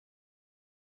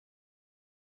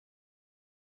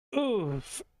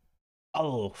Oof.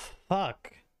 Oh,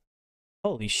 fuck.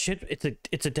 Holy shit,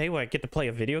 it's a day where I get to play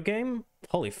a video game?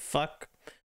 Holy fuck.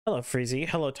 Hello, Freezy.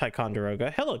 Hello,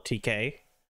 Ticonderoga. Hello, TK.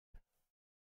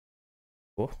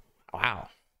 Oh, wow.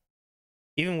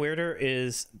 Even weirder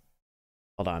is...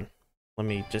 Hold on. Let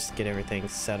me just get everything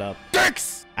set up.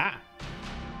 Dicks! Ah!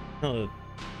 Oh.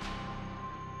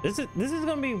 This is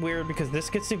gonna be weird because this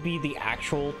gets to be the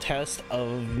actual test of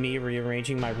me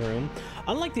rearranging my room.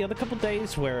 Unlike the other couple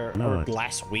days where, or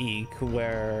last week,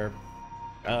 where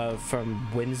from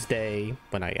Wednesday,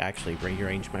 when I actually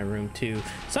rearranged my room, to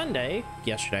Sunday,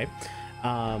 yesterday,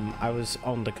 I was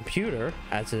on the computer,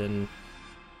 as in,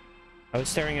 I was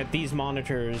staring at these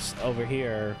monitors over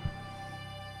here.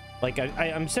 Like,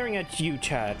 I'm staring at you,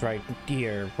 chat, right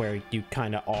here, where you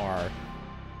kind of are.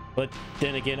 But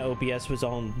then again, OBS was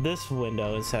on this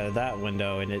window instead of that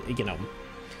window, and it, you know.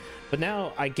 But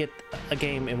now I get a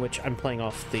game in which I'm playing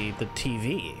off the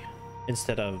TV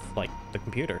instead of, like, the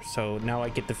computer. So now I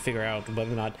get to figure out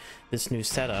whether or not this new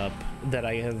setup that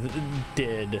I have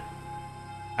did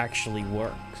actually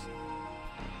works.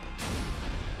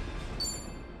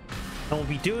 And we'll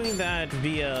be doing that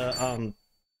via,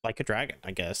 like a dragon,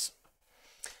 I guess.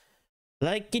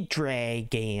 Like a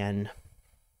dragon.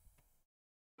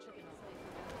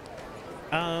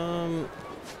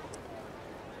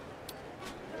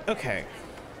 Okay.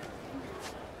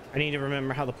 I need to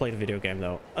remember how to play the video game,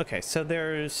 though. Okay, so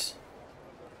there's...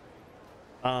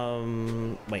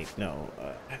 Wait, no.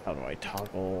 How do I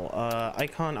toggle?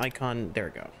 Icon, there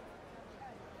we go.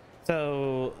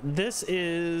 So, this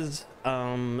is,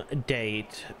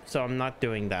 date, so I'm not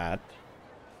doing that.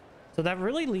 So that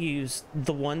really leaves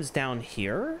the ones down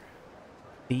here.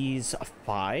 These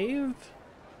 5.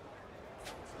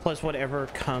 Plus whatever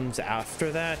comes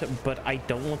after that, but I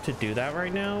don't want to do that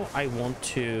right now. I want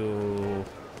to...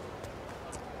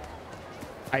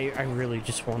 I really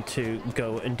just want to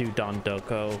go and do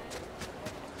Dondoko.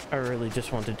 I really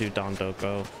just want to do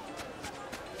Dondoko.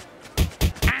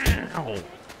 Ow!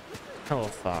 Hello,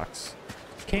 Fox.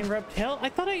 Came Reptile? I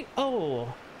thought I...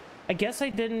 Oh! I guess I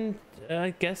didn't...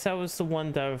 I guess that was the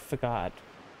one that I forgot.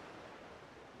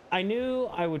 I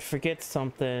knew I would forget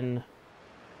something.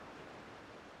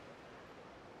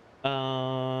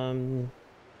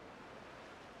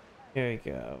 Here we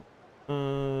go.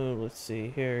 Let's see,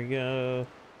 here we go.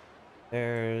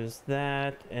 There's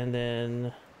that, and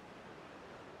then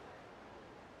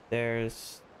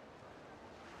there's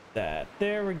that.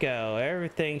 There we go.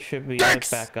 Everything should be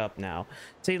hooked back up now.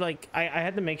 See, like, I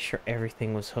had to make sure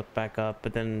everything was hooked back up,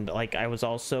 but then, like, I was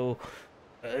also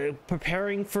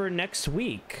preparing for next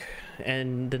week,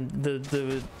 and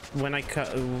the when I cut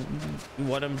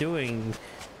what I'm doing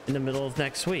in the middle of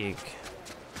next week.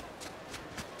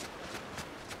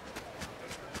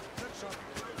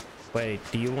 Wait,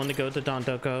 do you want to go to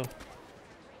Dondoko?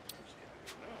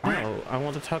 No, I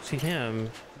want to talk to him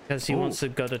because he wants to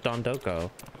go to Dondoko.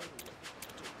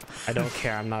 I don't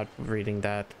care, I'm not reading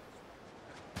that.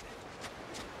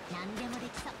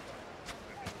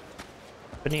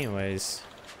 But anyways.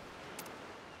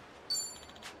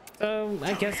 So,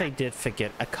 I guess I did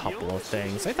forget a couple of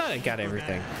things. I thought I got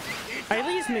everything. I at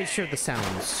least made sure the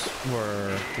sounds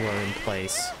were in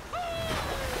place.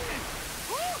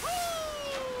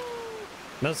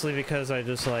 Mostly because I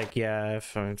just like, yeah,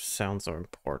 if sounds are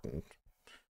important.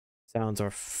 Sounds are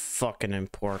fucking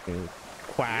important.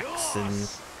 Quacks and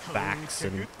backs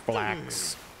and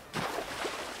blacks.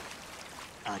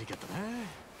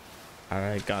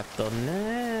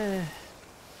 Arigato.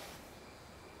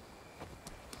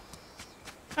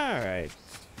 Alright.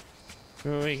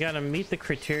 We gotta meet the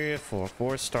criteria for a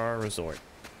 4-star resort.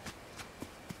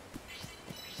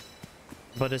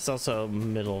 But it's also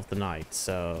middle of the night,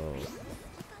 so...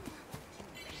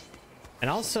 And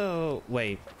also,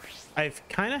 wait, I've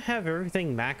kind of have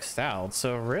everything maxed out,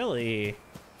 so really,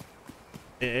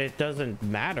 it doesn't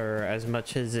matter as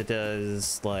much as it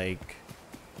does, like,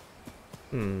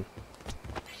 hold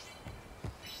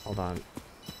on.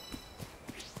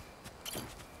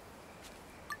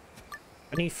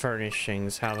 I need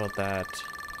furnishings, how about that?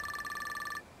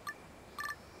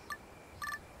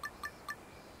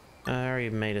 I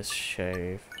already made a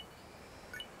shave.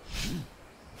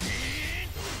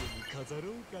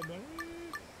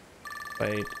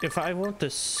 Wait, if I want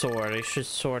this sword, I should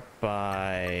sort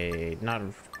by not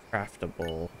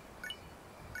craftable.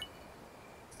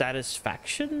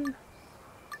 Satisfaction?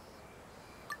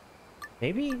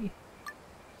 Maybe?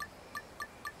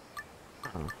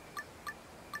 Huh.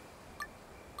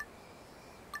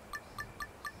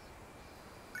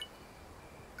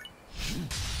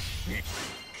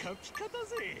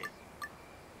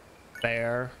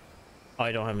 There. Oh,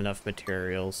 I don't have enough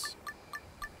materials.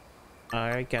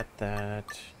 I get that.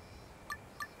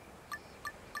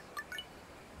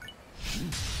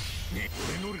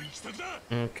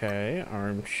 Okay,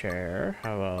 armchair.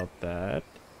 How about that?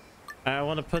 I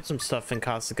want to put some stuff in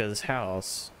Kasuga's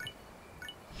house.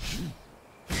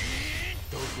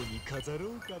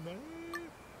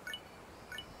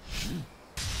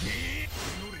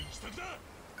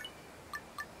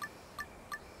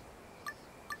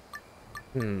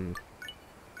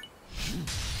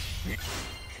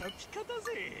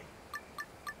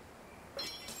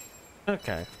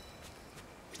 Okay.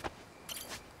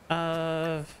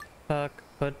 Fuck.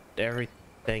 Put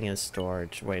everything in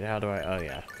storage. Wait, how do I? Oh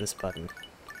yeah, this button.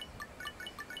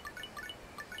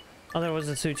 Oh, there was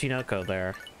a Tsuchinoko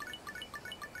there.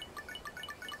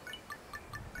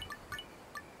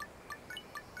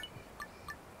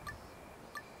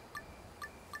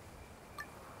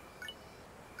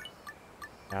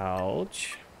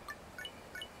 Ouch.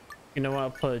 You know what?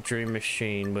 I'll put a dream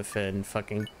machine within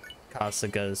fucking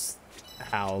Kasuga's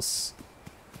house.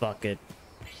 Fuck it.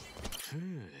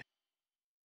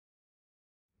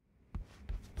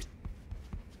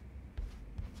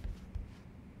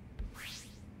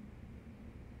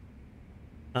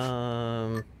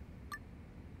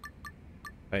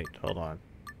 Wait, hold on.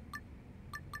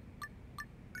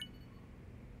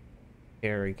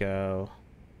 Here we go.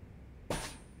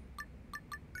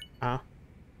 Huh?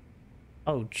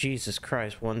 Oh, Jesus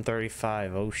Christ,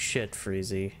 135. Oh shit,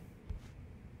 Freezy.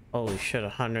 Holy shit,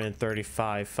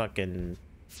 135 fucking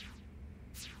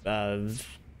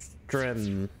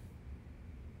Strim.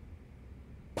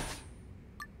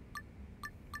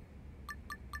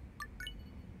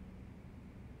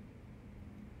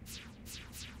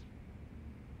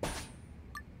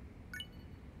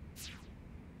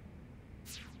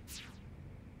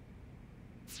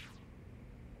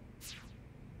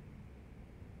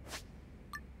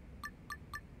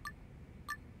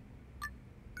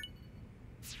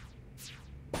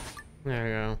 There we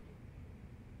go.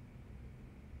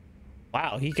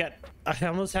 Wow, he got... I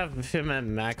almost have him at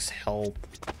max health.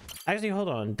 Actually, hold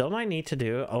on. Don't I need to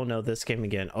do... Oh no, this game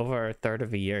again. Over a third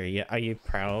of a year. Yeah, are you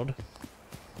proud?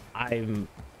 I'm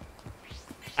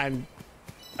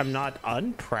not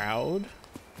unproud.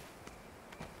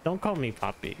 Don't call me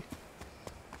Poppy.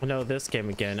 Oh no, this game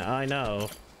again. I know.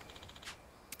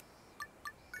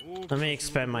 Let me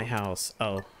expand my house.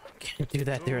 Oh, can't do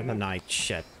that during the night.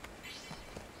 Shit.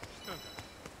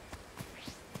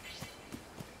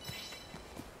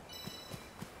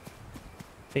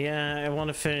 Yeah, I want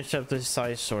to finish up the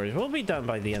side stories. We'll be done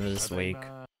by the end of this week.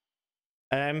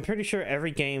 I'm pretty sure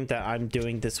every game that I'm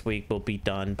doing this week will be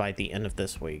done by the end of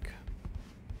this week.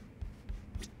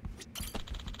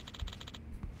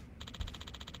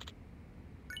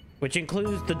 Which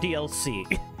includes the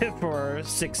DLC for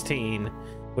 16,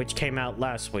 which came out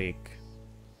last week.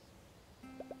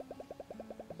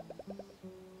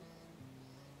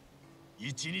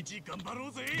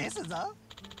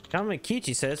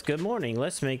 Kamakichi says, good morning.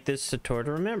 Let's make this a tour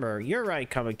to remember. You're right,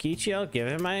 Kamakichi. I'll give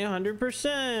him my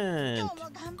 100%.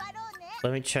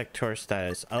 Let me check tour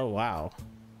status. Oh, wow.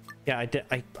 Yeah, I did.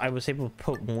 I was able to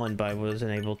put one, but I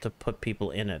wasn't able to put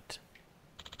people in it.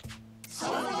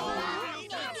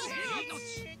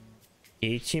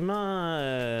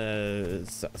 Ichima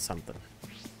something.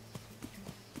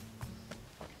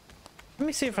 Let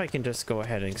me see if I can just go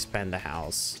ahead and expand the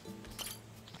house.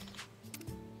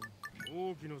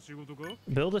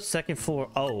 Build a second floor.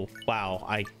 Oh wow,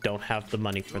 I don't have the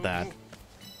money for that.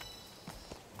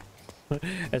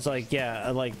 It's like, yeah,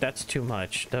 like that's too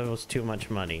much. That was too much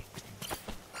money.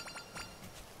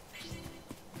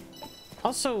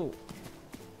 Also,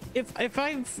 if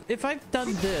I've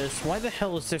done this, why the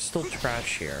hell is there still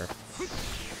trash here?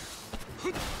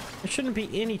 There shouldn't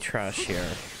be any trash here.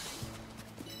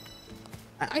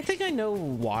 I think I know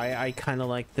why I kind of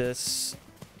like this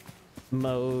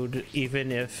mode,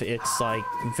 even if it's like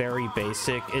very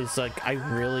basic. Is like I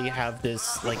really have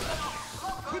this like,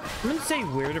 I'm gonna say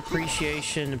weird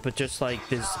appreciation, but just like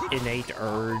this innate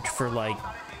urge for like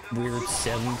weird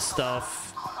sim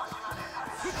stuff.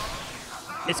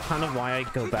 It's kind of why I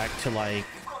go back to like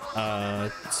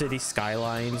City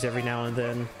Skylines every now and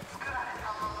then.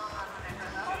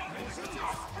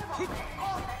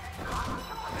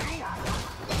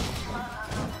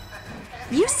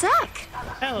 You suck.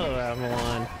 Hello,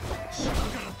 Avalon.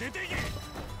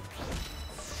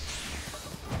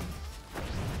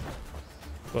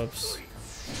 Whoops.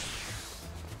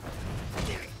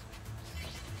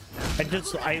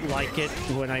 I like it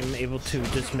when I'm able to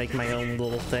just make my own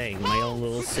little thing, my own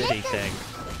little city thing.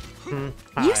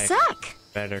 Hi. You suck.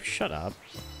 Better shut up.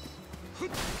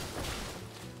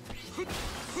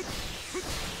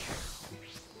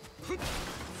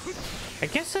 I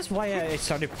guess that's why I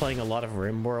started playing a lot of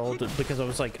RimWorld, because I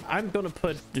was like, I'm gonna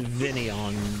put Vinny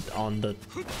on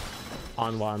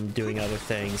while I'm doing other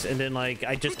things, and then like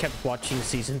I just kept watching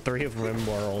season 3 of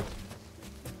RimWorld,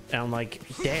 and I'm like,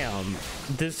 damn,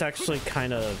 this actually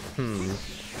kind of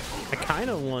I kind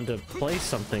of want to play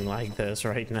something like this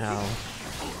right now.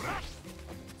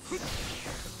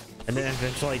 And then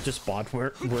eventually I just bought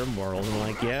RimWorld, and I'm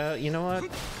like, yeah, you know what?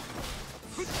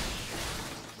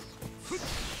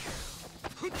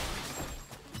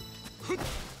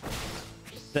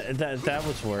 That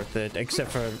was worth it,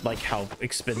 except for like how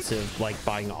expensive like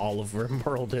buying all of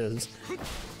RimWorld is.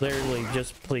 Literally,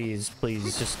 just please,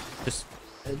 just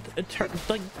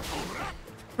like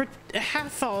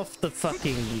half off the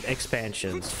fucking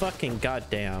expansions. Fucking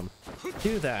goddamn,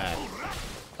 do that.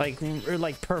 Like, or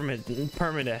like permanent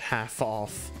half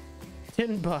off.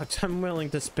 $10. I'm willing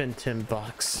to spend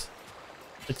 $10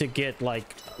 to get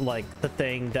like the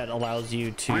thing that allows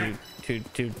you to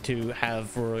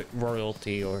have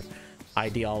royalty or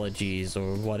ideologies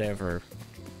or whatever.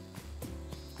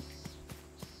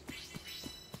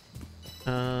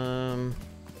 Oh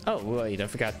wait, I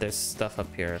forgot this stuff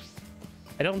up here.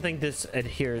 I don't think this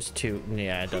adheres to,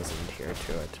 yeah, it doesn't adhere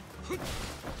to it.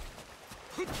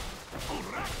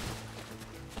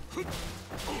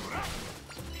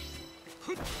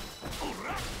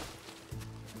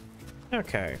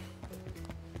 Okay,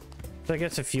 so I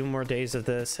guess a few more days of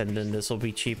this, and then this will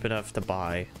be cheap enough to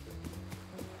buy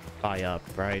up,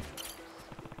 right?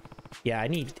 Yeah, I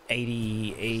need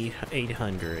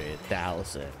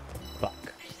 800,000.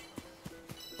 Fuck.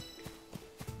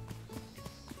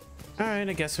 All right,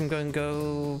 I guess I'm going to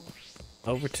go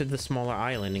over to the smaller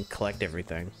island and collect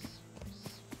everything.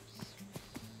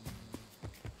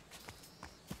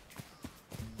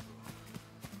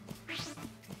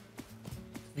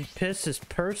 Piss this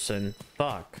person.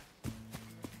 Fuck.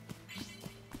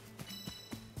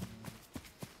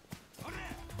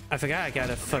 I forgot I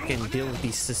gotta fucking deal with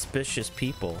these suspicious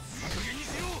people.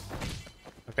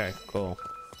 Okay, cool.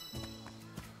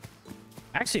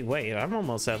 Actually, wait, I'm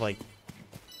almost at like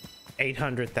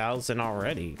 800,000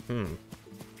 already.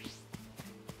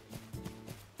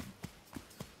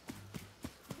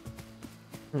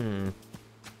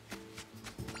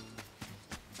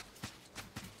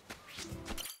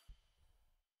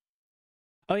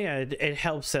 Oh yeah, it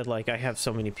helps that like I have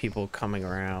so many people coming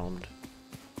around.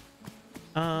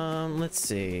 Let's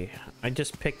see. I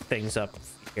just picked things up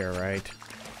here, right?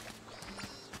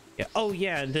 Yeah. Oh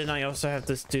yeah, and then I also have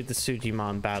to do the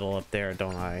Sujimon battle up there,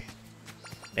 don't I?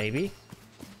 Maybe?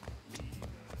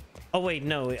 Oh wait,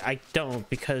 no, I don't,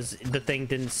 because the thing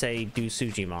didn't say do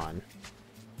Sujimon.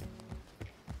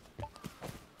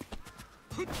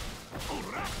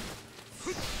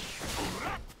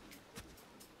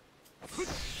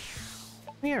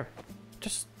 Here,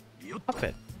 just up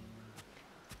it.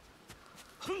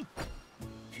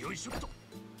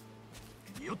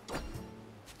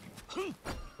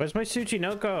 Where's my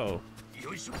Tsuchinoko?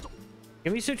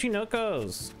 Give me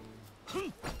Tsuchinokos.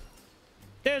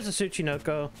 There's a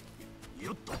Tsuchinoko.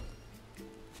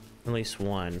 At least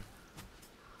one.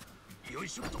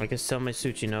 I can sell my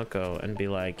Tsuchinoko and be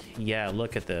like, yeah,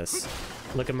 look at this.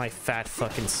 Look at my fat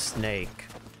fucking snake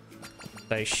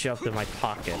that I shoved in my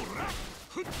pocket.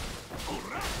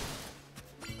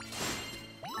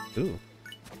 Ooh.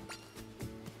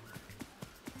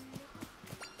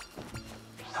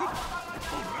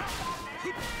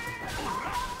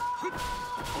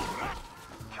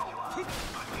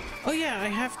 Oh yeah, I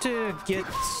have to get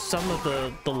some of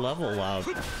the level up.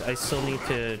 I still need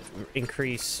to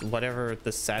increase whatever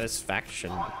the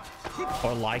satisfaction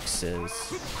or likes is.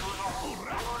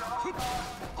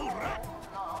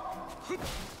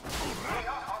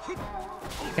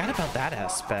 Forgot about that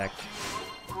aspect.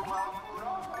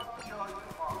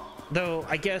 Though,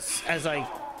 I guess as I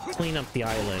clean up the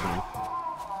island...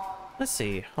 Let's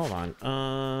see, hold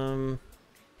on.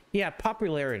 Yeah,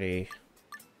 popularity.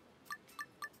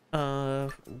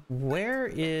 Where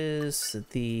is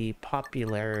the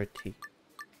popularity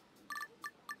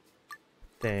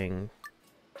thing?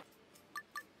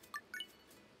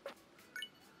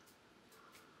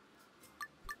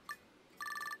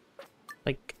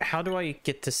 Like, how do I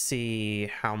get to see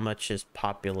how much is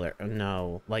popular?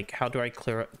 No, like, how do I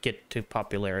get to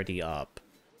popularity up?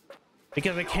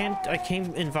 Because I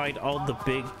can't invite all the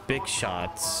big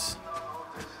shots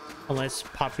unless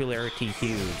popularity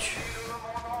huge.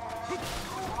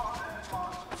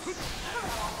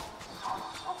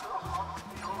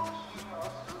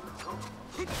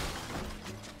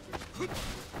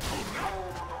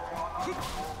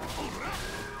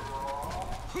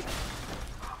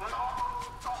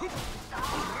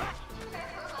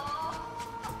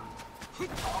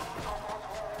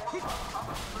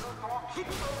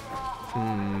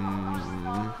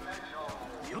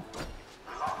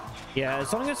 Yeah,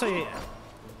 as long as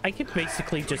I can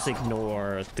basically just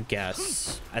ignore the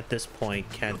guests at this point,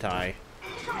 can't I?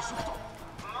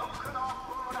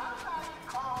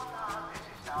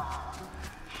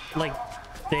 Like,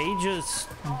 they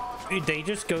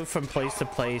just go from place to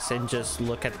place and just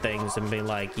look at things and be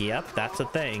like, yep, that's a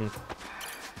thing.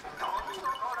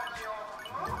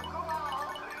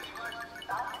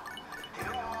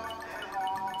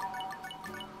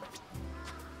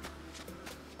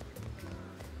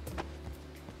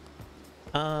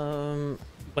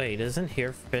 Wait, isn't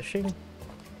here fishing?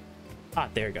 Ah,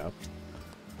 there you go.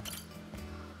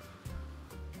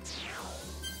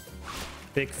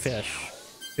 Big fish.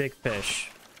 Big fish.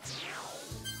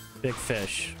 Big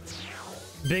fish.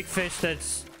 Big fish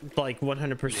that's like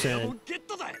 100%.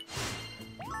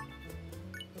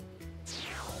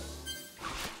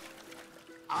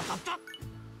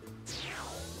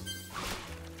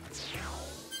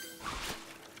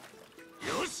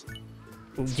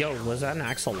 Yo, was that an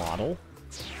axolotl?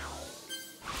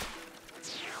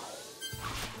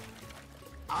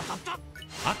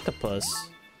 Octopus.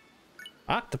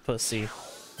 Octopussy.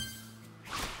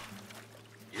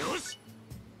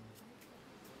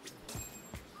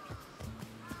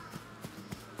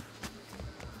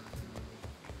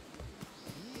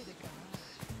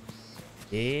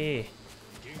 Yeah.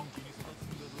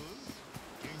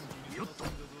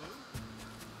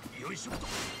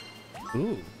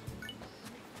 Ooh.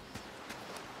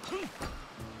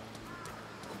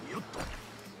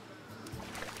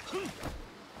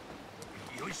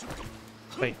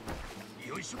 Wait.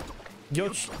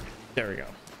 Yosh. There we go.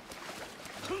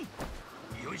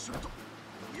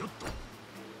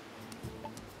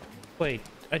 Wait,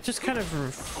 I just kind of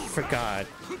forgot.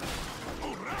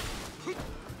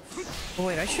 Oh,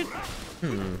 wait, I should...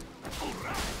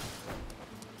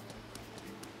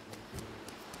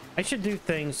 I should do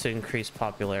things to increase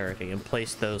popularity and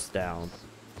place those down.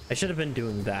 I should have been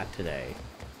doing that today.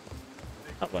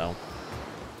 Oh, well.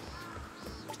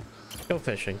 Go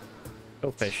fishing.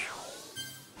 Go fish.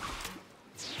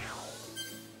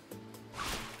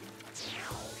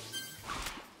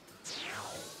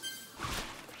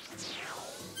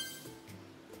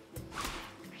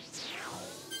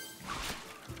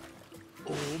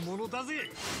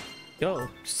 Go,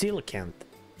 coelacanth.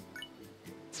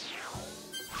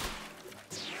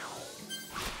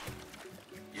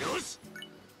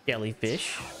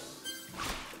 Jellyfish.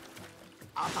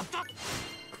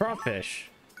 Crawfish.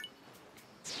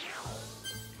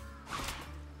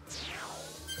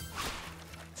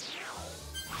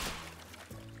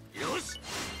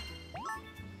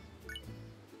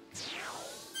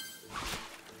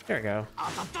 There we go.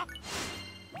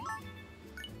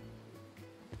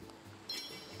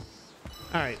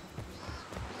 Alright.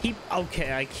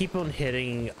 Okay, I keep on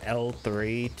hitting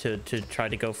L3 to try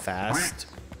to go fast.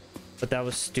 But that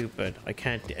was stupid. I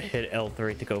can't hit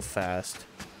L3 to go fast.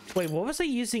 Wait, what was I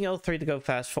using L3 to go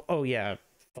fast for? Oh yeah,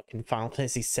 fucking Final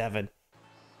Fantasy VII.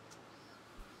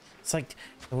 It's like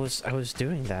I was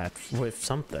doing that with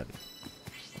something.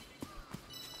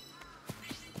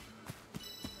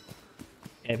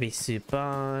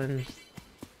 Ebisuban.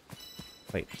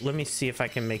 Wait, let me see if I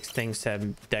can make things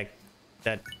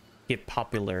that get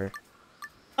popular.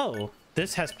 Oh,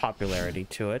 this has popularity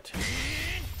to it.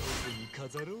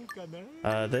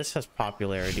 This has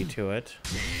popularity to it.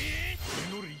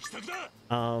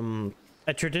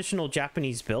 A traditional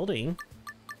Japanese building.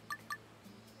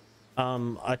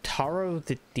 Ataro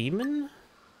the Demon?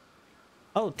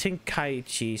 Oh,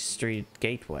 Tenkaichi Street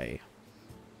Gateway.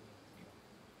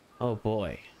 Oh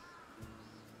boy.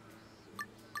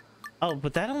 Oh,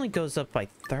 but that only goes up by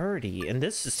 30, and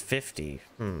this is 50.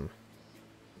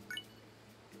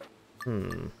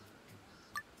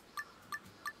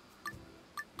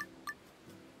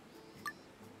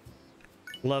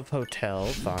 Love Hotel,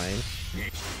 fine.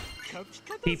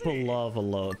 People love a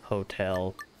Love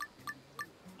Hotel.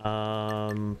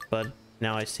 But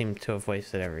now I seem to have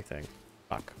wasted everything.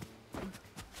 Fuck.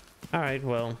 Alright,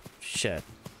 well, shit.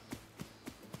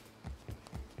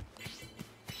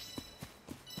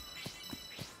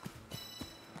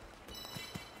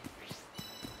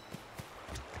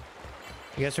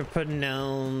 I guess we're putting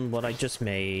down what I just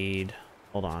made.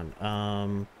 Hold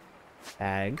on.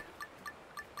 Tag.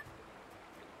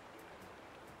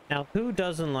 Now, who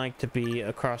doesn't like to be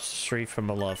across the street from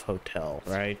a Love Hotel,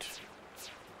 right?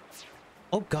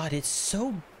 Oh god, it's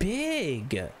so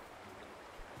big!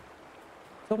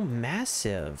 So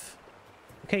massive.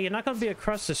 Okay, you're not gonna be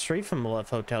across the street from a Love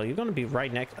Hotel. You're gonna be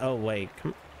right next... Oh, wait.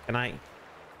 Can I...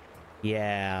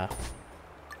 Yeah.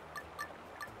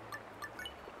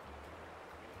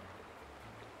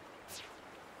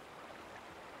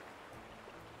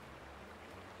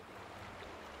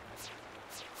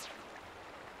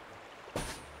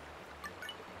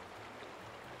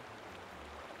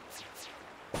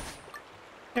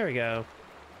 There we go.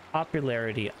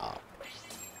 Popularity up.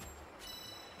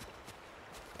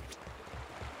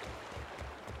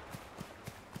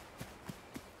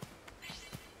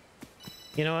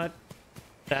 You know what?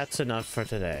 That's enough for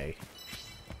today.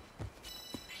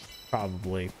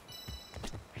 Probably.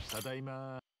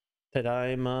 Tadaima.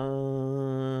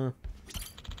 Tadaima.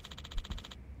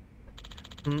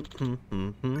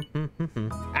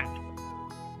 Ah.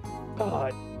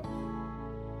 God.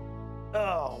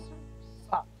 Oh.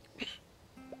 Fuck.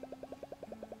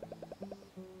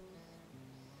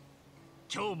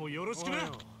 今日もよろしく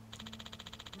な。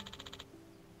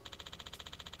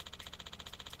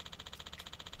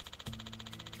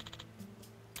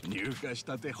入荷し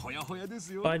たてほやほやで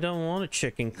すよ。I don't want a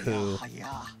chicken coup.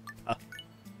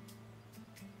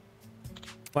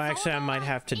 Well, actually, I might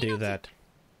have to do that.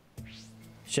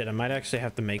 Shit, I might actually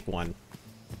have to make one.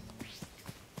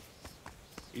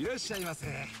 いらっしゃいませ。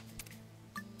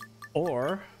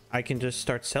Or I can just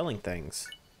start selling things.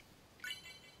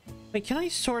 Wait, can I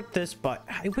sort this by...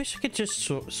 I wish I could just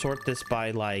sort this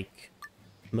by, like,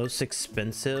 most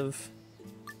expensive.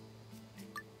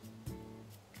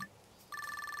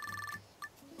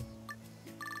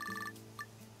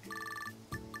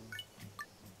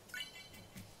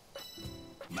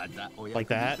 Like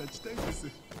that.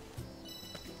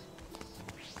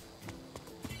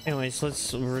 Anyways,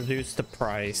 let's reduce the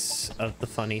price of the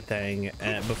funny thing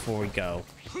before we go.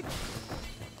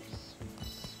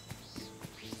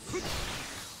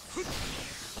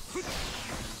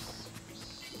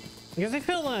 Because I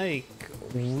feel like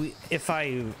if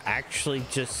I actually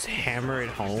just hammer it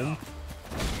home,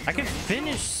 I can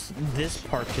finish this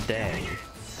part today.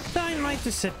 So I might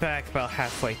just sit back about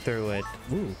halfway through it.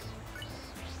 Ooh.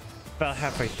 About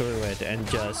halfway through it and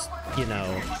just, you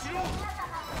know,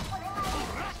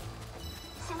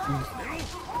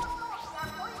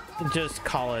 just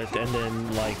call it and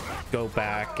then like go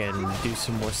back and do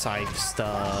some more side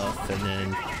stuff, and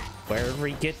then wherever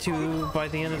we get to by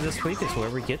the end of this week is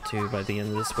where we get to by the end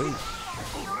of this week.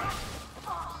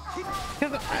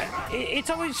 It's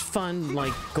always fun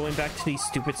like going back to these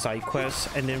stupid side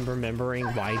quests and then remembering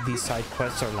why these side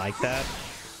quests are like that.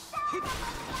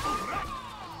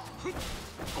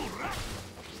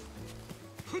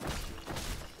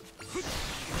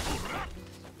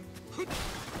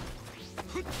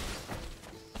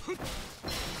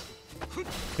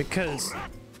 Because,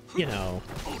 you know,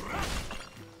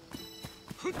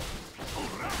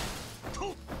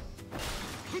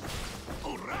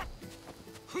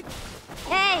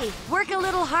 Hey, work a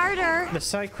little harder. the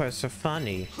side quests are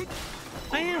funny.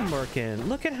 I am working.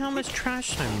 Look at how much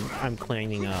trash I'm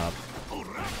cleaning up.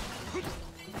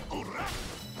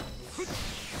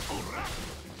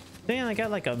 Man, I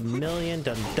got like 1,000,000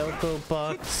 Dondoko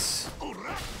bucks.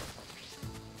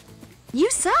 You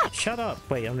suck. Shut up.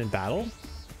 Wait, I'm in battle?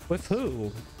 With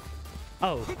who?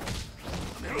 Oh.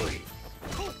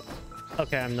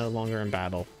 Okay, I'm no longer in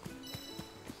battle.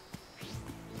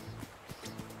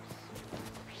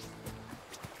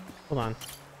 Hold on.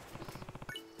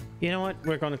 You know what?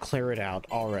 We're going to clear it out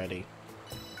already.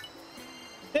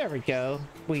 There we go.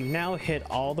 We now hit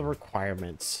all the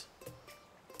requirements.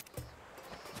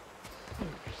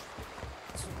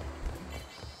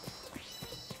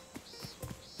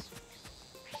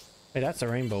 Hey, that's a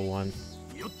rainbow one.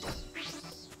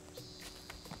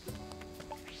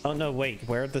 Oh no, wait,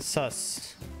 where are the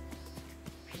sus?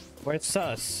 Where's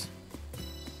sus?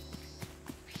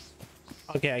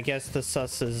 Okay, I guess the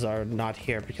susses are not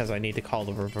here because I need to call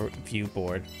the review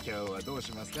board.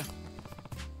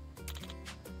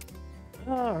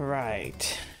 All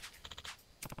right.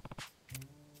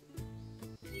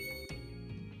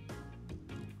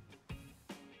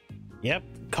 Yep,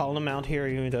 calling them out here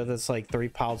even though there's like 3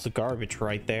 piles of garbage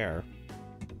right there.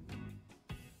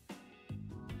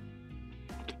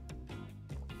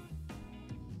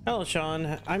 Hello,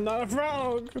 Sean. I'm not a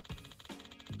frog.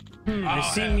 I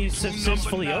seen you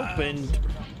successfully opened.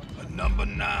 A number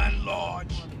 9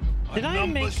 large. Did I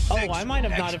make? Oh, I might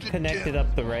have not have connected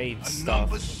up the raid stuff.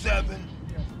 Number 7.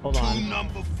 Hold on. 2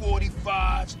 number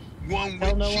 45s. 1 Tell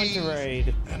with no one cheese to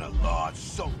raid and a large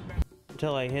soap.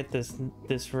 until I hit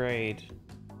this raid.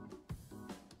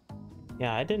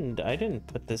 Yeah, I didn't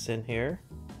put this in here.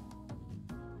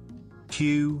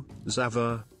 Q,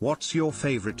 Zava, what's your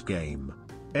favorite game?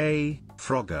 A,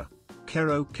 Frogger.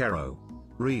 Kero Kero.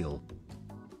 Real.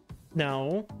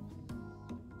 No.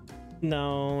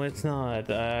 No, it's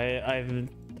not. I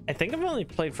think I've only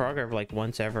played Frogger like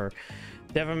once ever.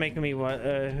 Never making me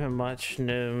much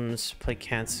Gnomes play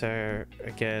Cancer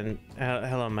again.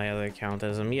 Hello, my other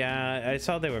accountism. Yeah, I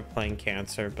saw they were playing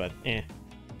Cancer, but eh.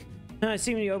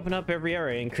 Seeming to open up every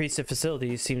area, increase the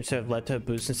facilities seems to have led to a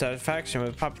boost in satisfaction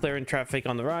with popularity and traffic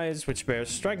on the rise, which bears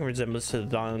striking resemblance to the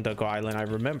Dondogo Island I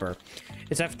remember.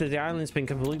 It's after the island's been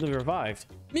completely revived.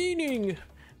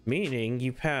 Meaning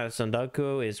you pass,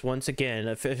 Dondogo is once again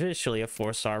officially a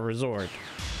 4-star resort.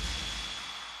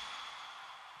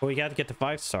 Well, we got to get to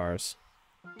 5 stars.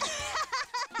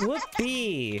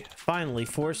 Whoopee! Finally,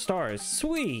 4 stars.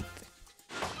 Sweet!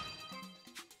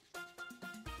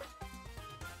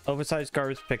 Oversized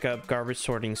garbage pickup, garbage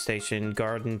sorting station,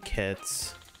 garden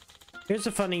kits. Here's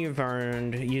the funding you've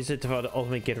earned. Use it to vote the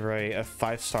ultimate getaway, a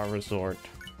 5-star resort.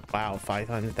 Wow,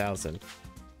 500,000.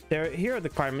 Here are the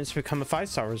requirements to become a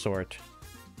 5-star resort.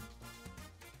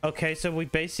 Okay, so we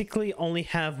basically only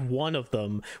have one of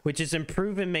them, which is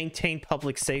improve and maintain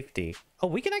public safety. Oh,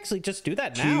 we can actually just do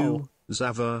that now.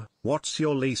 Zava, what's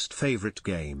your least favorite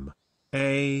game?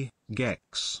 A.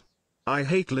 Gex. I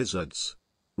hate lizards.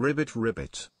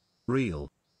 Ribbit. Real.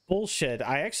 Bullshit.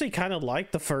 I actually kind of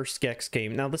like the first Gex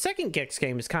game. Now, the second Gex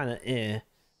game is kind of eh.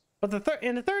 But the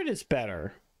third is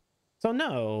better. So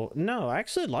no, I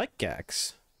actually like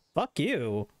Gex. Fuck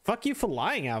you. Fuck you for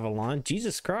lying, Avalon.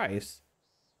 Jesus Christ.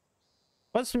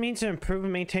 What's the means to improve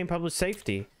and maintain public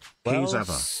safety? Well,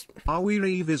 Zava, are we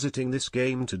revisiting this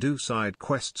game to do side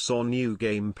quests or new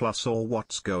game plus, or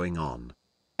what's going on?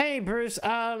 Hey Bruce,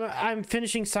 I'm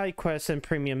finishing side quests and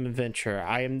premium adventure.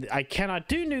 I cannot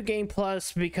do new game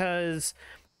plus because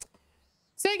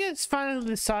Sega's finally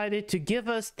decided to give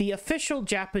us the official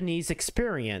Japanese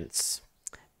experience.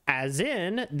 As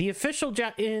in, the official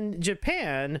in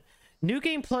Japan, new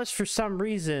game plus for some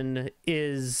reason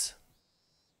is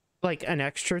like an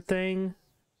extra thing.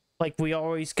 Like, we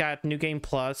always got new game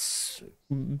plus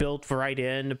built right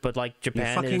in, but like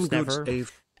Japan is never.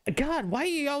 God, why are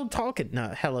y'all talking?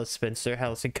 No, hello Spencer,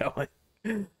 how's it going?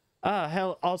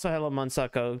 Also hello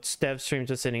Monsako. Dev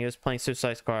streams us and he was playing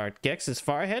Suicide Squad. Gex is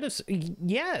far ahead of.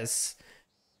 Yes,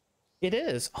 it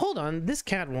is. Hold on, this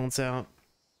cat wants out.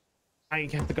 I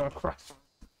have to go across.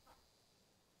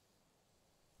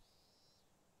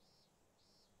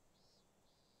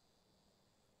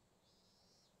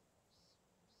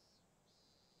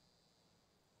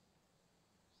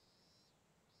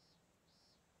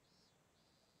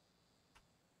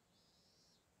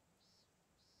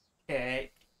 Okay.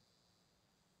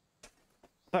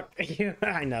 Fuck you.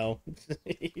 I know.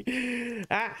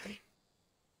 Ah.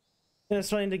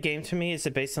 Explain the game to me. Is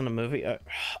it based on a movie?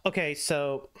 Okay,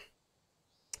 so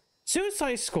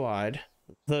Suicide Squad,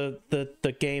 the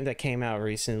game that came out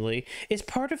recently, is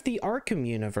part of the Arkham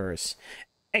universe,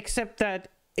 except that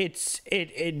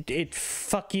it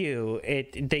fuck you.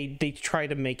 They try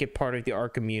to make it part of the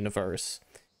Arkham universe.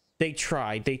 They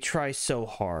try so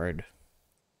hard.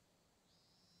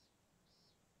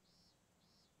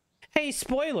 Hey,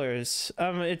 spoilers.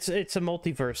 It's a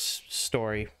multiverse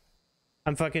story.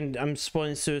 I'm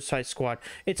spoiling Suicide Squad.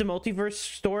 It's a multiverse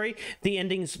story. The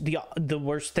ending's the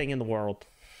worst thing in the world.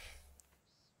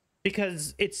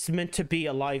 Because it's meant to be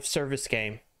a live service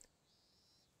game.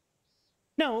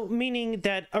 No, meaning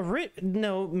that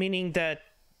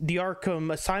the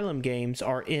Arkham Asylum games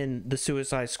are in the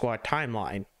Suicide Squad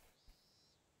timeline.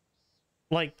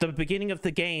 Like, the beginning of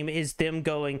the game is them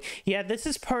going, yeah, this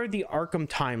is part of the Arkham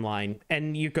timeline.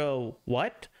 And you go,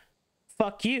 what?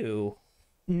 Fuck you.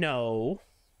 No.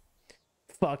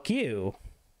 Fuck you.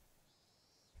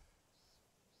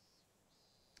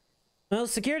 Well,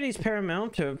 security is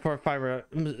paramount for a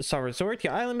 5-star resort.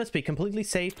 Your island must be completely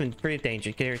safe and free of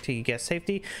danger. Guarantee guest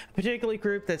safety. A particular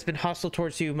group that's been hostile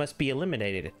towards you must be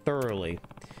eliminated thoroughly.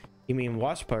 You mean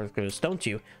wasp particles, don't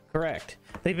you? Correct.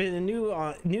 They've been a new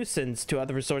nuisance to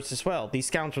other resorts as well. These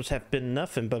scoundrels have been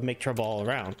nothing but make trouble all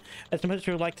around. As much as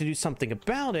we would like to do something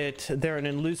about it, they're an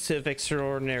elusive,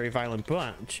 extraordinary, violent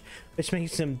bunch, which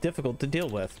makes them difficult to deal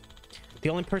with. The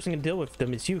only person who can deal with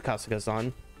them is you,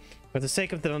 Kasuga-san. For the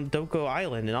sake of the Dondogo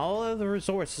Island and all other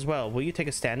resorts as well, will you take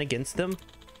a stand against them?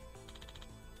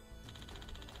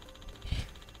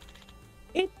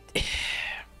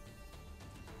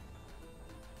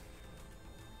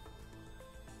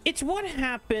 It's what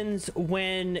happens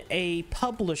when a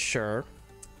publisher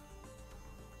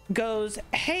goes,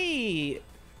 hey,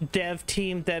 dev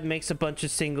team that makes a bunch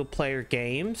of single player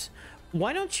games,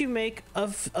 why don't you make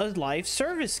a live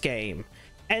service game?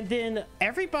 And then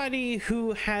everybody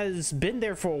who has been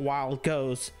there for a while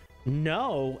goes,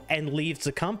 no, and leaves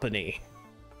the company.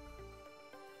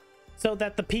 So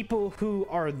that the people who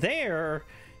are there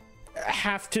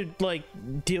have to, like,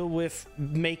 deal with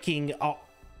making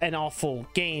an awful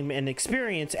game and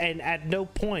experience, and at no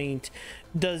point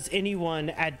does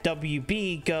anyone at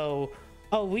WB go,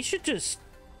 oh, we should just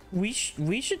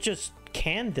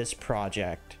can this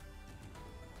project.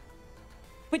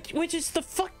 Which is the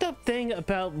fucked up thing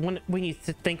about when you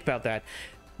think about that.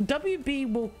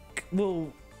 WB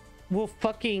will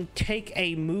fucking take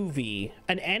a movie,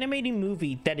 an animated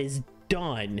movie that is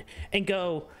done, and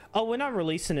go, oh, we're not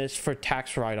releasing this for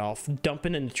tax write-off, dump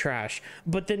it in the trash,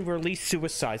 but then release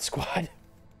Suicide Squad.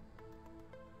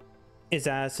 His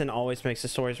ass and always makes the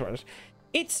stories worse.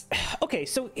 It's okay.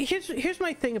 So here's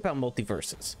my thing about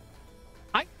multiverses.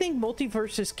 I think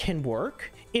multiverses can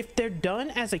work if they're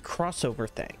done as a crossover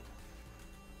thing.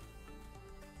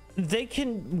 They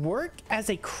can work as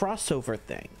a crossover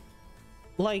thing.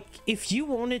 Like, if you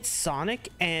wanted Sonic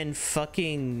and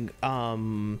fucking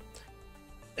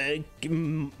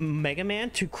Mega Man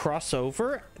to cross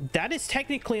over, that is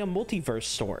technically a multiverse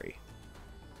story.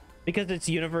 Because it's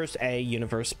Universe A,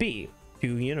 Universe B,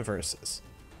 2 universes.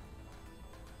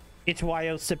 It's why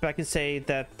I'll sit back and say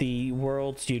that the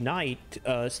Worlds Unite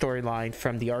storyline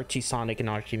from the Archie Sonic and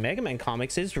Archie Mega Man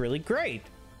comics is really great.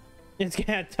 It's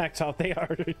gonna tax off, they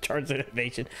are charged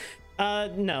innovation.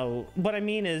 No, what I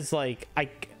mean is, like,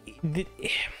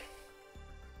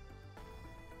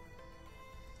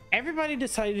 everybody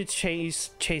decided to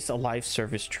chase a live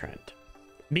service trend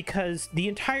because the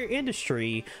entire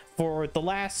industry for the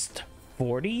last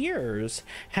 40 years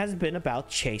has been about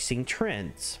chasing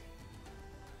trends.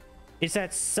 Is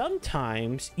that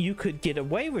sometimes you could get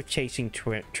away with chasing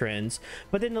trends,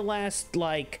 but in the last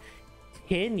like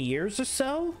 10 years or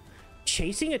so,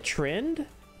 chasing a trend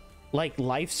like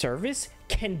live service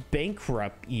can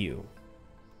bankrupt you,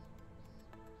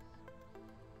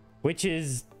 which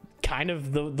is kind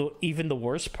of even the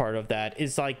worst part of that.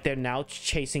 Is like they're now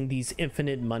chasing these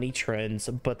infinite money trends,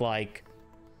 but like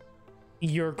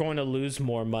you're going to lose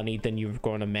more money than you're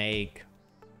going to make.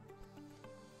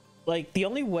 Like, the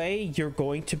only way you're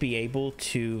going to be able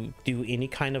to do any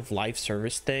kind of live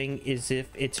service thing is if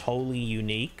it's wholly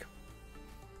unique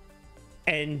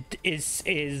and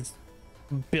is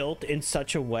built in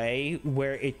such a way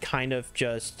where it kind of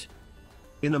just...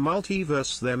 In a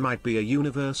multiverse, there might be a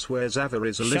universe where Xaver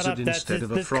is a lizard instead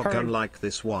of a frog, unlike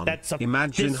this one.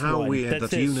 Imagine how weird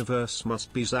that universe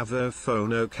must be. Xaver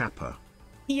Phono Kappa.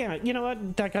 Yeah, you know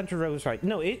what? Daikantaro was right.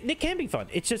 No, it can be fun.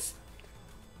 It's just...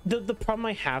 The problem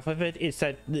I have of it is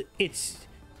that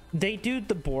they do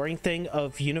the boring thing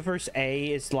of Universe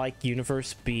A is like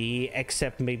Universe B,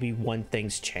 except maybe one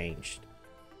thing's changed.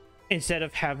 Instead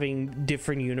of having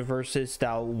different universes that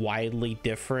are widely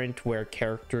different, where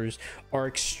characters are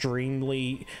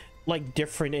extremely like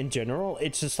different in general,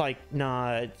 it's just like,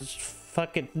 nah, just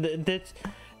fuck it.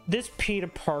 This Peter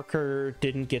Parker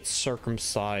didn't get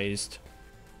circumcised.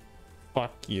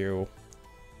 Fuck you.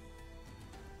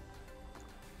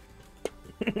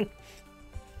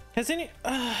 Has any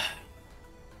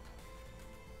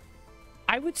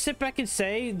I would sit back and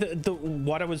say the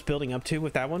what I was building up to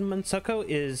with that one, Mansuko,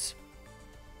 is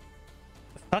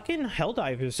fucking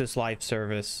Helldivers is live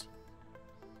service.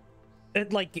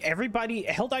 Like everybody,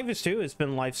 Helldivers 2 has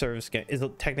been live service game, is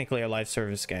technically a live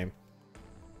service game.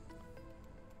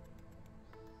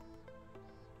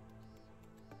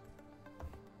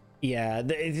 Yeah,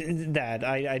 that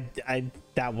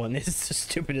one is the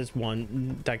stupidest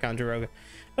one, Daikantaro.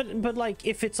 But like,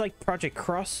 if it's like Project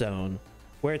Cross Zone,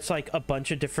 where it's like a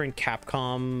bunch of different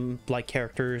Capcom like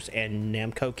characters and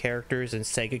Namco characters and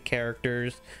Sega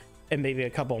characters and maybe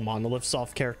a couple of Monolith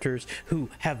Soft characters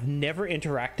who have never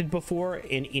interacted before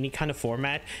in any kind of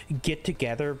format get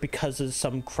together because of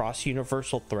some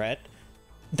cross-universal threat,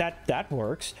 that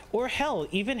works. Or hell,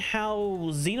 even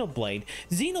how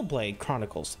Xenoblade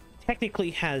Chronicles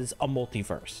technically has a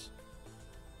multiverse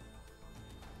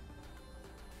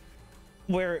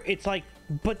where it's like,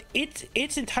 but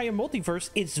its entire multiverse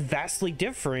is vastly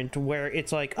different, where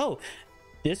it's like, oh,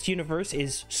 this universe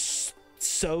is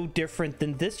so different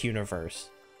than this universe.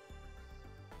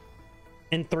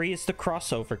 And 3 is the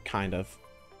crossover, kind of.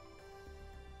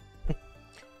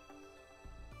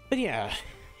 But yeah,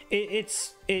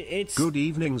 it's Good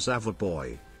evening, Xaver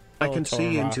boy. I can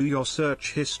see into your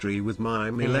search history with my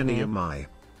Millennium Eye.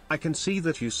 I can see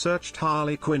that you searched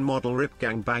Harley Quinn model rip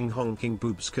gang bang honking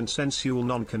boobs consensual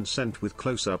non-consent with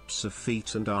close-ups of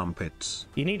feet and armpits.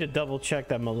 You need to double check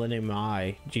that Millennium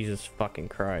Eye. Jesus fucking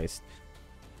Christ.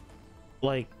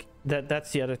 Like,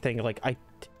 that's the other thing. Like,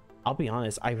 I'll be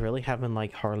honest, I really haven't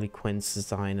liked Harley Quinn's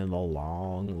design in a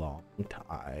long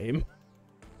time.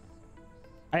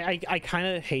 I kind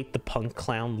of hate the punk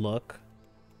clown look.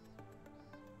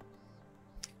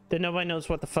 That nobody knows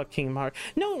what the fuck Kingdom Hearts...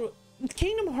 No,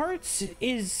 Kingdom Hearts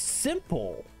is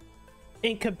simple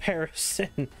in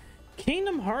comparison.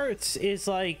 Kingdom Hearts is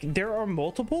like, there are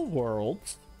multiple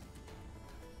worlds.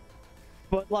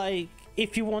 But like,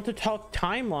 if you want to talk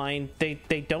timeline,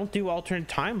 they don't do alternate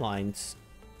timelines.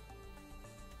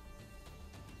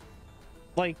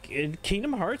 Like,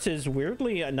 Kingdom Hearts is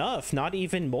weirdly enough not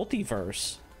even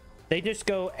multiverse. They just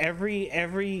go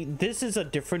every this is a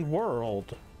different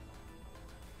world.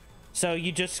 So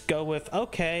you just go with,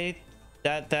 okay,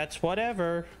 that's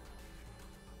whatever.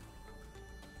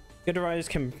 Good writers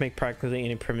can make practically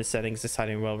any premise settings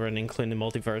deciding well run, including the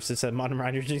multiverse. It's a modern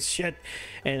writers do shit,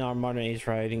 and our modern age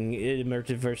writing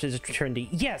immersive versus trendy.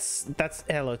 Yes, that's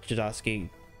hello Jadowski.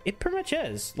 It pretty much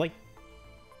is. Like,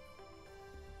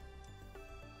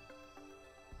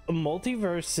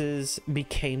 multiverses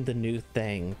became the new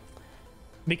thing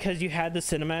because you had the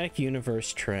cinematic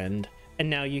universe trend, and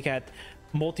now you got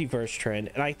multiverse trend.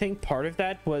 And I think part of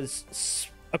that was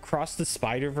Across the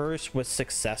Spider-Verse was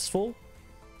successful.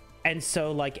 And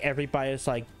so, like, everybody is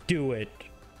like, do it.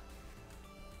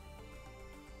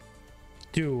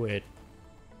 Do it.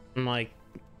 I'm like,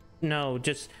 no,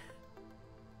 just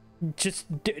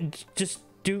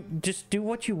do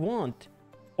what you want.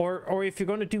 Or if you're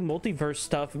going to do multiverse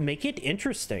stuff, make it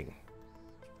interesting.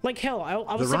 Like, hell, I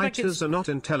was the writers are not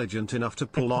intelligent enough to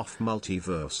pull off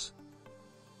multiverse.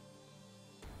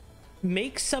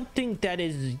 Make something that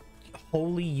is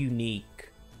wholly unique.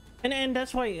 And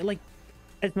that's why, like,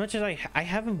 as much as I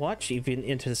haven't watched even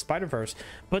Into the Spider-Verse,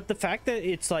 but the fact that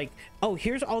it's like, oh,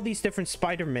 here's all these different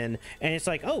Spider-Men, and it's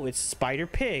like, oh, it's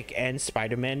Spider-Pig and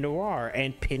Spider-Man Noir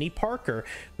and Penny Parker,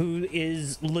 who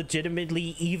is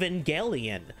legitimately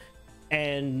Evangelion,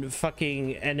 and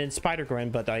fucking, and then Spider-Gwen,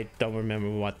 but I don't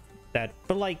remember what that,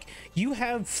 but like, you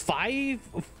have five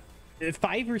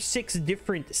or six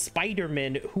different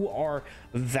Spider-Men who are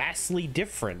vastly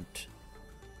different.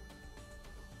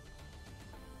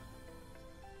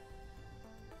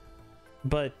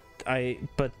 But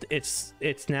it's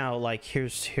now like,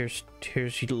 here's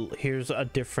a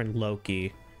different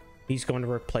Loki. He's going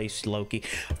to replace Loki.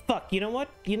 Fuck, you know what?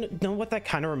 You know what that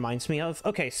kind of reminds me of?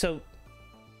 Okay, so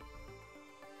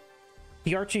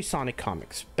the Archie Sonic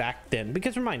comics back then,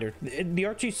 because reminder, the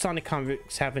Archie Sonic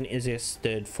comics haven't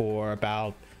existed for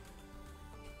about,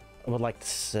 I would like to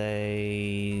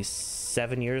say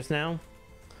 7 years now.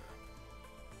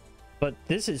 But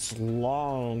this is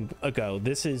long ago.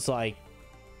 This is like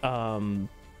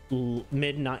late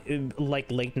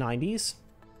 90s.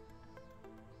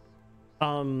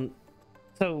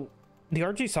 So the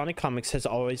RG Sonic comics has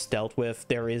always dealt with,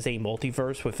 there is a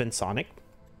multiverse within Sonic.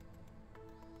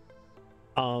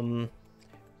 And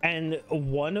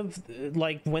one of,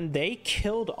 like, when they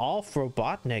killed off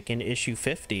Robotnik in issue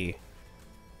 50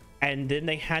 and then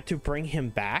they had to bring him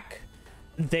back,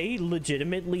 they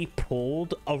legitimately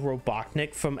pulled a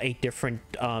Robotnik from a different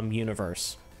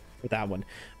universe for that one.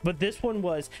 But this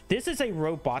is a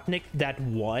Robotnik that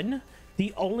won.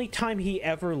 The only time he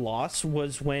ever lost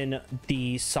was when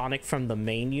the Sonic from the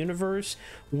main universe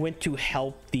went to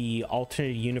help the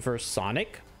alternate universe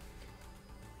Sonic.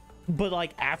 But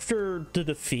like, after the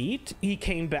defeat, he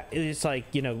came back. It's like,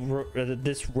 you know,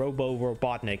 this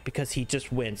Robotnik, because he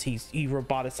just wins. He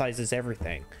roboticizes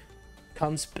everything.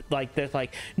 Comes like, they're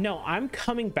like, no, I'm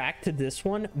coming back to this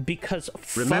one because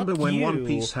remember when you. One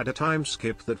Piece had a time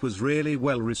skip that was really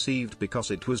well received because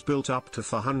it was built up to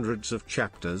for hundreds of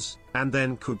chapters, and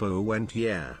then Kubo went,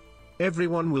 yeah,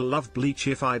 everyone will love Bleach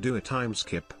if I do a time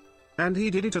skip. And he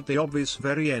did it at the obvious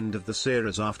very end of the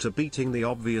series after beating the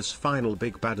obvious final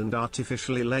big bad and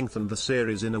artificially lengthened the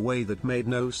series in a way that made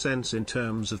no sense in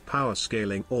terms of power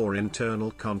scaling or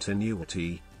internal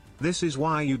continuity. This is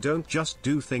why you don't just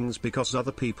do things because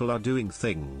other people are doing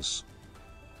things.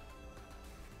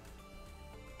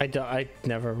 I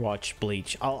never watched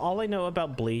Bleach. All I know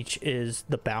about Bleach is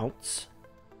the bounce.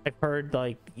 I've heard,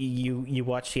 like, you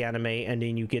watch the anime and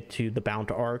then you get to the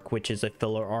bounce arc, which is a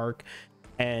filler arc,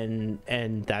 and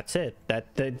that's it.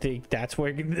 That's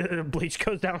where Bleach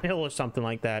goes downhill or something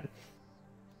like that.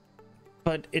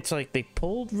 But it's like they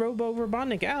pulled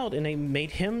Robotnik out and they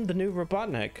made him the new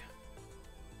Robotnik.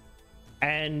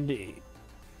 And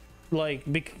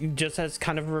like, just as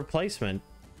kind of a replacement.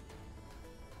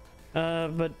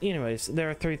 But anyways,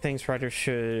 there are 3 things writers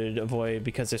should avoid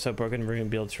because they're so broken and ruined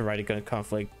build to write a good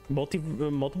conflict.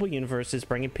 Multiple universes,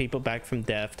 bringing people back from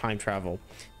death, time travel.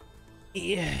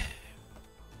 Yeah.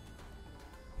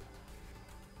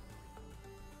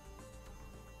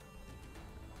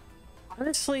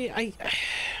 Honestly,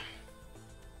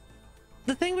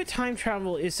 the thing with time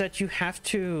travel is that you have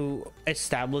to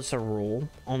establish a rule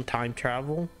on time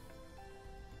travel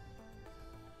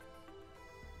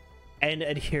and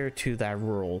adhere to that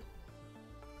rule.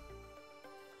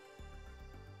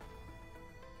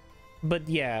 But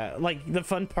yeah, like the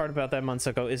fun part about that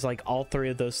Monsuko is like all three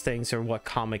of those things are what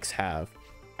comics have.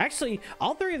 Actually,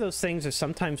 all three of those things are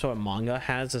sometimes what manga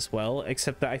has as well,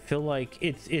 except that I feel like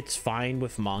it's fine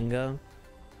with manga.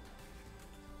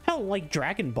 Hell, like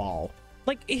Dragon Ball.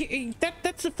 Like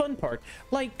that's the fun part.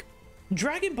 Like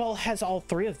Dragon Ball has all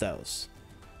three of those.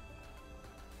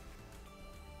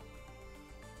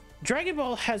 Dragon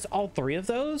Ball has all three of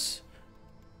those.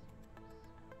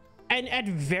 And at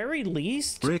very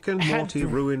least, Rick and Morty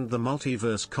ruined the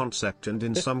multiverse concept, and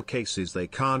in some cases they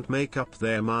can't make up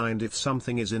their mind if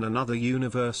something is in another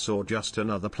universe or just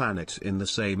another planet in the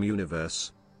same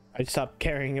universe. I stopped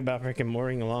caring about Rick and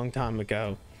Morty a long time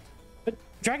ago. But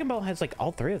Dragon Ball has like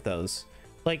all three of those.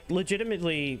 Like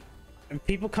legitimately,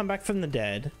 people come back from the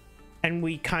dead, and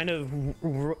we kind of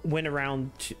went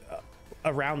around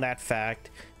that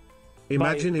fact.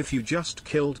 Imagine if you just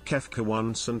killed Kefka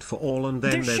once and for all, and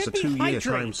then there's a 2-year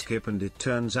time skip and it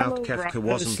turns out Kefka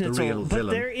wasn't the real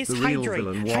villain. There is the real Hydrate.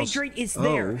 villain was... Hydrate is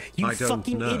there. You I don't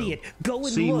fucking know. idiot. Go and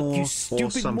Seymour look, you or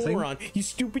stupid something? moron. You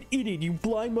stupid idiot. You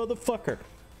blind motherfucker.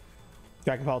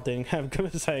 Dragon Ball didn't have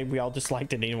good to say. We all just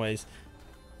liked it anyways.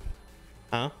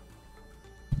 Huh?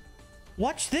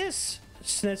 Watch this,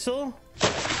 Schnitzel.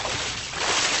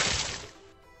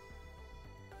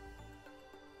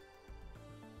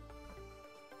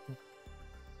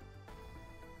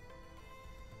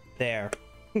 There.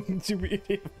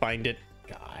 Find it.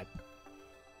 God.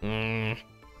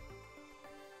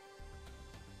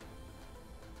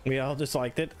 We all just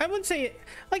liked it. I would say it,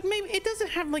 like, maybe it doesn't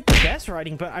have like the best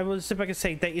writing, but I was if I could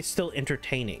say that it's still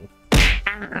entertaining.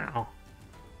 Ow.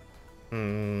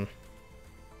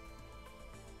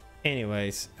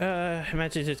 Anyways,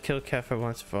 imagine just kill Kefka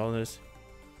once for all this.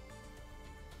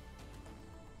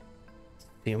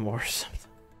 See more or something.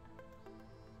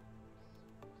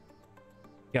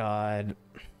 God.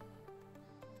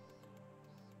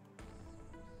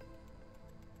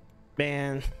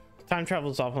 Man, time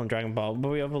travel is awful in Dragon Ball, but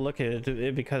we overlook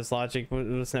it because logic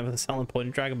was never the selling point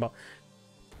in Dragon Ball.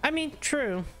 I mean,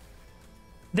 true.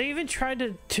 They even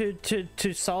tried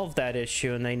to solve that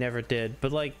issue and they never did,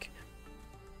 but like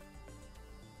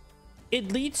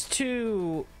it leads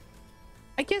to,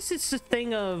 I guess it's the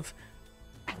thing of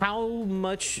how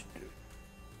much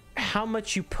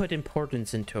you put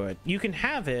importance into it. You can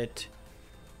have it,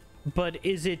 but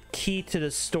is it key to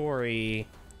the story?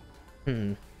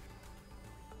 It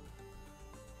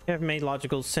made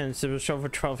logical sense. It was over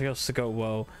 12 years ago.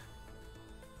 Whoa.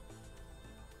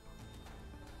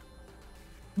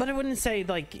 But I wouldn't say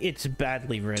like it's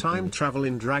badly written. Time travel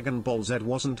in Dragon Ball Z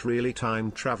wasn't really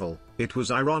time travel. It was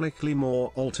ironically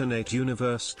more alternate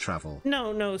universe travel.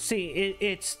 No, see,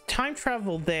 it's time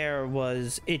travel there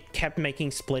was, it kept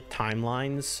making split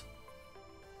timelines.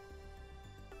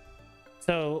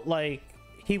 So, like,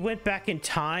 he went back in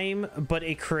time, but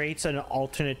it creates an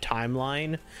alternate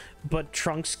timeline, but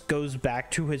Trunks goes back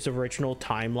to his original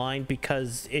timeline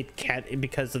because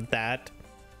because of that.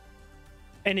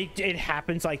 And it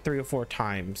happens like 3 or 4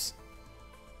 times.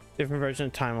 Different version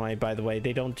of timeline, by the way.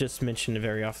 They don't just mention it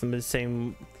very often, but the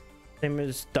same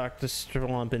as Dr.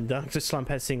 Slump, and Dr. Slump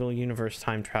has single universe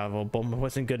time travel. Bulma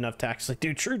wasn't good enough to actually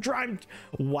do true time.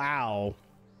 Wow.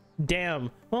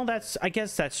 Damn. Well, I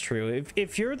guess that's true.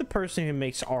 If you're the person who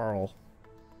makes Arl,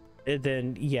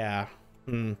 then yeah.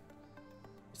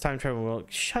 Time travel will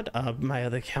shut up, my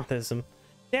other countism.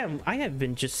 Damn, I have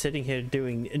been just sitting here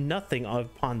doing nothing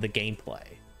upon the gameplay.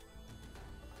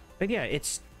 But yeah,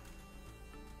 it's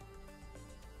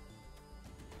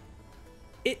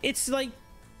like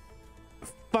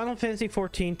Final Fantasy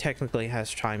XIV technically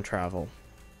has time travel.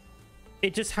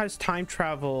 It just has time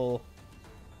travel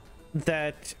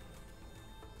that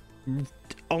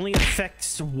only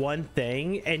affects one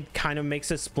thing and kind of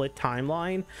makes a split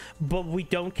timeline, but we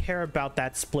don't care about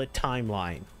that split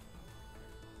timeline.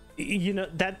 You know,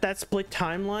 that split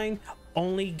timeline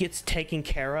only gets taken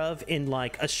care of in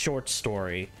like a short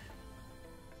story.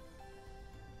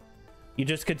 You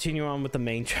just continue on with the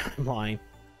main timeline.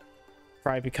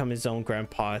 Fry become his own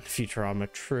grandpa in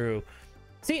Futurama. True.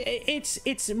 See,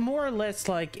 it's more or less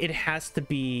like it has to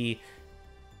be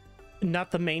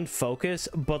not the main focus,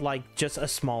 but like just a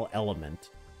small element.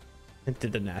 Into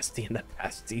the nasty and the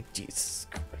pasty. Jesus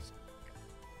Christ.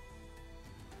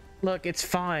 Look, it's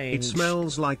fine. It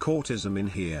smells like autism in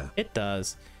here. It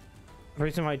does. The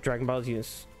reason why Dragon Ball Z.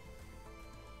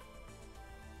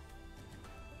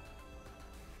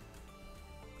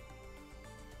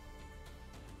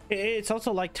 It's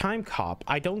also like Time Cop.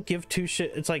 I don't give two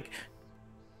shit. It's like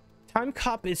Time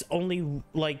Cop is only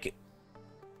like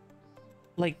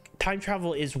time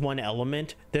travel is one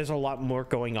element. There's a lot more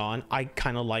going on. I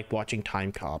kind of like watching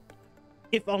Time Cop.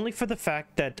 If only for the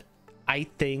fact that I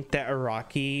think that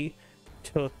Araki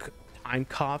took Time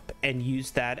Cop and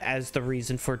used that as the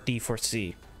reason for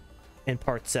D4C in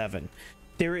part 7.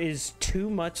 There is too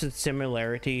much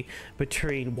similarity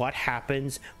between what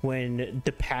happens when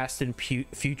the past and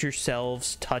future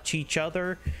selves touch each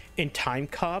other in Time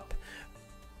Cop,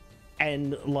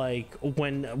 and like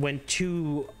when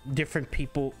two different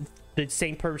people, the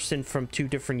same person from two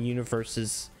different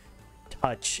universes,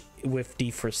 touch with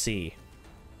D4C.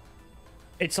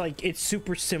 It's like, it's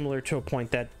super similar to a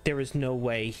point that there is no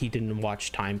way he didn't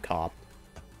watch Time Cop.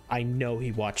 I know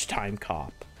he watched Time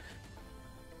Cop.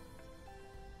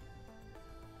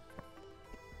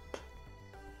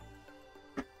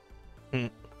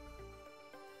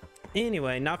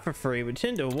 Anyway, not for free, but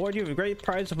to award you with a great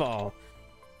prize of all.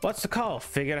 What's the call?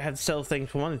 Figured I had to sell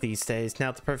things one of these days. Now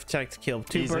it's the perfect time to kill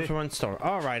two birds with one stone.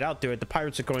 All right, I'll do it. The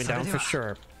pirates are going down for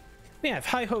sure. We have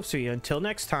high hopes for you. Until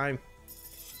next time.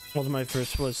 Well, my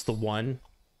first was the 1.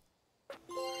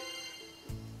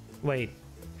 Wait.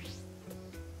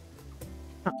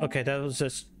 Okay, that was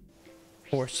just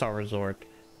 4-star resort.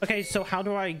 Okay, so how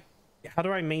do I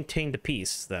maintain the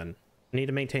peace then? I need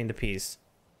to maintain the peace.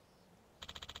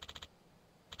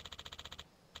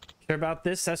 Sure about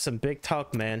this? That's some big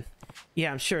talk, man.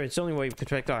 Yeah, I'm sure it's the only way we can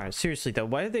protect our. Seriously though,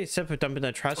 why did they accept for dumping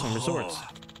that trash on resorts?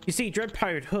 You see, Dread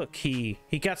Pirate Hook, he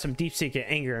got some deep-seated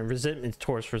anger and resentment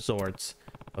towards resorts.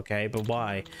 Okay, but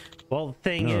why? Well, the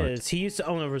thing is, he used to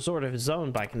own a resort of his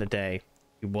own back in the day.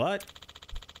 What?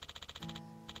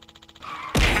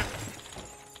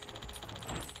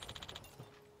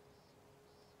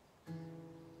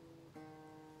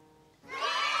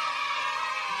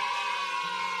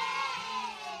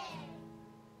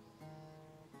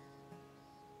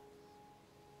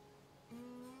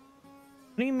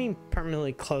 What do you mean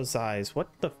permanently closed eyes? What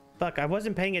the fuck? I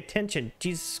wasn't paying attention.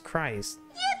 Jesus Christ.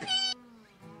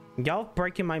 Y'all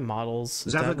breaking my models.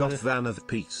 Zavagoth Van of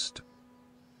Peast.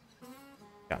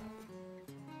 Yeah.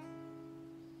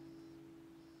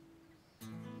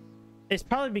 It's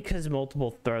probably because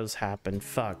multiple throws happened.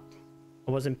 Fuck.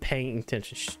 I wasn't paying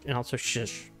attention. And also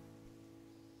shush.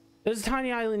 There's a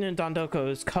tiny island in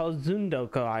Dondoko. It's called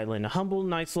Zundoko Island. A humble,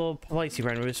 nice little place he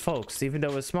ran with his folks. Even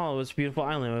though it was small, it was a beautiful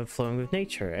island flowing with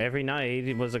nature. Every night,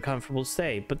 it was a comfortable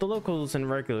stay, but the locals and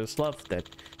regulars loved it.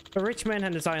 A rich man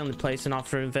had his eye on the place and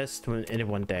offered to invest in it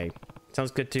one day.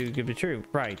 Sounds good to be true,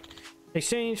 right? In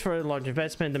exchange for a large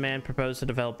investment, the man proposed to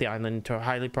develop the island into a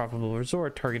highly profitable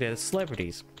resort targeted at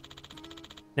celebrities.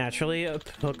 Naturally,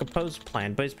 Hook opposed the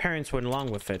plan, but his parents went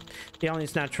along with it. The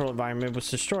island's natural environment was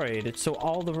destroyed, so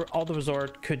all the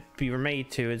resort could be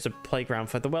remade to as a playground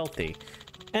for the wealthy.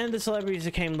 And the celebrities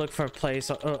that came look for a place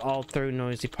all through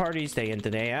noisy parties, day in and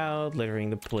day out, littering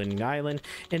the polluting island.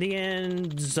 In the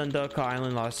end, Zundoko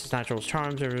Island lost its natural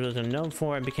charms it was known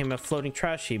for and became a floating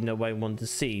trash heap nobody wanted to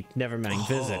see, never mind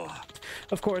visit.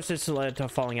 Of course, this led to a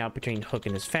falling out between Hook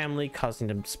and his family, causing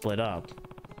them to split up.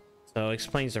 So it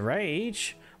explains the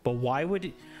rage, but why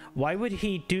would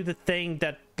he do the thing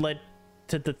that led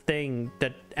to the thing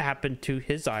that happened to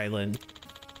his island?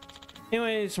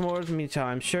 Anyways, more to me tell,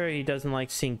 I'm sure he doesn't like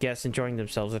seeing guests enjoying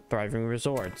themselves at thriving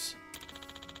resorts.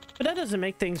 But that doesn't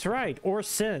make things right, or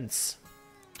sense.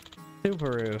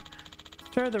 Subaru.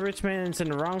 Sure, the rich man's in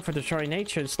the wrong for destroying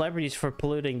nature and celebrities for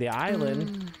polluting the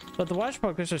island. But the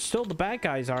Washbrokers are still the bad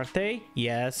guys, aren't they?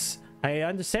 Yes. I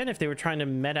understand if they were trying to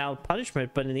met out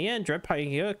punishment, but in the end, Dread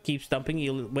Pirate Hook keeps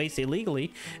dumping waste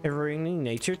illegally and ruining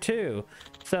nature too.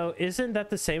 So isn't that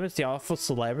the same as the awful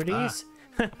celebrities?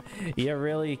 You're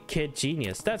really kid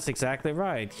genius. That's exactly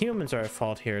right. Humans are at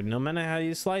fault here. No matter how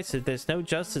you slice it, there's no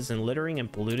justice in littering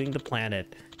and polluting the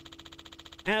planet.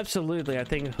 Absolutely, I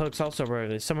think Hook's also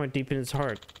wrote it somewhere deep in his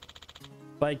heart.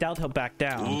 But I doubt he'll back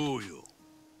down.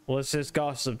 Well, it's just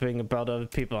gossiping about other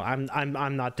people.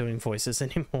 I'm not doing voices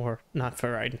anymore. Not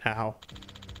for right now.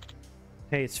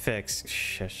 Hey, it's fixed.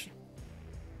 Shush.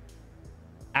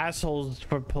 Assholes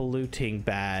for polluting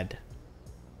bad.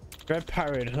 Dread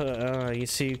Pirate, you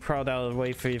see, you crawled out of the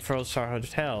way for your 4-star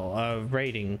hotel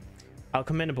rating. How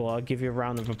commendable. I'll give you a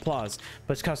round of applause.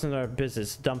 But it's costing our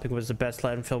business. Dumping was the best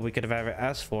landfill we could have ever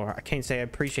asked for. I can't say I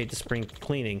appreciate the spring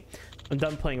cleaning. I'm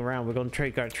done playing around. We're going to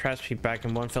trade our trash heap back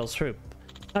in one fell swoop.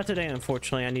 Not today,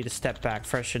 unfortunately. I need to step back,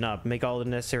 freshen up, make all the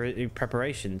necessary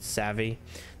preparations, savvy.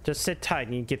 Just sit tight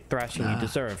and you get thrashing you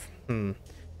deserve.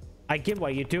 I get why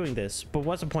you're doing this, but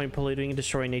what's the point of polluting and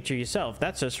destroying nature yourself?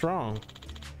 That's just wrong.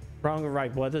 Wrong or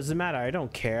right, what does it matter? I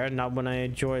don't care. Not when I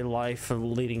enjoy life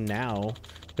leading now.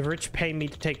 The rich pay me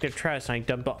to take their trash and I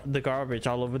dump the garbage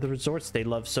all over the resorts they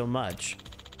love so much.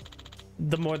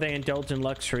 the more they indulge in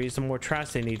luxuries, the more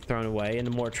trash they need thrown away, and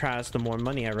the more trash, the more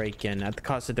money I rake in at the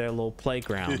cost of their little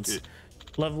playgrounds.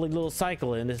 Lovely little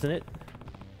cycle, isn't it?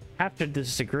 Have to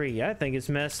disagree. I think it's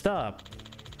messed up.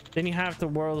 Then you have the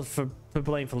world for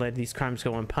blame for letting these crimes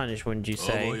go unpunished, wouldn't you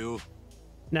say?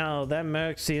 No, that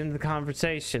marks the end of the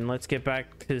conversation. Let's get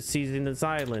back to seizing this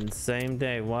island. Same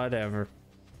day, whatever.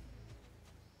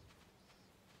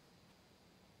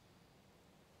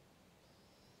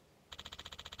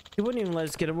 He wouldn't even let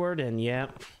us get a word in. Yeah.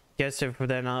 Guess if we're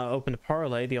then open to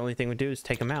parlay, the only thing we do is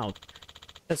take him out.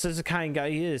 That's just the kind of guy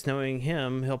he is. Knowing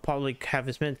him, he'll probably have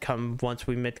his men come once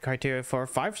we meet the criteria for a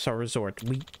 5-star resort.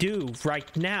 We do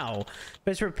right now.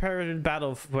 Best prepare to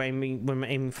battle when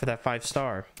aiming for that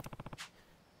 5-star.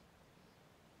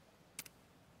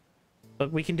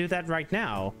 But we can do that right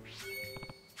now.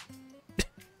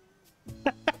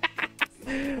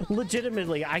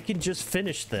 Legitimately, I can just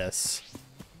finish this.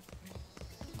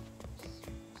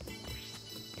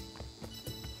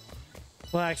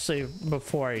 Well, actually,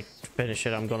 before I finish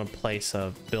it, I'm gonna place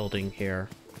a building here.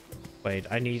 Wait,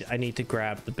 I need to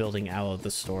grab the building out of the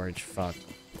storage. Fuck.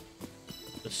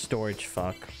 The storage.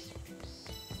 Fuck.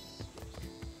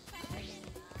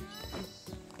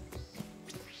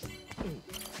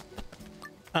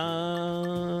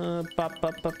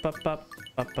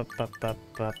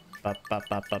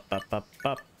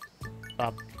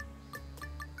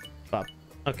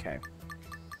 Okay.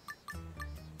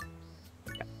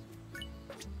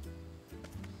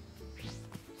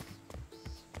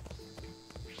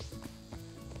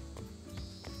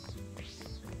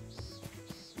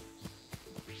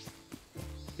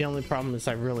 The only problem is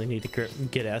I really need to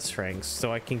get S ranks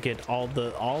so I can get all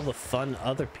the fun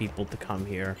other people to come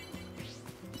here.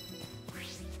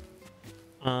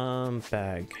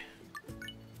 Bag.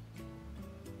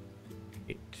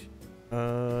 Wait.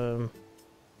 Can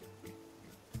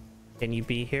you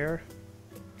be here?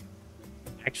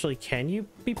 Actually, can you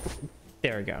be?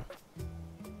 There we go.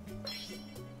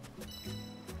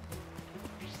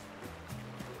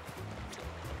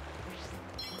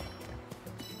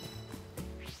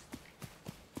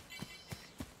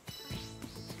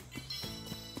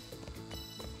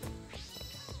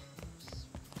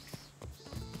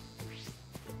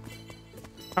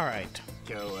 All right.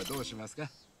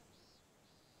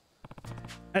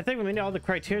 I think we meet all the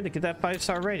criteria to get that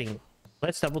 5-star rating.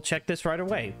 Let's double check this right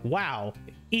away. Wow,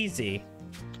 easy.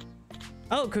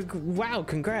 Oh, wow,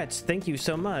 congrats. Thank you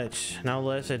so much. Now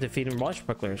let's defeat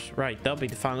Washbucklers. Right, that'll be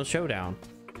the final showdown.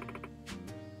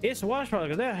 It's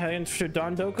Washbucklers. They're heading to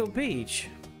Dondoko Beach.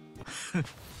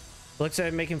 Looks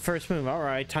like making first move. All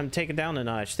right, time to take it down a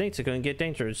notch. Things are going to get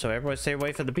dangerous, so everyone stay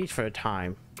away from the beach for a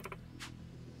time.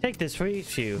 Take this for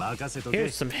each of you.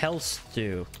 Here's some hell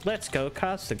stew. Let's go,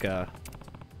 Kasuga.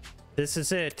 This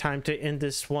is it. Time to end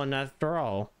this one after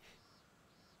all.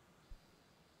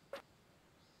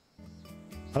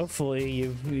 Hopefully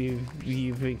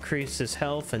you've increased his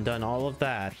health and done all of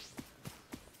that.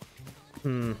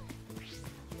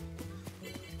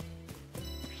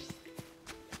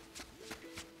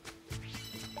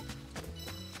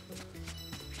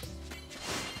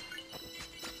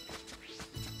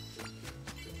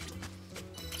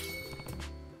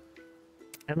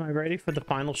 Am I ready for the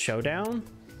final showdown?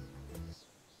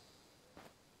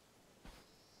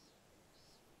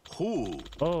 Ooh.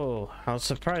 Oh, how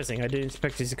surprising. I didn't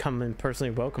expect you to come and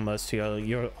personally welcome us to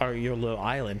your little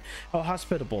island. How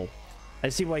hospitable. I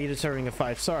see why you're deserving of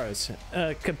 5 stars.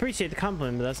 Appreciate the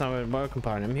compliment, but that's not what I'm welcome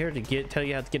part. I'm here to tell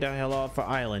you how to get the hell off our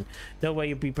island. No way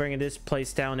you'll be bringing this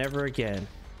place down ever again.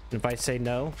 And if I say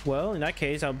no, well, in that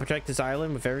case, I'll protect this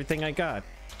island with everything I got.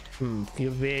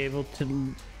 You'll be able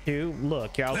to...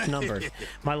 Look, you're outnumbered.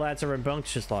 My lads are a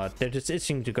rambunctious lot. They're just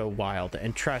itching to go wild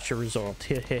and trash your resort.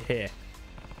 If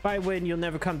I win, you'll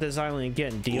never come to this island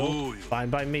again. Deal? Ooh. Fine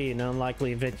by me. In an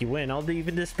unlikely event you win, I'll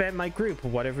even disband my group or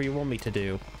whatever you want me to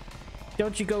do.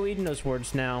 Don't you go eating those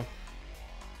words now.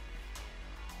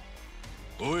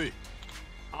 Oi.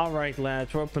 All right,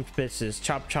 lads, we're open for business.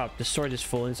 Chop chop. Destroy this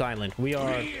fool's island. We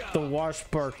are the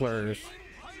Washbucklers.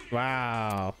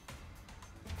 Wow.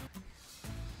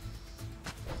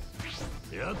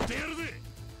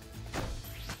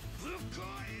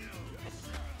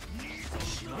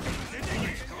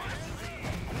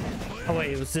 Oh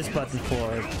wait, it was this button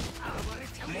for...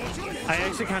 I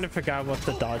actually kind of forgot what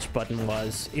the dodge button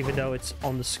was, even though it's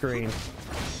on the screen.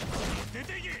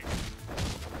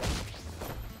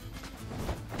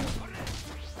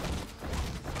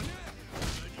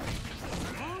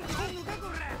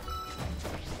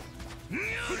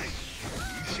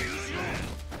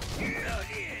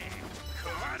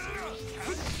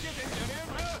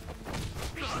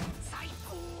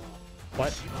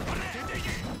 What?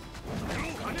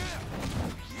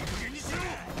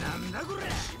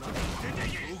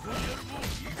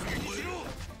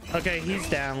 Okay, he's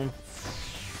down.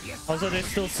 Also, there's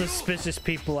still suspicious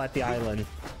people at the island.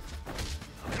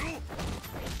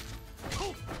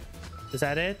 Is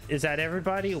that it? Is that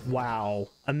everybody? Wow.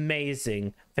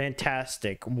 Amazing.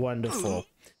 Fantastic. Wonderful.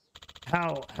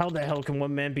 How the hell can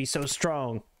one man be so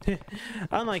strong?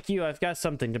 Unlike you, I've got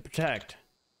something to protect.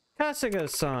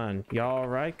 Kasuga-san. You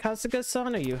alright?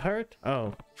 Kasuga-san, are you hurt?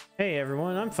 Oh. Hey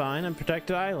everyone, I'm fine. I'm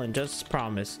protected island, just as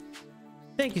promised.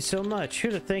 Thank you so much.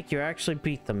 Who'd have think you actually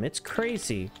beat them? It's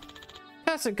crazy.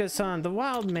 Kasuga-san, the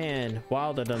wild man.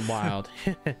 Wilder than wild.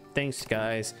 Thanks,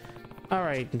 guys.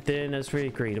 Alright, then as we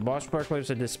agreed, the Washburglars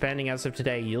are disbanding as of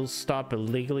today. You'll stop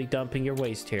illegally dumping your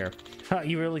waste here.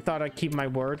 You really thought I'd keep my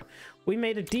word? We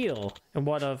made a deal, and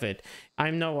what of it?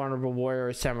 I'm no honorable warrior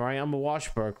or samurai. I'm a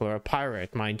washburglar, a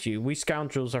pirate, mind you. We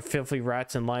scoundrels are filthy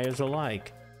rats and liars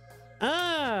alike.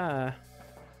 Ah!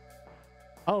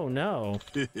 Oh no.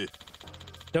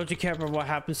 Don't you care about what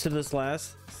happens to this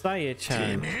last?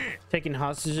 Saya-chan. Taking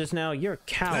hostages now? You're a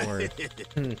coward.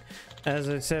 As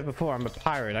I said before, I'm a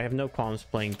pirate. I have no qualms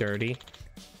playing dirty.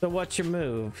 So what's your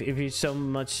move? If you so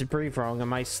much breathe wrong, I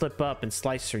might slip up and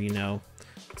slice her, you know.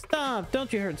 Stop!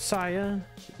 Don't you hurt Saya?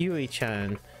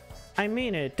 Yui-chan. I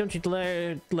mean it. Don't you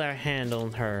let a hand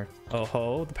on her. Oh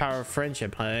ho, the power of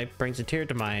friendship, huh? Brings a tear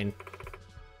to mine.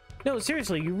 No,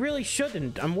 seriously, you really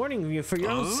shouldn't. I'm warning you for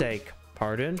your own sake.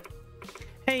 Pardon?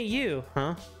 Hey, you,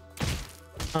 huh?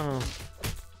 Oh.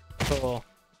 Cool.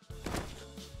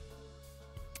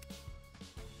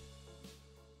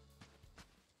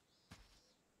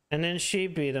 And then she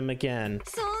beat him again.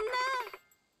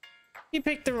 You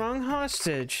picked the wrong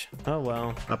hostage. Oh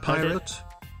well. A pirate?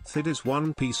 It is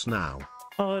One Piece now.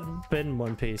 Oh, it's been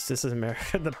One Piece. This is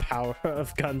America. The power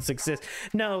of guns exists.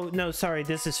 No, sorry.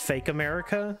 This is fake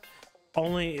America.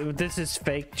 This is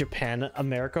fake Japan,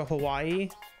 America, Hawaii.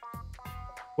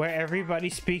 Where everybody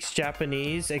speaks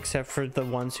Japanese except for the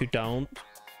ones who don't.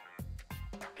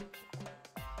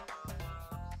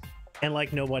 And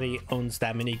like nobody owns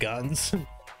that many guns.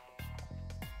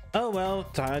 Oh well,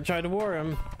 I tried to war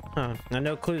him. Huh, I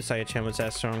no clue Saya-chan was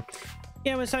that strong.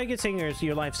 Yeah, when Saya gets angry,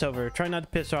 your life's over. Try not to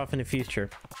piss her off in the future.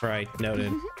 Right,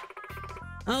 noted.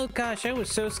 Oh gosh, I was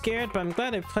so scared, but I'm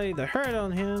glad I played the hurt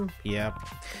on him. Yep.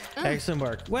 Excellent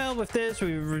work. Well, with this,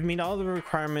 we meet all the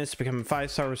requirements to become a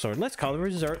 5-star resort. Let's call the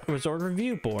resort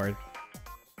review board.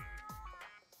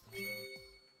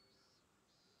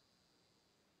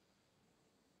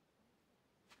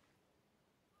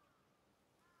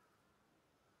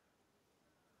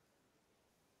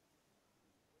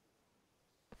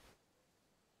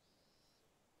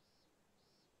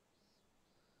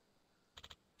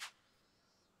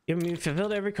 You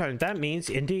fulfilled every card. That means,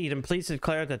 indeed, I'm pleased to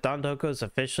declare that Don Doko is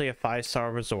officially a 5-star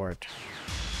resort.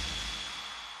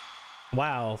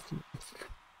 Wow.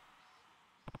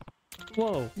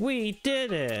 Whoa, we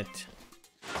did it!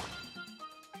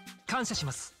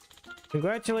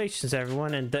 Congratulations,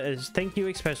 everyone, and thank you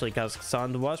especially,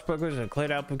 Kasuga-san. The Washburglars are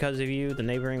cleared out because of you. The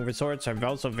neighboring resorts are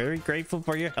also very grateful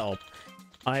for your help.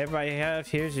 Everybody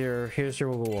here's your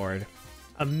reward.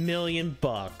 $1 million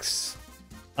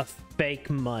of fake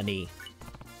money.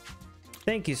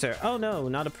 Thank you, sir. Oh no,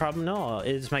 not a problem at all.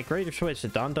 It is my greatest wish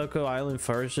that Don Doko Island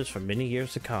flourishes for many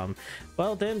years to come.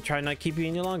 Well then, try not to keep you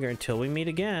any longer until we meet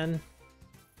again.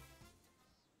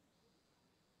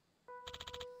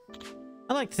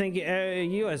 I'd like to thank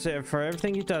you as for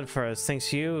everything you've done for us. Thanks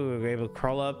to you, we were able to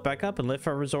crawl back up and lift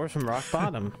our resort from rock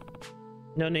bottom.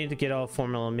 No need to get all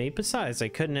formal on me. Besides, I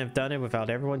couldn't have done it without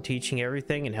everyone teaching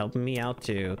everything and helping me out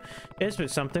too. This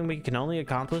was something we can only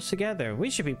accomplish together. We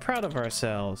should be proud of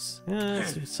ourselves.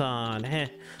 Son,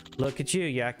 look at you,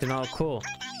 you acting all cool.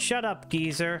 Shut up,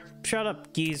 geezer. Shut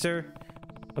up, geezer.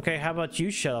 Okay, how about you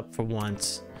shut up for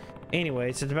once?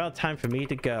 Anyways, it's about time for me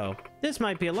to go. This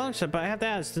might be a long shot, but I have to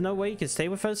ask, there's no way you can stay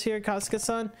with us here,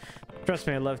 Kasuga-san? Trust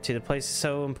me, I'd love to. The place is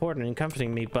so important and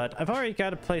comforting me, but I've already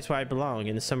got a place where I belong,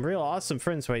 and there's some real awesome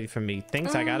friends waiting for me.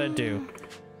 Things I gotta do.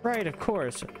 Right, of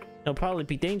course. It'll probably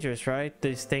be dangerous, right?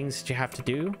 These things that you have to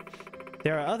do?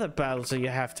 There are other battles that you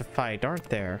have to fight, aren't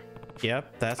there?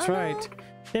 Yep, that's right.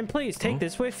 Then please, take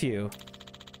this with you.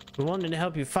 We wanted to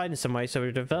help you fight in some way, so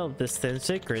we developed this thin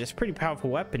secret. It's a pretty powerful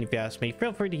weapon, if you ask me.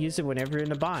 Feel free to use it whenever you're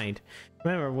in a bind.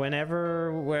 Remember,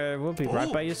 we'll be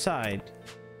right by your side.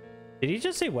 Did he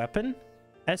just say weapon?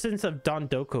 Essence of Don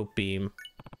Doko beam.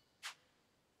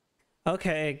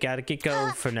 Okay, gotta get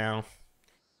going for now.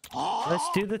 Let's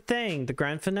do the thing, the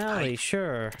grand finale,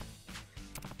 sure.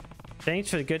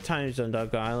 Thanks for the good times on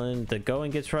Dog Island. The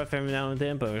going gets rough every now and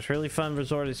then, but it was really fun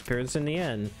resort experience in the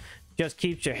end. Just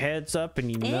keeps your heads up and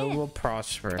you know we'll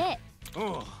prosper.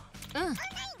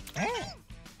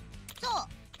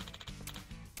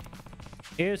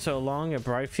 Here's so long a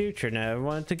bright future. Now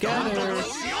everyone together.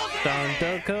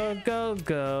 Don go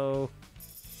go.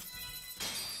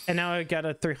 And now I got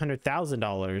a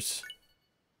 $300,000.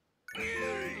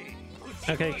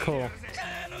 Okay, cool.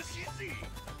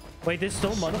 Wait, there's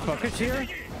still motherfuckers here?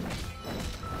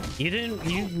 You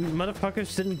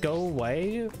motherfuckers didn't go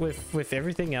away with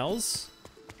everything else?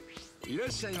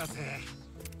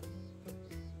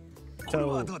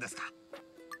 So,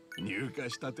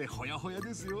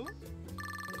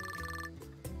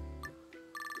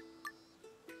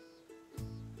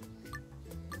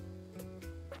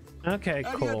 okay,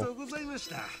 cool.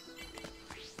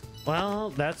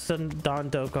 Well, that's the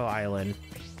Dondoko Island.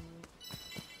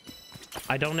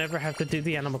 I don't ever have to do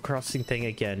the Animal Crossing thing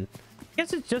again. I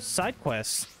guess it's just side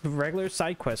quests, regular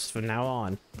side quests from now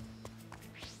on.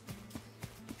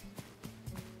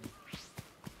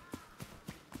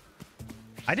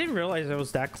 I didn't realize it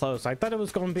was that close. I thought it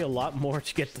was going to be a lot more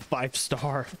to get the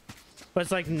 5-star. But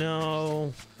it's like,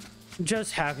 no,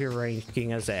 just have your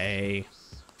ranking as A.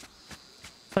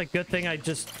 It's like, good thing I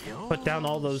just put down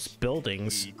all those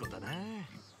buildings.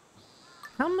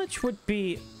 How much would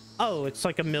be... Oh, it's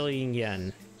like 1,000,000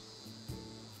 yen. Is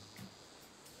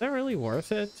that really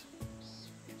worth it?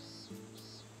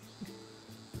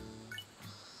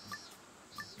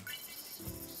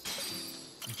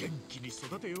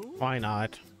 Why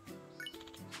not?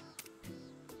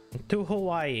 To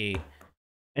Hawaii.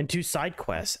 And 2 side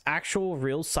quests. Actual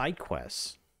real side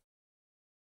quests.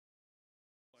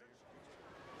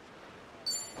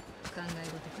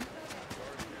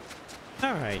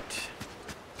 Alright.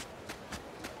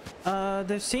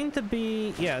 There seem to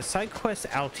be, yeah, side quests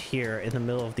out here in the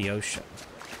middle of the ocean.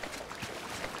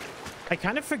 I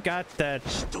kind of forgot that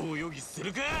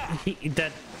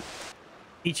that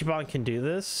Ichiban can do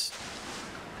this,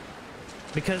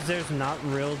 because there's not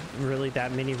really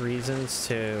that many reasons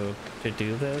to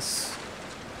do this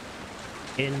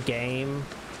in game.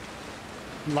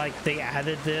 Like, they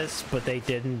added this, but they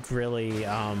didn't really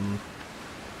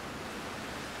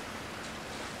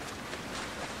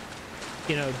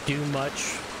you know, do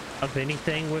much of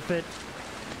anything with it.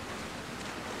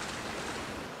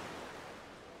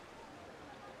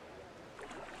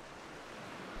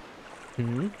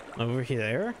 Over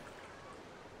here.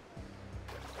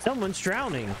 Someone's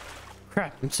drowning.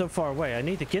 Crap, I'm so far away. I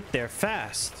need to get there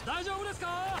fast.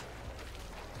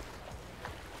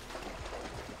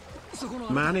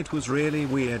 Man, it was really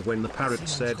weird when the parrot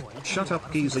said, "Shut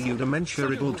up, geezer, you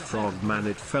dementia-riddled frog." Man,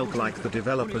 it felt like the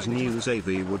developers knew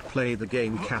Xavi would play the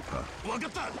game Kappa.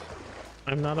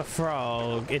 I'm not a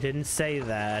frog. It didn't say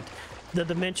that. The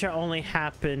dementia only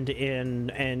happened in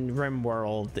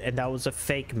RimWorld, and that was a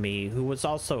fake me who was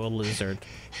also a lizard.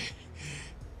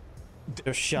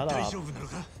 Just shut up.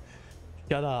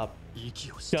 Shut up.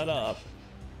 Shut up.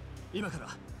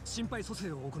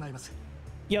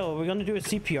 Yo, we're gonna do a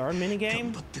CPR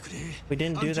minigame? We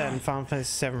didn't do that in Final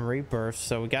Fantasy VII Rebirth,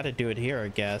 so we gotta do it here, I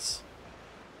guess.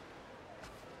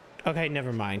 Okay,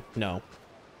 never mind. No.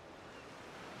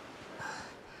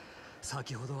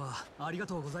 先ほどはありが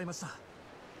とうございました。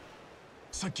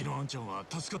さっきのあんちゃんは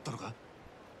助かったのか？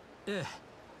ええ、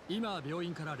今病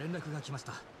院から連絡が来まし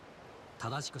た。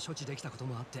正しく処置できたこと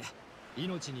もあって、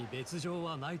命に別状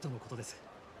はないとのことです。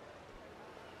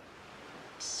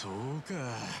そうか、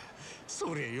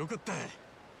それよかった。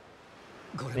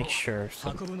これを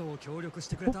運ぶのを協力し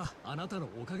てくれたあなたの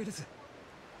おかげです。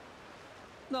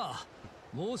なあ、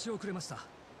申し遅れました。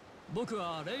僕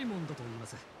はレイモンドと言いま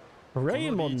す。レ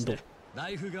イモンド。ラ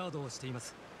イフガードをしていま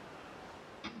す。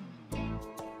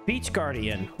Beach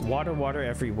Guardian, water, water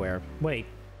everywhere. Wait.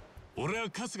 俺は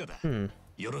春日だ。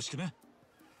よろしくな。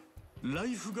ラ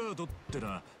イフガードって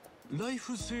な、ライ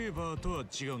フセーバーとは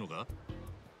違うのか？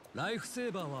ライフセ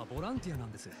ーバーはボランティアな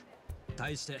んです。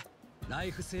対してラ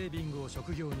イフセービングを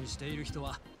職業にしている人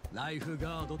はライフ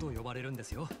ガードと呼ばれるんで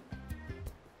すよ。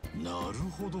なる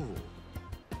ほど。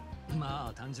ま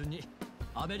あ単純に。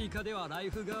I can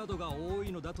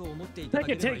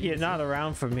take you not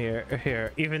around from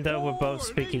here, even though we're both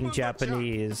speaking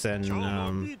Japanese and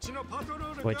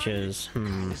which is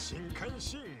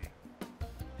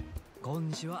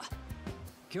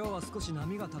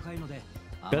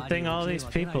Good thing all these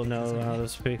people know how to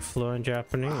speak fluent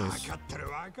Japanese.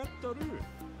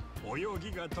 泳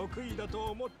ぎが得意だ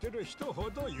と思ってる人ほ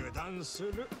ど油断す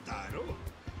るだろう。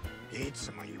い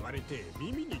つも言われて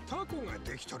耳にタコが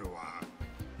できとるわ。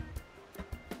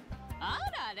あ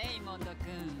らレイモンド君、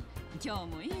今日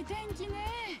もいい天気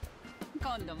ね。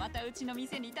今度またうちの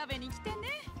店に食べに来てね。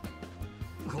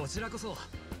こちらこそ。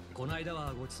この間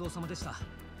はごちそうさまでした。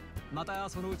また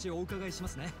そのうちお伺いしま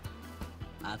すね。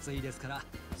暑いですから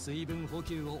水分補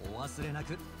給をお忘れな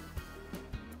く。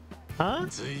Huh?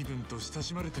 随分と親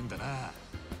しまれてんだな。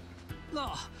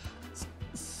あ、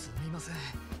すみません。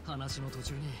話の途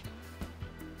中に。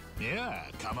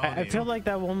I feel like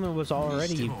that woman was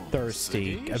already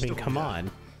thirsty. I mean, come on.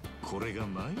 これが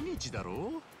毎日だ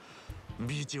ろう。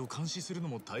ビーチを監視するの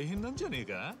も大変なんじゃねえ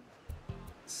か。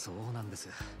そうなんです。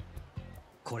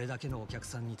これだけのお客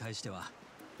さんに対しては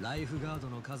ライフガー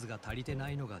ドの数が足りてな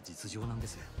いのが実情なんで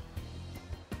す。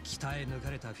鍛え抜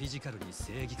かれたフィジカルに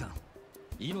正義感、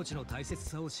命の大切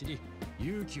さを知り、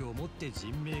勇気を持って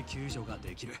人命救助が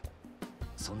できる、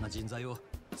そんな人材を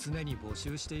常に募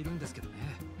集しているんですけどね。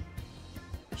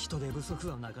人手不足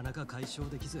はなかなか解消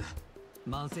できず、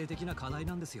慢性的な課題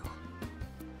なんですよ。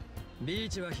ビー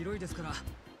チは広いですから、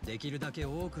できるだけ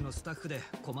多くのスタッフで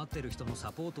困ってる人の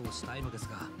サポートをしたいのです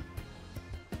が。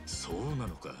そうな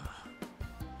のか。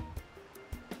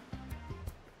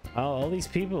Oh, all these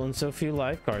people and so few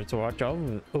lifeguards to watch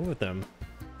over them.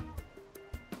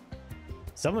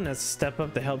 Someone has to step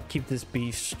up to help keep this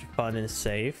beach fun and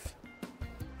safe.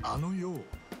 あのよ、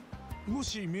も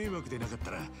し迷惑でなかっ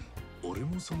たら、俺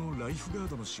もそのライフガー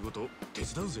ドの仕事手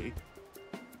伝うぜ。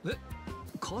え、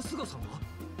春日さんが？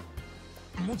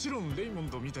もちろんレイモン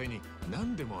ドみたいに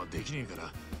何でもはできねえか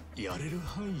らやれる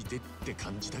範囲でって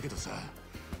感じだけどさ。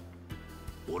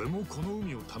俺もこの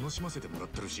海を楽しませてもらっ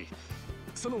てるし、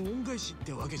その恩返しっ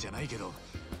てわけじゃないけど、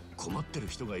困ってる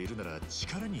人がいるなら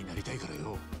力になりたいから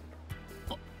よ。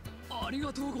あり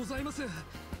がとうございます。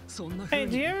Hey,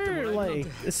 do you ever like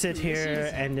sit here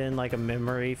and then like a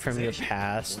memory from your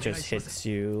past just hits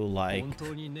you like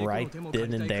right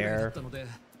then and there?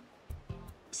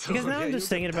 Because now I'm just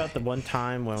thinking about the one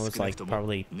time when I was like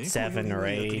probably 7 or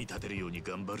 8,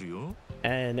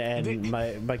 and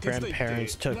my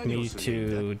grandparents took me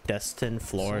to Destin,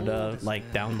 Florida,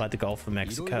 like down by the Gulf of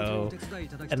Mexico,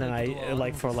 and then I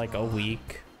like for like a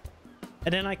week,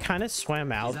 and then I kind of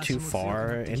swam out too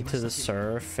far into the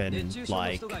surf and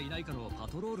like,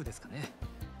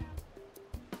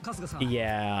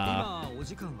 yeah.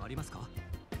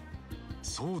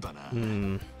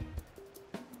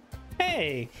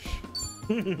 Hey.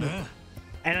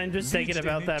 And I'm just thinking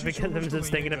about that because I'm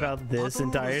just thinking about this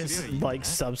entire like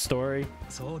sub story.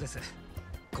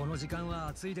 この時間は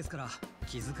暑いですから、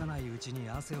気づかないうちに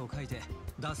汗をかいて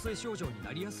脱水症状に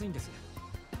なりやすいんです。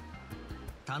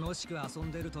楽しく遊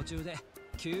んでる途中で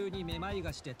急にめまい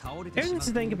がして倒れてしまう。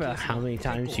Just think about how many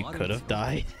times you could have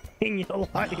died in your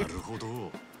life. なるほ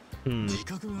ど。自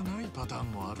覚がないパター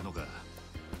ンもあるのか。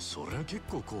それは結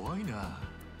構怖いな。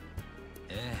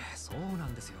そうな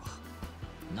んですよ。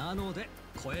なので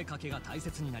声かけが大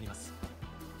切になります。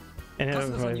And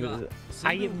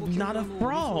I am not a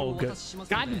frog.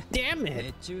 God damn it.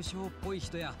 熱中症っぽい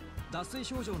人や脱水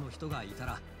症状の人がいた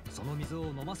ら、その水を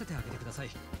飲ませてあげてください。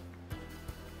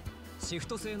シフ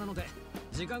ト制なので、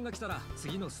時間が来たら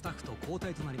次のスタッフと交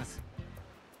代となります。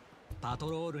パ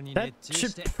トロールに熱中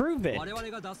して、我々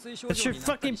が脱水症状に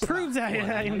なったりしたら、我々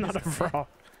が I am not a frog.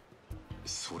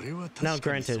 Now,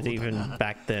 granted, even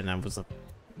back then I was a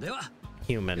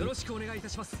human.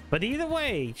 But either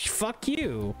way, fuck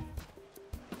you.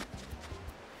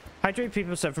 Hydrate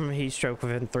people suffer from a heat stroke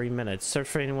within 3 minutes. Search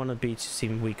for anyone on the beach who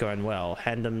seems weak or unwell.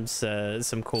 Hand them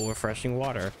some cool, refreshing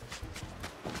water.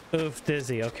 Oof,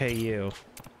 dizzy. Okay, you.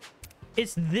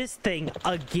 It's this thing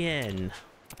again.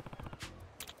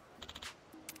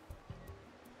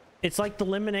 It's like the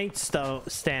lemonade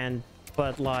stand,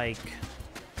 but like...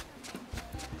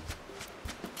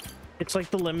 It's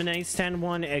like the lemonade stand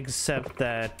one, except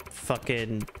that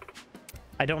fucking...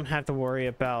 I don't have to worry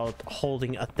about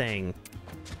holding a thing.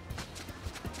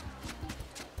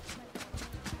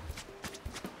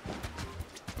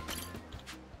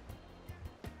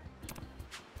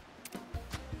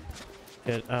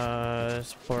 Good,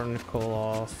 supporting to cool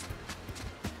off.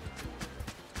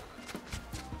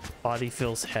 Body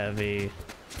feels heavy.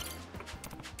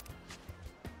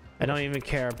 I don't even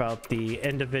care about the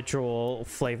individual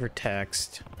flavor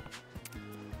text.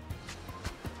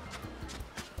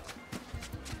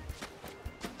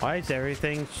 Why is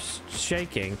everything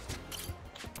shaking?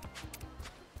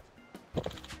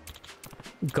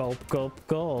 Gulp, gulp,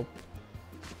 gulp.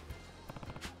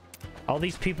 All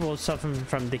these people are suffering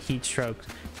from the heat strokes,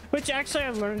 which actually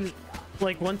I learned,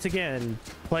 like, once again,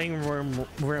 playing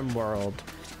RimWorld.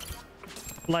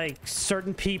 Like,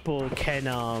 certain people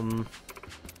can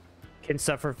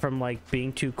suffer from, like,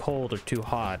 being too cold or too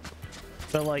hot.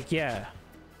 But like, yeah.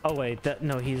 Oh wait,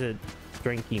 no, he's a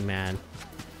drinky man.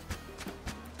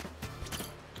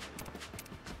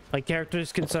 Like,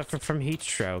 characters can suffer from heat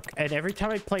stroke, and every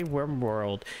time I play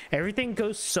RimWorld, everything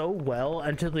goes so well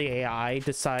until the AI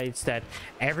decides that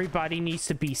everybody needs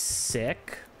to be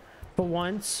sick for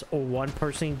once, or one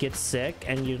person gets sick,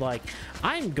 and you're like,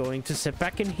 I'm going to sit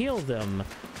back and heal them.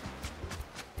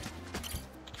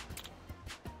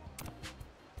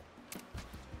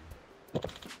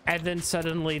 And then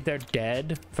suddenly they're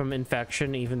dead from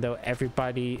infection, even though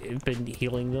everybody has been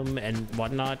healing them and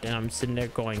whatnot. And I'm sitting there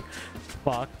going,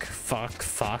 fuck, fuck,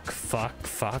 fuck, fuck,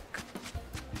 fuck.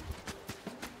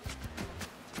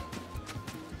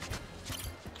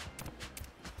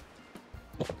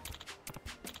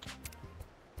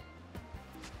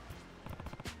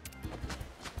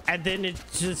 And then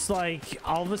it's just like,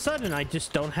 all of a sudden, I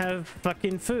just don't have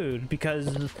fucking food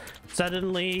because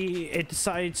suddenly it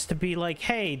decides to be like,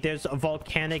 hey, there's a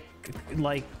volcanic,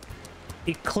 like,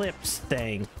 eclipse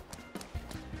thing.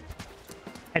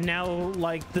 And now,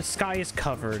 like, the sky is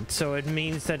covered, so it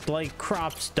means that, like,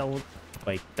 crops don't...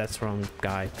 Wait, that's the wrong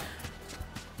guy.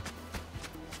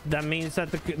 That means that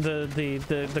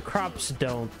the crops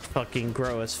don't fucking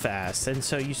grow as fast, and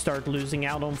so you start losing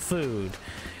out on food.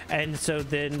 And so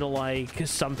then, like,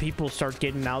 some people start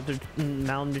getting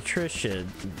malnutrition,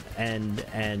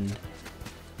 and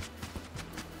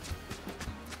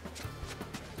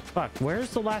fuck,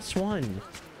 where's the last one?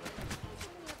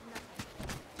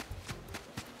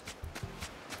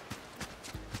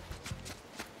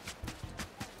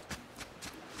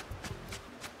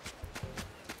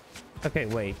 Okay,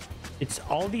 wait. It's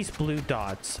all these blue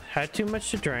dots. Had too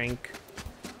much to drink.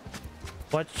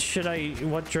 What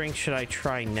drink should I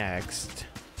try next?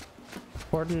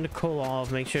 Important to cool off,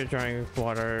 make sure to drink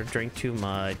water, drink too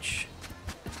much.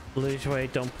 Lose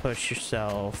weight, don't push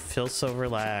yourself. Feel so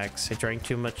relaxed. I drank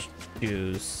too much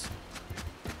juice.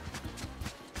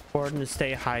 Important to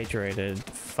stay hydrated.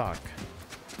 Fuck.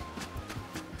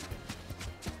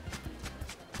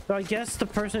 So I guess the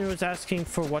person who was asking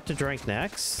for what to drink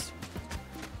next.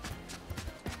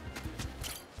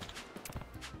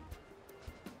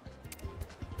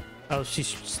 Oh, she's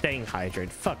staying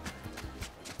hydrated. Fuck.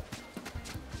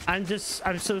 I'm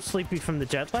so sleepy from the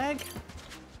jet lag.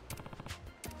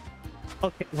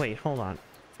 Okay, wait, hold on.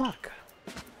 Fuck.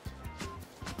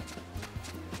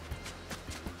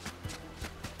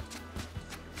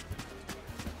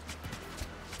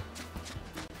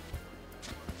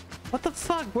 What the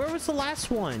fuck? Where was the last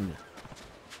one?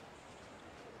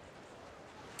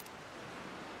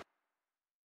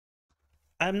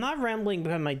 I'm not rambling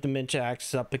because my dementia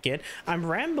acts up again. I'm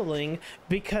rambling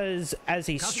because as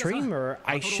a streamer,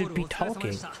 I should be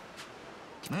talking.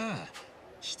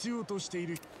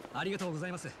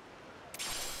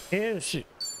 Yes.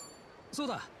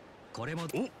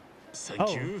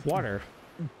 Oh, water.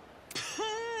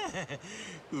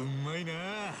 うまいな。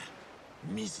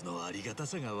水のありがた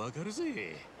さがわかる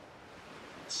ぜ。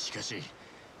しかし、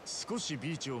少し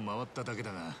ビーチを回っただけ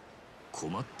だが。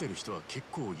 困ってる人は結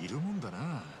構いるもんだ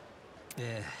な。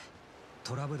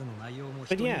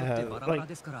But yeah, like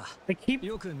I keep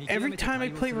every time I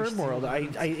play RimWorld,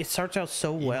 it starts out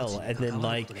so well, and then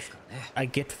like I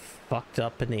get fucked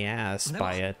up in the ass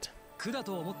by it.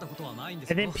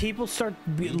 And then people start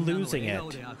losing it.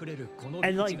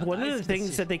 And like one of the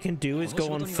things that they can do is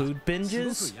go on food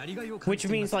binges, which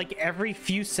means like every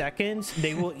few seconds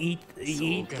they will eat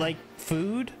like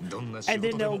food, and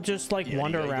then they'll just like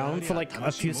wander around for like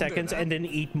a few seconds and then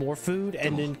eat more food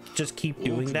and then just keep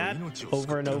doing that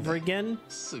over and over again.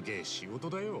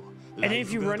 And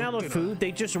if you run out of food,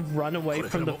 they just run away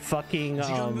from the fucking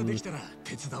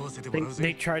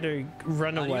they try to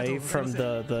run away from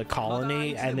the colony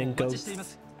and then go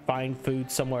find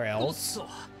food somewhere else.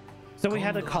 So we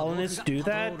had a colonist do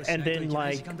that and then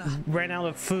like ran out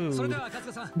of food,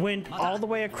 went all the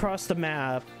way across the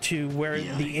map to where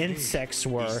the insects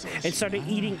were and started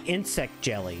eating insect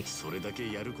jelly.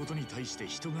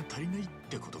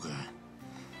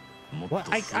 Well,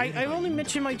 I only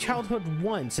mentioned my childhood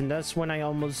once, and that's when I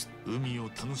almost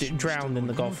drowned in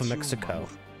the Gulf of Mexico.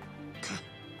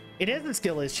 It is a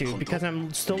skill issue because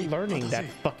I'm still learning that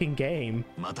fucking game.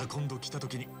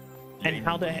 And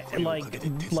how to like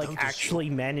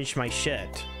actually manage my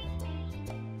shit.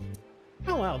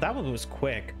 Oh wow, that one was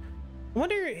quick. I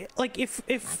wonder like if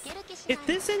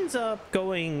this ends up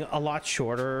going a lot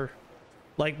shorter,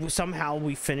 like somehow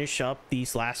we finish up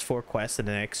these last 4 quests in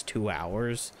the next 2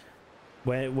 hours,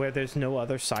 where there's no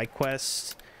other side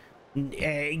quests,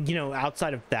 you know,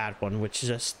 outside of that one, which is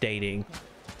just dating.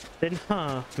 Then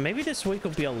maybe this week will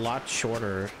be a lot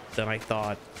shorter than I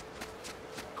thought.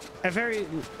 A very...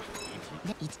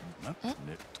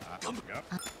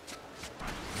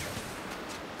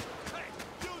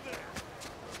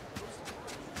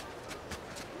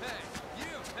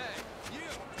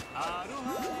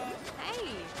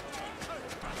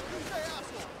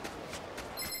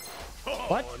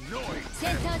 What?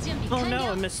 Oh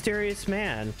no, a mysterious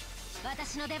man.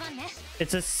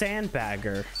 It's a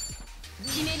sandbagger.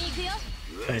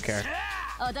 Okay.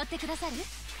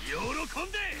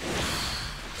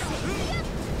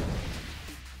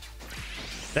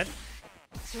 That...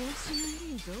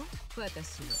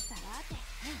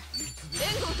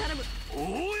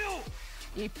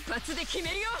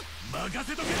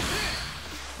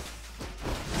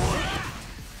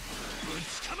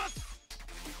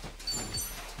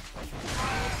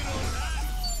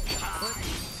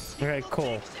 Okay,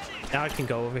 cool. Now I can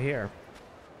go over here.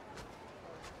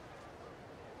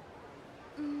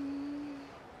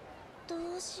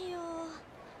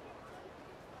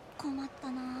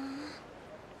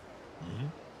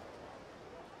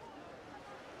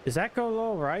 Is that girl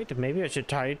all right? Maybe I should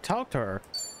try to talk to her.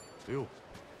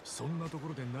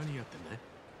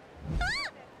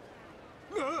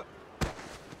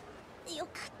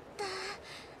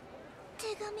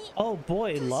 Oh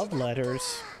boy, love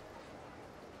letters.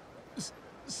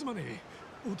 すまねえ、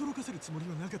驚かせるつもり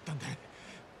はなかったんで、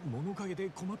物陰で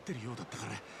困ってるようだったか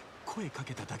ら声か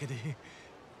けただけで。いえ、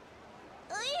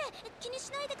気に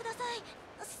しないでください。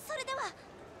それでは。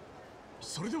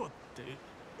それではって、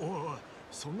おい、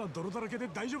そんな泥だらけで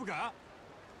大丈夫か？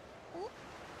お？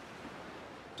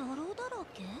泥だら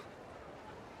け？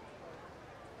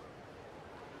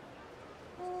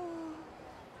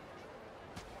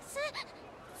全然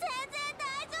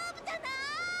大丈夫じゃない。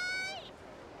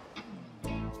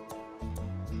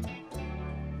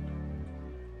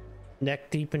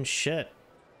 Neck deep in shit.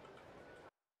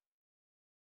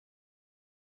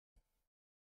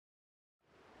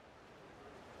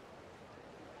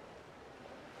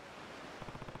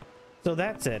 So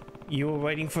that's it. You were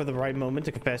waiting for the right moment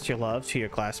to confess your love to your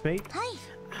classmate? Hi.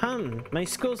 My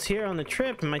school's here on the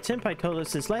trip, and my senpai told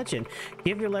us this legend.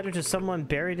 Give your letter to someone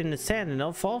buried in the sand, and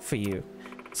they'll fall for you.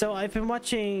 So I've been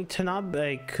watching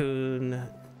Tanabe-kun.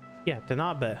 Yeah,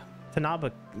 Tanabe-kun.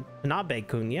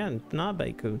 Yeah,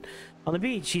 Tanabe-kun. On the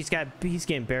beach, he's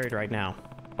getting buried right now.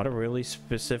 What a really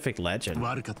specific legend.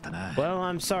 Well,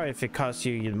 I'm sorry if it cost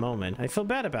you your moment. I feel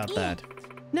bad about that.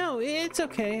 No, it's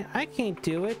okay. I can't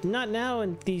do it. Not now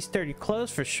in these dirty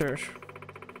clothes for sure.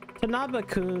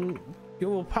 Tanabe-kun, you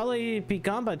will probably be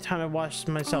gone by the time I wash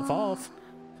myself off.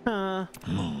 Damn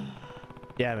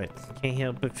it. Can't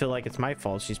help but feel like it's my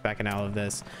fault she's backing out of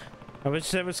this. I wish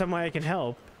there was some way I can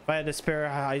help. If I had a spare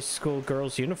high school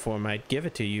girl's uniform, I'd give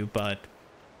it to you, but...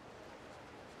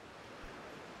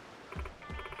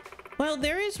 Well,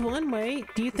 there is one way.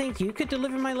 Do you think you could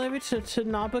deliver my letter to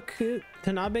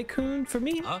Tanabe-kun for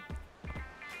me?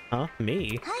 Huh?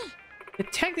 Me? Hi.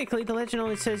 Technically, the legend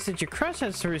only says that your crush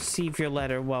has to receive your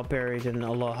letter while buried in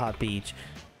Aloha Beach.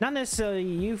 Not necessarily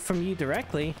you from you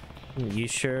directly. You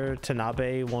sure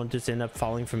Tanabe won't just end up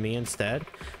falling for me instead?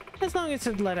 As long as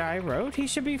it's the letter I wrote, he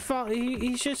should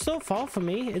still fall for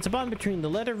me. It's a bond between the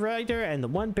letter writer and the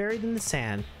one buried in the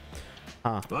sand.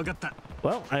 Huh.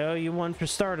 Well, I owe you one for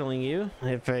startling you.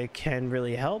 If I can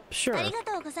really help, sure.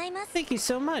 Thank you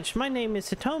so much. My name is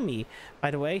Hitomi. By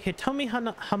the way, Hitomi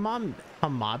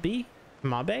Hamabe?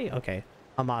 Okay.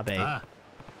 Hamabe.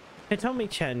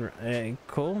 Hitomi-chan.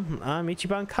 Cool. I'm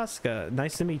Ichiban Kasuga.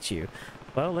 Nice to meet you.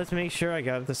 Well, let's make sure I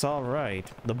got this all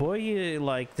right. The boy you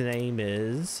like, the name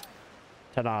is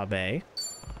Tanabe.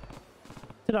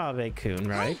 Tanabe-kun,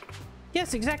 right?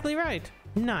 Yes, exactly right.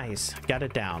 Nice. Got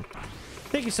it down.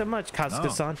 Thank you so much,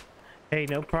 Kasuga-san. Hey,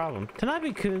 no problem.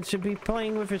 Tanabe-kun should be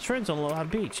playing with his friends on Aloha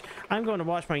Beach. I'm going to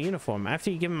wash my uniform.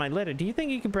 After you give him my letter, do you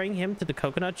think you could bring him to the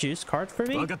coconut juice cart for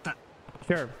me?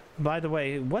 Sure. By the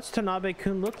way, what's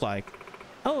Tanabe-kun look like?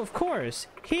 Oh, of course.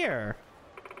 Here.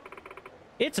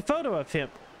 It's a photo of him.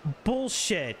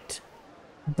 Bullshit.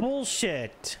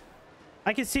 Bullshit.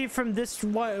 I can see it from this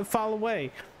far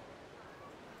away.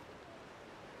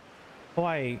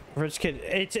 Why, rich kid?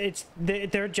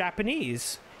 They're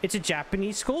Japanese. It's a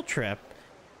Japanese school trip.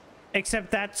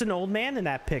 Except that's an old man in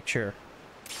that picture.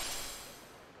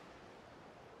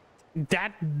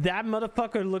 That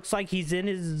motherfucker looks like he's in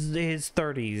his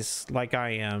 30s, like I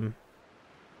am.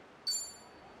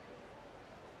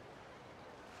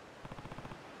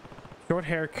 Short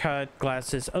haircut,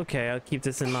 glasses. Okay, I'll keep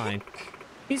this in mind.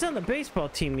 He's on the baseball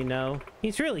team, you know.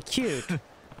 He's really cute.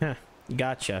 Huh,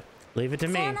 gotcha. Leave it to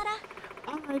me.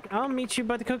 Alright, I'll meet you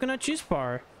by the coconut juice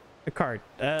bar. The cart.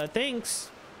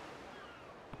 Thanks.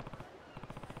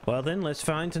 Well then, let's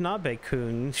find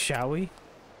Tanabe-kun, shall we?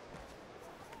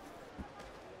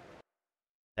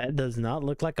 That does not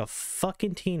look like a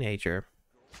fucking teenager.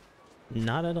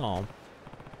 Not at all.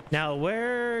 Now,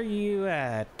 where are you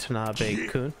at,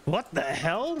 Tanabe-kun? What the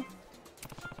hell?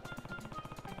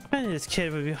 I knew this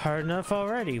kid would be hard enough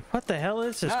already. What the hell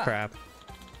is this crap?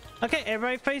 Okay,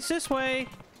 everybody face this way.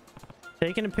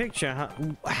 Taking a picture.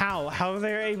 How are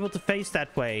they able to face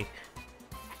that way?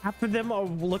 Half of them are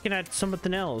looking at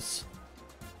something else.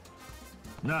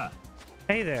 Nah.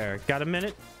 Hey there, got a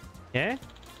minute? Yeah?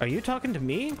 Are you talking to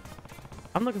me?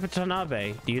 I'm looking for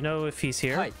Tanabe. Do you know if he's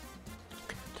here? Hi.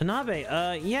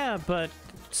 Tanabe, yeah, but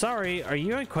sorry, are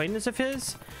you an acquaintance of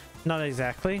his? Not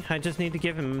exactly. I just need to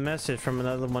give him a message from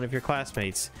another one of your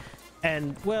classmates.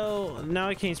 And, well, now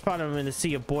I can't spot him in a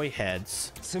sea of boy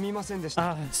heads.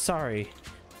 Sorry.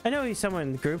 I know he's somewhere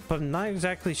in the group, but I'm not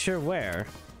exactly sure where.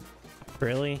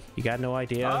 Really? You got no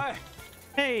idea? Hi.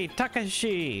 Hey,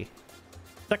 Takashi!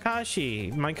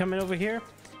 Takashi, mind coming over here?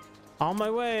 On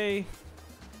my way!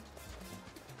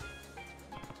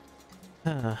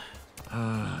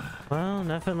 Well,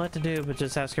 nothing left to do but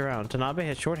just ask around. Tanabe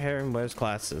has short hair and wears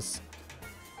glasses.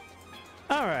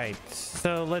 Alright,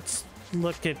 so let's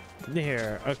look at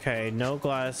here. Okay, no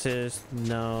glasses,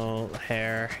 no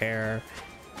hair.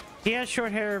 He has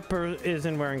short hair but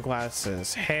isn't wearing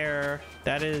glasses. Hair,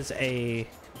 that is a...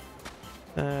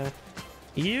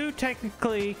 you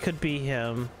technically could be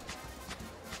him.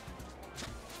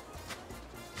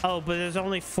 Oh, but there's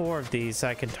only 4 of these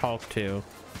I can talk to.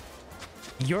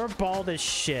 You're bald as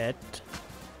shit.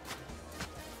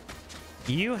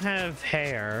 You have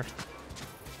hair.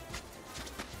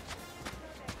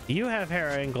 You have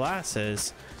hair and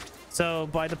glasses. So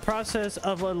by the process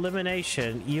of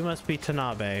elimination, you must be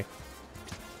Tanabe.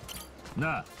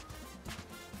 Nah.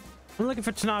 I'm looking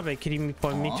for Tanabe. Can you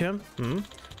point me to him?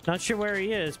 Not sure where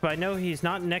he is, but I know he's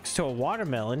not next to a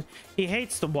watermelon. He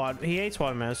hates He hates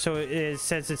watermelon, so it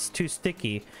says it's too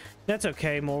sticky. That's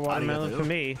okay. More watermelon for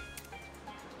me.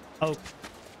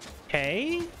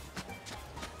 Okay.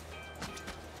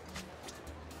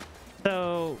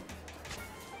 So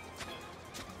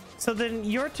then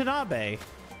you're Tanabe.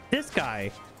 This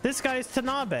guy is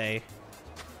Tanabe.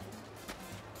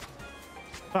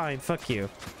 Fine, fuck you.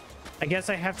 I guess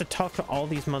I have to talk to all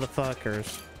these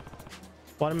motherfuckers.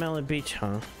 Watermelon Beach,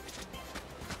 huh?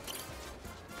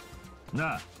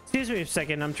 Nah. Excuse me a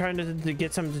second, I'm trying to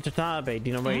get some to Tanabe. Do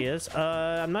you know where he is?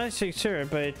 I'm not actually sure,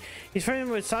 but he's friends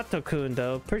with Sato-kun,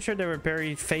 though. Pretty sure they were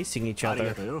buried facing each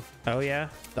other. Oh, yeah?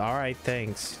 Alright,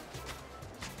 thanks.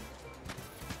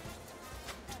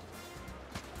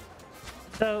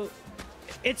 So,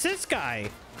 it's this guy.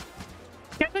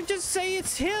 Can't I just say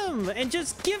it's him and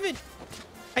just give it?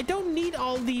 I don't need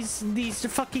all these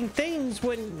fucking things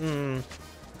when...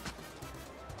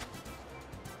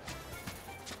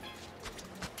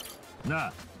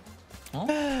 Nah.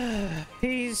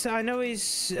 I know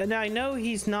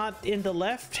he's not in the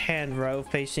left-hand row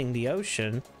facing the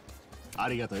ocean.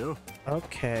 Arigato.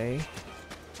 Okay.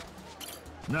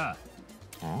 Nah.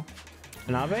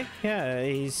 Tanabe? Yeah,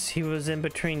 he was in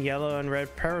between yellow and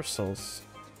red parasols.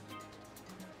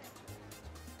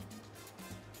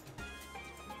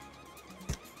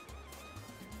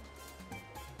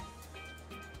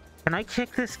 Can I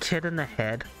kick this kid in the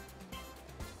head?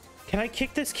 Can I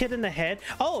kick this kid in the head?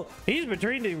 Oh, he's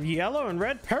between the yellow and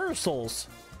red parasols.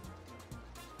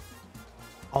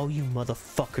 All you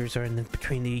motherfuckers are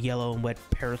between the yellow and red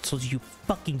parasols, you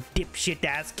fucking dipshit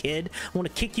ass kid. I want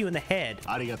to kick you in the head.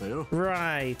 Arigato.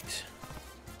 Right.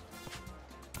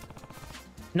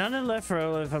 Not in the left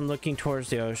row if I'm looking towards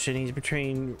the ocean. He's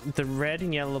between the red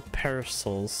and yellow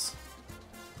parasols.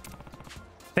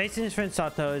 Facing his friend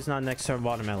Sato is not next to a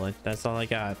watermelon. That's all I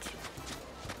got.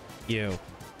 You.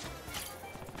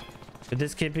 Could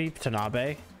this kid be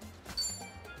Tanabe?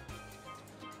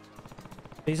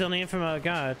 He's on the info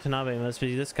guy. Tanabe must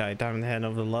be this guy. Diamond hand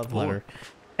over the love letter.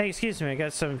 Hey, excuse me. I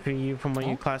got something for you from one of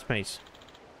your classmates.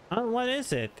 What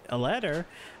is it? A letter?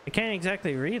 I can't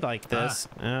exactly read like this.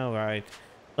 All right.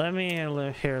 Let me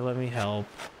help.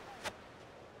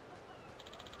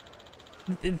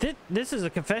 This is a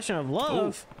confession of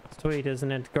love. Sweet, isn't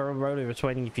it? Girl Rody was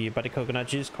waiting for you by the coconut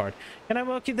juice cart. Can I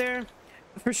walk you there?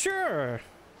 For sure.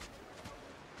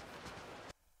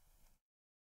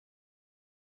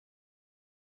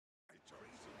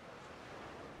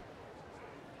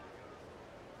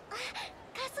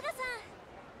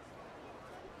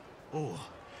 Oh,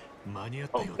 間に合っ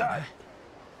たようだね。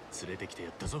連れてきてや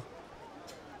ったぞ。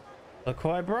Look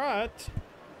who I brought.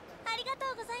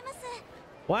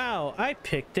 Wow, I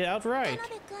picked it out right.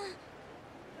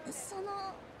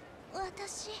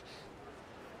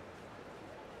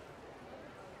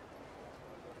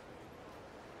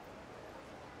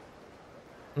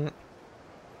 田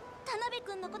辺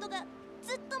君のことが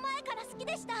ずっと前から好き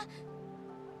でした。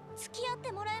付き合っ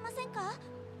てもらえませんか？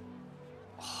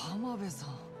浜辺さん。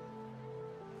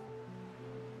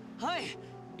はい、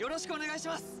よろしくお願いし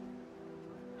ます。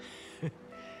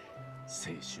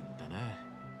青春だな。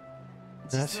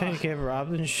That's how you get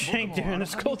robbed and shanked during a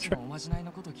school trip. おまじない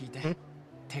のこと聞いて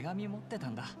手紙持ってた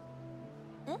んだ。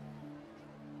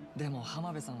でも浜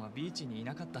辺さんはビーチにい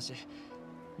なかったし、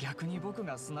逆に僕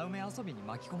が砂埋め遊びに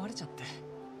巻き込まれちゃって、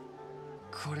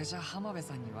これじゃ浜辺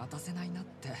さんに渡せないなっ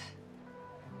て。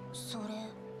それ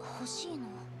欲しい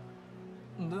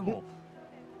の？でも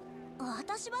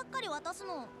私ばっかり渡す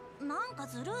のなんか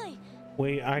ずるい。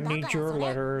 Wait, I need your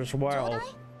letter as well.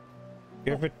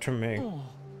 Give it to me.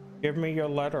 Give me your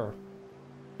letter.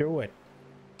 Do it.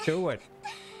 Do it.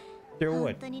 Do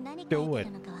it. Do it.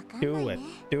 Do it.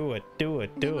 Do it. Do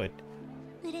it. Do it.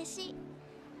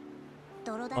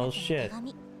 Oh shit.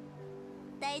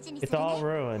 It's all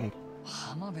ruined.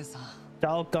 浜辺さん。 It's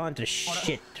all gone to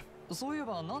shit. そういえ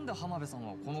ばなんで浜辺さん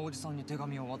はこのおじさんに手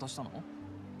紙を渡したの？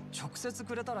直接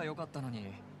くれたらよかったの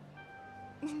に。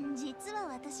実は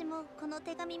私もこの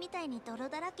手紙みたいに泥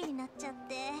だらけになっちゃっ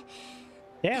て。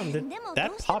Damn,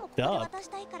 that popped up. 渡し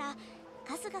たいから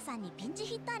春日さんにピンチ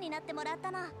ヒッターになってもらっ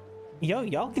たな。 Yo,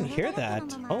 y'all can hear that.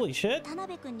 Holy shit. 田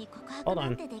辺君に告白な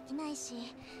んてできない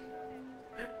し。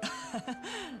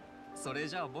それ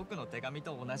じゃあ僕の手紙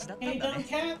と同じだったんだ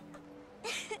ね。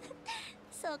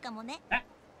そうかもね。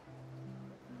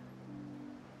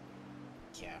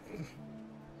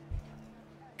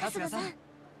春日さん、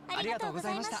ありがとうご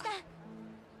ざいました。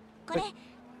これ、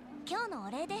今日の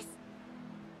お礼です。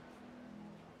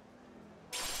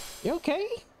 You okay?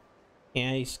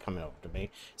 Yeah, he's coming over to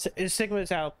me.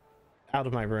 Sigma's out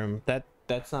of my room.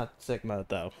 That's not Sigma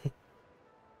though.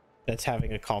 That's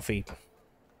having a coffee.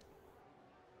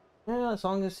 Yeah, as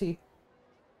long as he.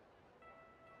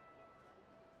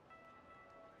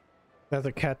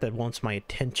 Another cat that wants my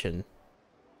attention.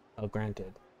 Oh,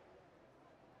 granted.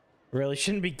 Really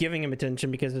shouldn't be giving him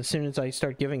attention, because as soon as I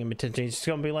start giving him attention, he's just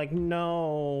gonna be like,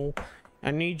 no,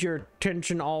 I need your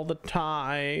attention all the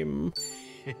time.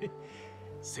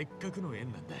 せっかくの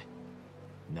縁なんだ。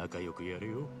仲良くやる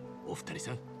よ、お二人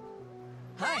さん。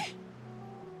はい。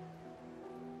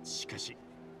しかし、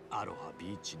アロハビ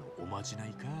ーチのおまじな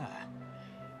いか。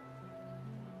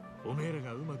おめえら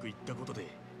がうまくいったことで、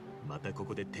またこ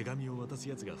こで手紙を渡す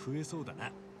やつが増えそうだ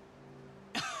な。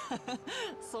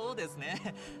そうです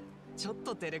ね。ちょっ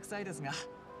と照れくさいですが、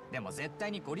でも絶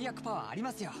対にご利益パワーあり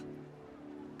ますよ。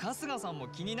春日さんも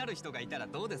気になる人がいたら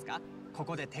どうですか？こ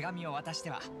こで手紙を渡して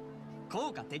は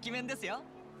効果てきめんですよ。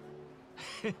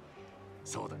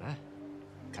そうだな。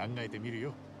考えてみる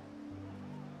よ。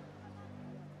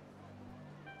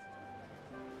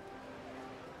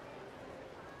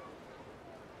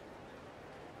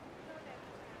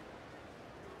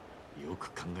よく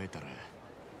考えたら、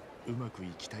うまくい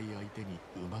きたい相手に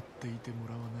埋まっていても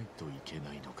らわないといけ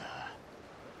ないのか。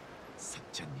さっ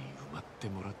ちゃんに埋まって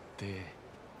もらって、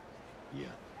いや、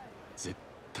絶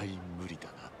対無理だ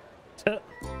な。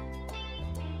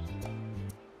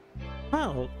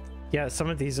Oh, yeah, some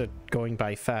of these are going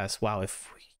by fast. Wow, if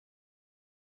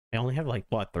I only have like,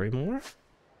 what, 3 more?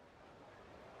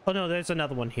 Oh no, there's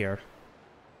another one here.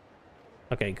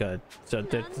 Okay, good. So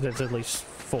there's at least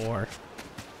 4.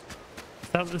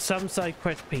 Some side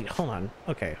quest. Wait, hold on.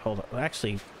 Okay, hold on.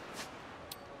 Actually,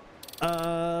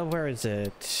 where is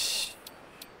it?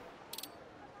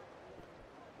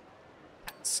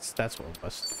 That's what it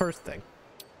was. First thing.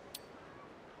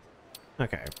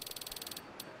 Okay.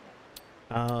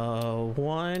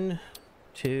 1,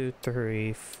 2,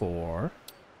 3, 4,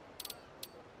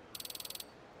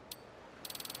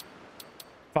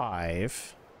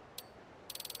 5,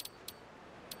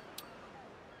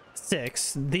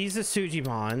 6. These are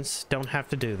Sujimons. Don't have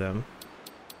to do them.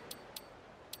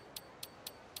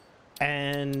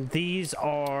 And these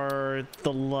are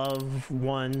the love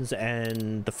ones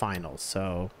and the finals.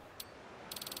 So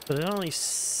there's only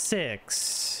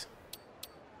 6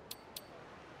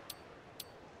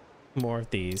 more of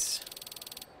these.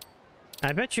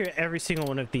 I bet you every single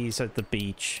one of these at the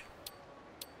beach,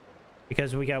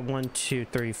 because we got 1, 2,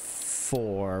 3,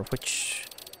 4, which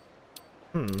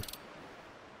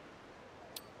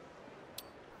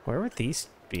where would these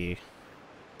be?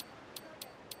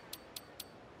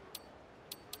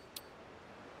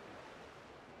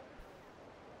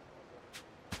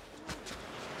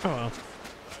 Oh well.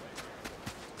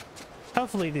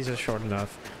 Hopefully these are short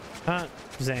enough.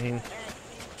 Zane.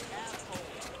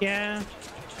 Yeah,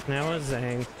 that was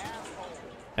Zane.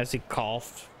 As he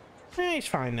coughed. He's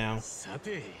fine now. さ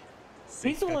て、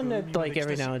He's the one that, like,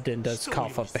 every now and then does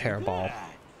cough up a hairball.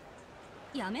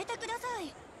 やめてください。い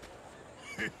い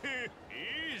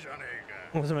じゃね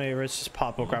えか。 Wasn't my wrist just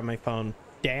pop will grab my phone.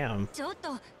 Damn. ちょっ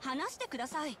と話してくだ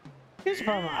さい。 Here's the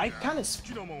problem. I kind of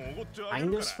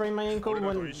sprained my ankle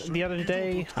when the other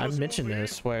day. I mentioned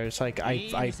this, where it's like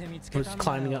I was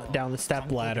climbing up down the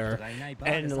step ladder,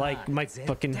 and like my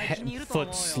fucking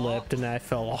foot slipped and I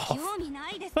fell off.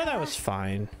 But that was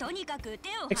fine. とにかく手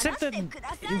を Except 離し that てくだ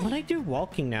さい。 when I do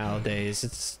walking nowadays,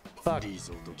 it's fuck. リ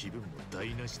ゾート気分も台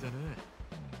無しだ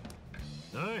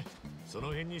な。はい、その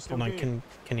辺にしてお Hold け。 on,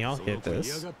 can y'all そ hear の子嫌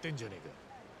this? がってんじゃね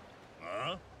えか。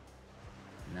ああ？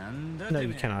 No, you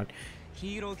cannot.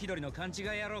 ヒーロー気取りの勘違い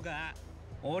やろうか。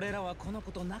俺らはこの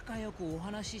子と仲良くお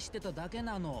話ししてただけ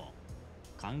なの。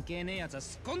関係ねえやつは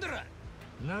すっ込んでる。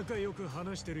仲良く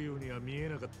話してるようには見え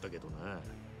なかったけどな。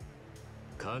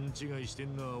勘違いして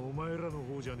んのはお前らの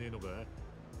方じゃねえのか。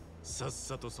さっ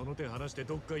さとその手離して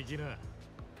どっか行きな。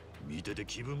見てて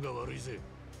気分が悪いぜ。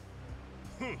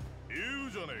ふん、言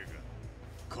うじゃねえ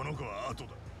か。この子は後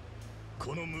だ。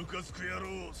このムカつく野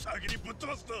郎を先にぶっ飛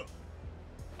ばすと。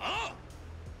ああ。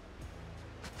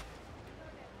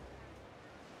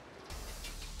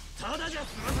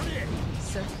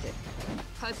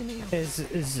 Is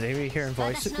Xavier hearing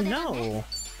voices? No.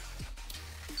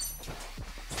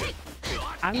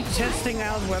 I'm testing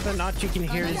out whether or not you can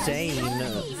hear Zane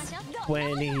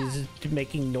when he's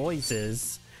making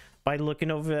noises by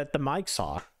looking over at the mic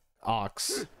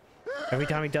aux every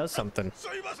time he does something.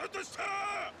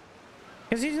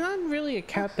 Because he's not really a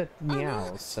cat that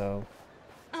meows, so.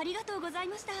 ありがとうござい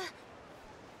ました。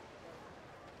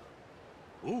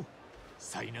お、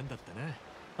災難だったな。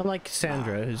 Unlike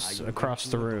Cassandra, who's across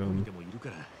the room,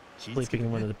 sleeping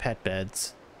in one of the pet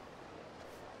beds.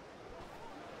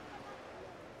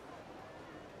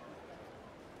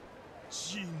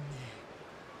 陣に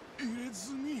入れ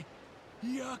墨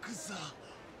ヤクザ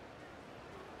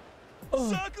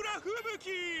桜吹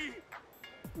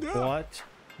雪 What?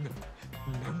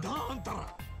 なんだあんた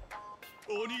ら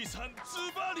お兄さんズ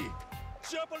バリ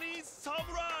ジャパニーズサム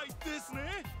ライです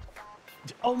ね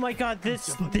Oh my god, this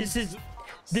is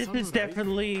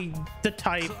definitely the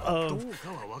type of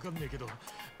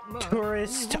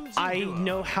tourist I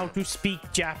know how to speak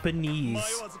Japanese.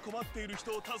 迷わず困っている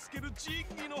人を助ける仁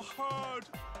義のハー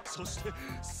トそして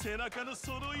背中の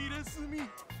その入れ墨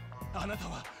あなた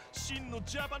は真の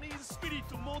ジャパニーズスピリッ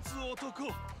トを持つ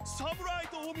男サムライ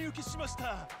とお見受けしまし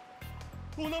た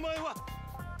お名前は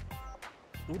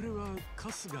俺は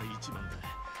春日一番だ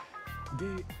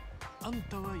であん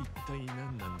たは一体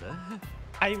何なんだ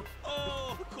I おお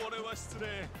これは失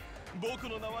礼僕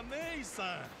の名はネイさん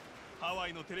ハワ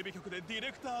イのテレビ局でディ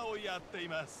レクターをやってい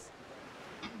ます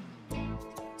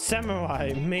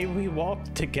Samurai, may we walk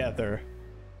together?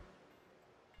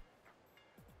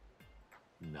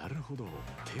 なるほど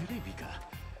テレビか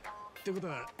ってこと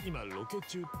は今ロケ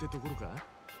中ってところか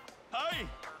はい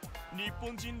日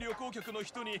本人旅行客の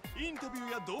人にインタビュ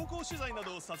ーや同行取材な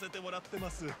どをさせてもらってま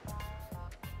す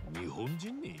日本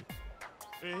人に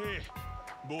ええ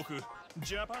僕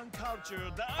Japan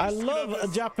culture I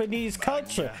love Japanese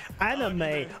culture,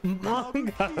 anime,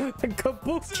 manga,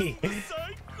 kabuki.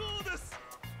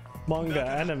 Manga,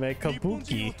 anime,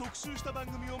 kabuki.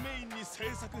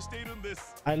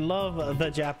 I love the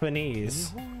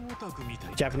Japanese.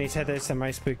 Japanese had this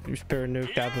semi-spirit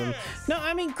nuked album. No,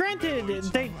 I mean, granted,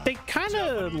 they kind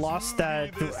of lost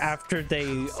that after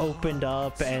they opened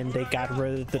up and they got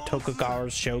rid of the Tokugawa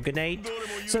shogunate.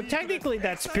 So technically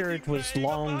that spirit was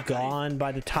long gone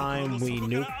by the time we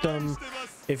nuked them.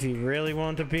 If you really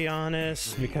want to be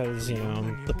honest, because, you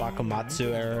know, the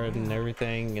Bakumatsu era and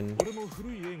everything, and,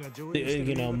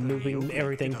 you know, moving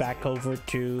everything back over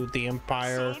to the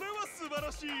Empire.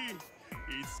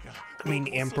 I mean,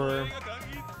 Emperor.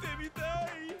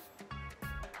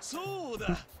 そう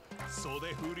だ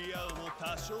袖振り合うも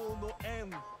多少の縁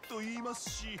と言います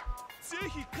しぜ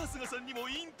ひ春日さんにも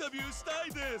インタビューした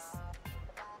いです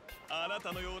あな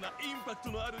たのようなインパク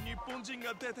トのある日本人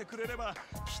が出てくれればきっ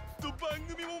と番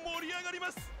組も盛り上がりま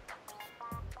す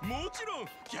もちろん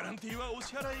ギャランティーはお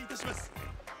支払いいたします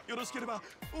よろしければ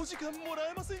お時間もら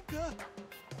えませんか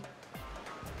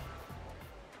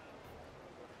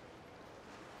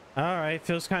Alright,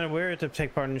 feels kind of weird to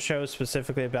take part in a show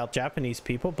specifically about Japanese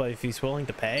people, but if he's willing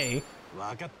to pay.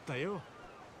 わかったよ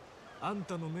あん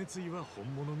たの熱意は本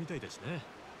物みたいだしな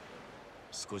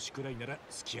少しくらいなら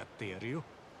付き合ってやるよ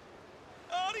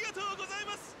ありがとうござい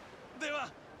ますでは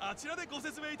あちらでご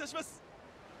説明いたします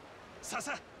さあ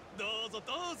さあどうぞ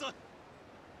どう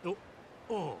ぞ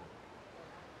おう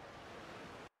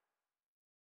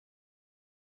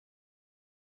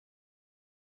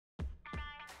 「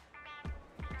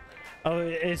Oh,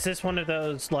 is this one of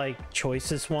those, like,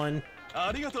 choices one?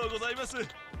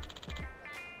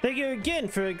 Thank you again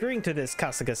for agreeing to this,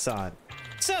 Kasuga-san.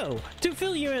 So, to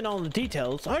fill you in on the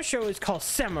details, our show is called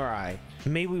Samurai.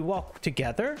 May we walk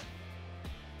together?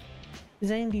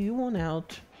 Zane, do you want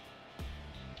out?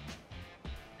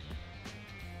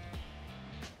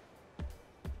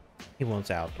 He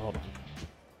wants out. Hold on.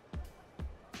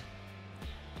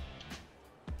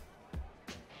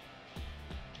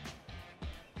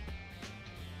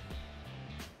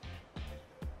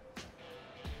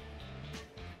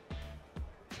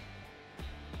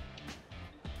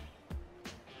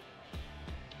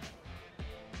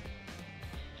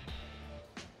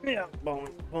 Yeah,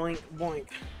 boink, boink, boink.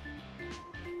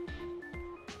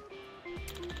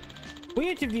 We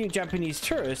interview Japanese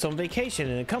tourists on vacation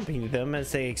and accompany them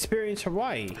as they experience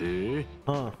Hawaii.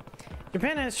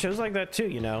 Japan has shows like that too,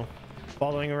 you know.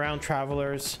 Following around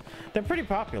travelers. They're pretty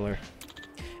popular.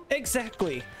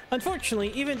 Exactly.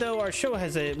 Unfortunately, even though our show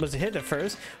was a hit at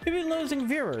first, we've been losing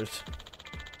viewers.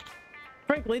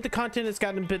 Frankly, the content has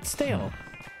gotten a bit stale.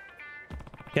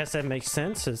 Guess that makes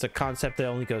sense, as a concept that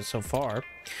only goes so far.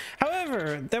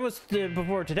 However, that was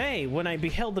before today, when I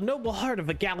beheld the noble heart of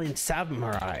a gallant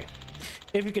samurai.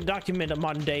 If you can document a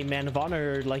modern-day man of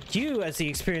honor like you as he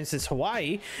experiences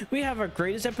Hawaii, we have our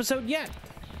greatest episode yet.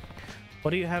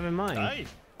 What do you have in mind? Aye.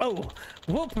 Oh,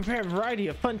 we'll prepare a variety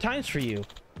of fun times for you.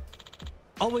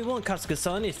 All we want,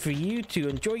 Kasuga-san, is for you to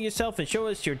enjoy yourself and show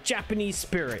us your Japanese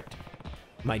spirit.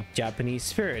 My Japanese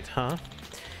spirit, huh?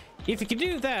 If you can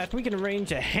do that, we can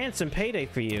arrange a handsome payday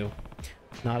for you.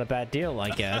 Not a bad deal, I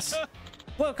guess.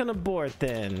 Welcome aboard,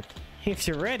 then. If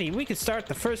you're ready, we can start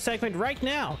the first segment right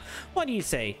now. What do you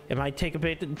say? It might take a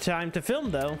bit of time to film,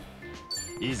 though.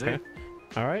 Easy. Okay.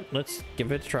 All right, let's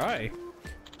give it a try.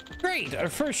 Great! Our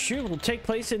first shoot will take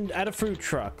place at a food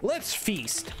truck. Let's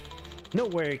feast.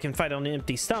 Nowhere you can fight on an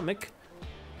empty stomach.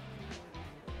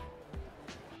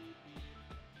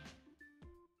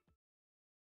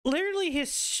 Literally,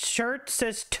 his shirt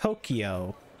says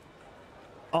Tokyo.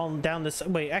 On down this.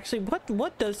 Wait, actually,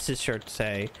 what does his shirt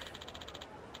say?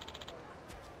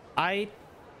 Aitamase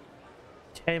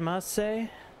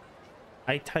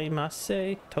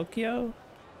Tokyo.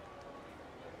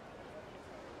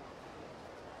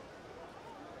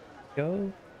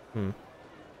 Go.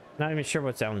 Not even sure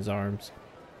what's on his arms.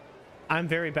 I'm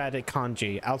very bad at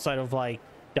kanji outside of like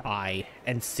I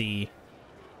and C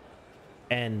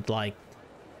and like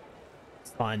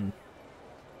fun.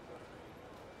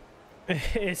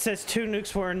 It says 2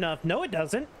 nukes were enough. No, it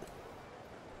doesn't.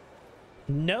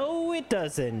 No, it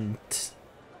doesn't.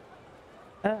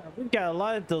 We've got a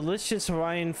lot of delicious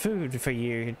Hawaiian food for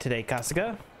you today,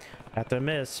 Kasuga. Have to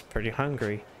miss, pretty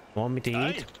hungry. Want me to eat?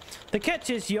 Aye. The catch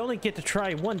is you only get to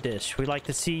try one dish. We'd like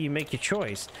to see you make your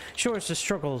choice. Show us the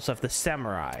struggles of the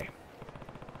samurai.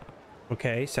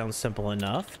 Okay, sounds simple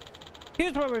enough.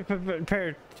 Here's what we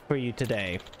prepared for you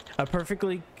today. A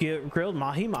perfectly grilled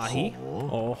mahi-mahi.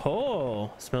 Oh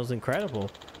ho! Smells incredible.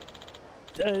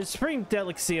 Spring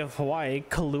delicacy of Hawaii,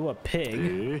 Kalua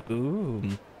pig. Ooh.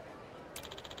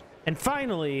 And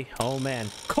finally, oh man,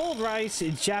 cold rice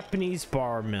and Japanese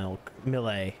bar milk.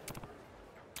 Millet.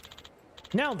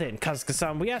 Now then,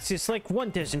 Kasuga-san, we ask you to select one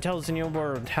dish and tell us in your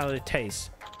word how it tastes.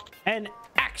 And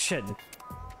action!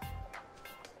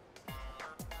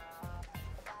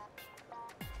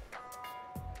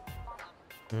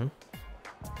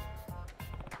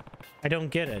 I don't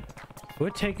get it. We're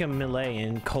taking millet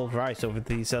and cold rice over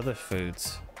these other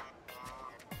foods.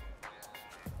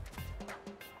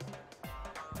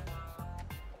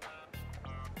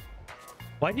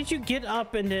 Why did you get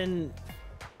up and then...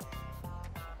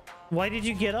 Why did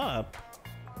you get up?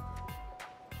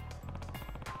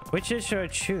 Which dish should I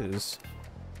choose?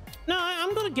 No,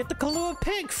 I'm gonna get the Kalua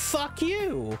pig. Fuck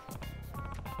you.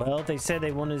 Well, they said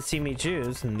they wanted to see me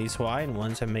choose, and these Hawaiian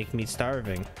ones have make me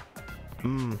starving.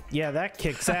 Yeah, that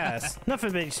kicks ass.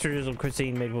 Nothing makes traditional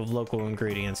cuisine made with local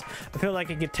ingredients. I feel like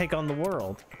I could take on the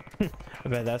world. I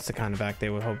bet that's the kind of act they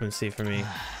were hoping to see for me.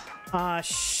 Ah,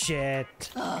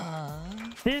 shit.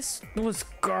 This was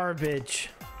garbage.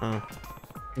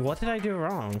 What did I do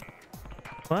wrong?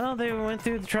 Well, they went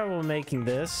through the trouble of making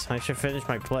this. I should finish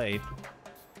my plate.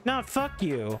 No, fuck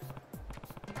you.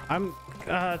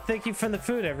 Thank you for the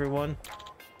food, everyone.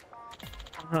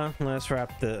 Let's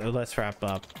wrap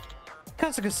up.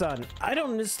 Kasuga-san, I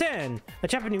don't understand. A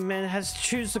Japanese man has to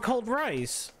choose the cold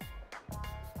rice.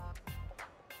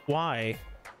 Why?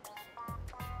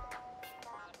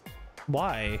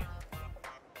 Why?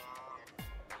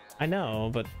 I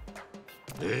know, but...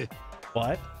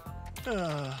 What?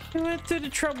 We went through the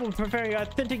trouble of preparing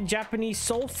authentic Japanese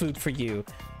soul food for you.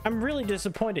 I'm really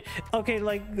disappointed. Okay,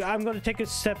 like, I'm gonna take a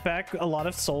step back. A lot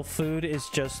of soul food is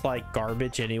just like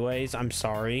garbage anyways. I'm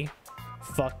sorry.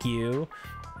 Fuck you.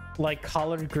 Like,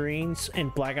 collard greens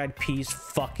and black-eyed peas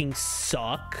fucking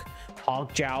suck.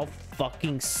 Hog jowl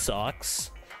fucking sucks.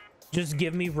 Just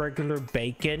give me regular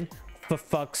bacon, for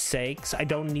fuck's sakes. I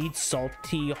don't need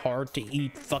salty, hard to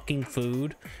eat fucking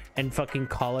food and fucking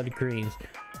collard greens.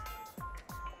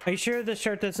 Are you sure the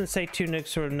shirt doesn't say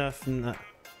tunics or enough?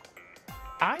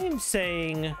 I am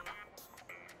saying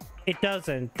it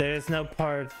doesn't. There's no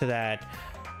part to that.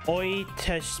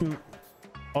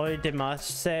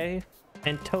 Oidemase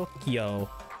and Tokyo.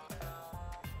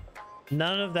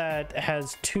 None of that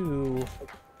has two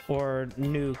or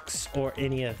nukes or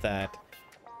any of that.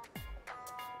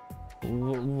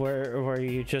 Were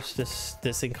you just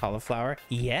dissing cauliflower?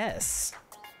 Yes.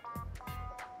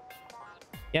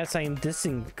 Yes, I am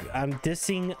dissing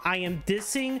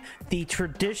the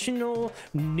traditional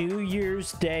New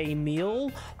Year's Day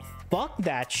meal. Fuck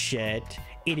that shit.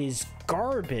 It is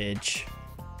garbage.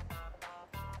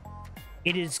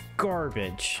 It is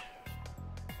garbage.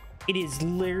 It is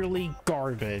literally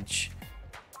garbage.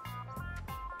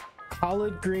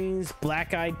 Collard greens,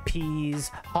 black-eyed peas,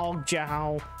 hog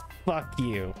jowl. Fuck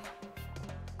you.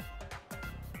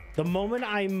 The moment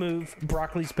I move,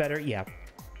 broccoli's better. Yeah.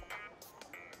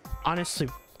 Honestly,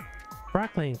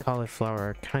 broccoli and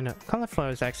cauliflower are cauliflower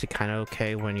is actually kind of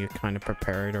okay when you kind of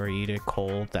prepare it or eat it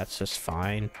cold. That's just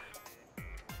fine.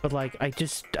 But like, I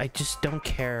just don't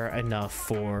care enough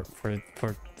for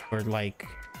like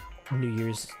New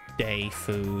Year's Day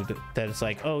food that is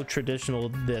like, oh, traditional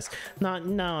this.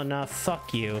 No,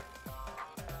 fuck you.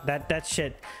 That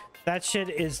shit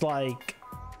is like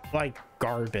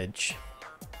garbage.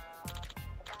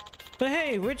 But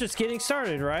hey, we're just getting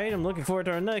started, right? I'm looking forward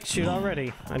to our next shoot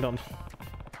already. I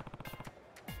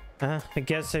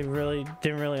guess they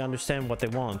didn't really understand what they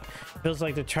want. Feels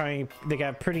like they got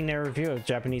a pretty narrow view of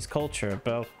Japanese culture,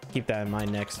 but I'll keep that in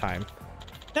mind next time.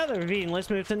 Now that we're eating, let's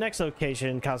move to the next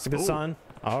location, Kasuga-san.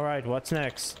 All right, what's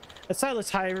next? A sightless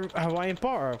Hawaiian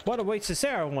bar. What awaits us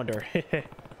there, I wonder?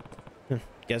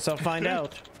 Guess I'll find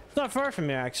out. It's not far from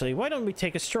here, actually. Why don't we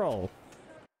take a stroll?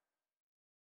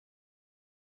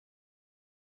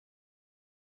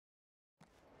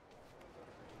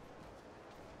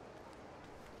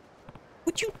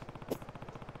 Would you?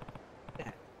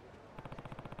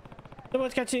 So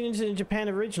what's got you into Japan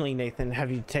originally, Nathan?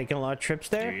 Have you taken a lot of trips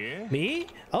there? Yeah. Me?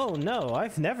 Oh no,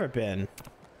 I've never been.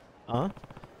 Huh?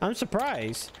 I'm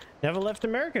surprised. Never left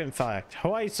America, in fact.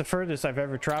 Hawaii's the furthest I've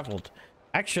ever traveled.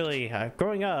 Actually,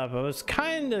 growing up, I was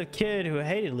kind of a kid who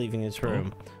hated leaving his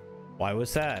room. Why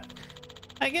was that?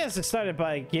 I guess it started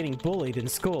by getting bullied in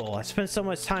school. I spent so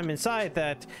much time inside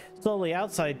that slowly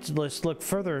outside just looked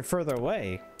further and further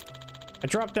away. I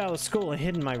dropped out of school and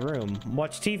hid in my room,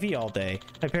 watched TV all day.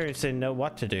 My parents didn't know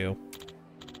what to do.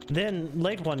 Then,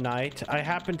 late one night, I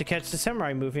happened to catch the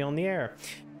samurai movie on the air.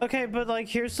 Okay, but like,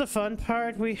 here's the fun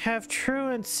part. We have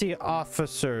truancy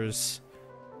officers.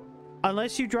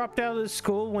 Unless you dropped out of the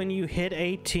school when you hit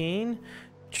 18,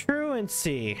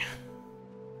 truancy.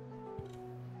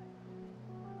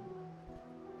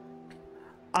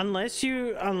 Unless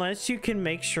you can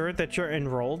make sure that you're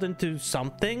enrolled into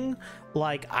something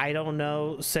like, I don't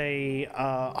know, say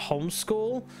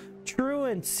homeschool,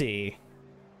 truancy.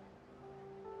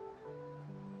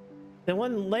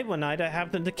 Then late one night I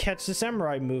happened to catch the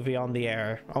samurai movie on the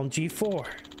air on G4.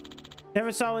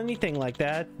 Never saw anything like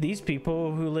that. These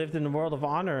people who lived in a world of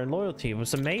honor and loyalty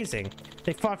was amazing.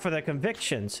 They fought for their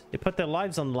convictions. They put their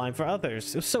lives on the line for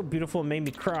others. It was so beautiful, it made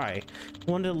me cry.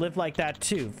 I wanted to live like that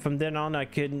too. From then on, I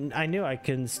knew I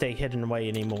couldn't stay hidden away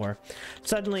anymore.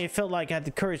 Suddenly, it felt like I had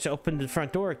the courage to open the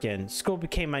front door again. School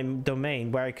became my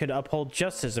domain where I could uphold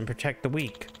justice and protect the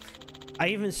weak. I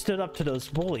even stood up to those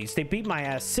bullies. They beat my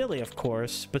ass silly, of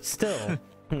course, but still.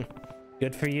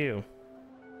 Good for you.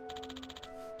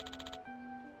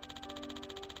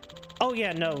 Oh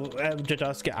yeah, no,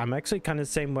 Jadowski, I'm actually kind of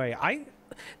the same way.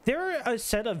 There are a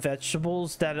set of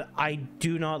vegetables that I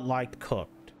do not like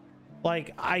cooked.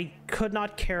 Like, I could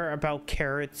not care about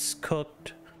carrots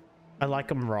cooked. I like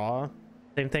them raw.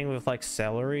 Same thing with like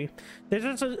celery.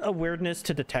 There's just a weirdness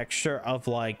to the texture of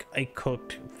like a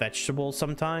cooked vegetable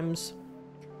sometimes.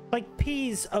 Like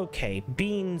peas, okay.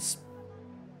 Beans,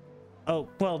 oh,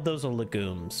 well, those are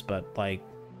legumes, but like,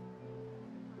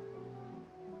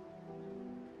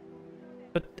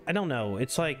 but I don't know.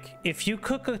 It's like, if you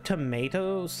cook a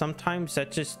tomato, sometimes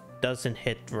that just doesn't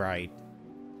hit right.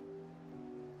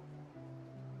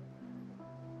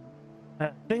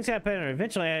 Things got better.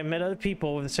 Eventually, I met other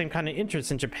people with the same kind of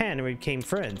interests in Japan and we became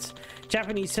friends.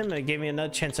 Japanese cinema gave me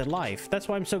another chance at life. That's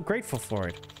why I'm so grateful for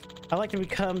it. I like to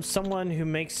become someone who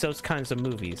makes those kinds of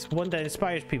movies, one that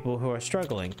inspires people who are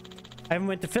struggling. I even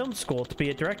went to film school to be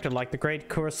a director like the great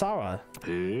Kurosawa.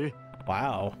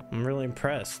 Wow, I'm really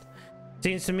impressed.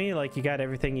 Seems to me like you got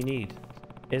everything you need.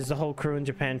 Is the whole crew in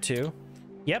Japan too?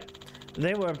 Yep,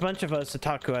 there were a bunch of us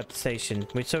otaku at the station,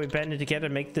 so we banded together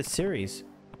to make this series.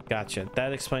 Gotcha.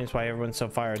 That explains why everyone's so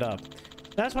fired up.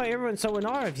 That's why everyone's so in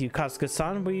awe of you,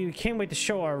 Kasuga-san. We can't wait to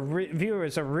show our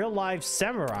viewers a real-life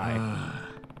samurai.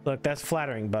 Look, that's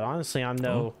flattering, but honestly, I'm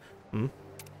no...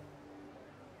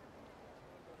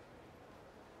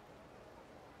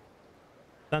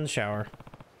 Sun shower.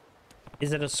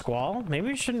 Is it a squall? Maybe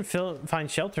we shouldn't find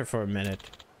shelter for a minute.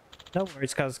 No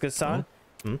worries, Kasuga-san.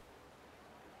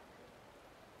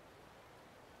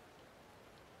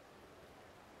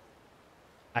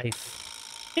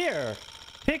 Here,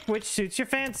 pick which suits your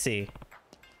fancy.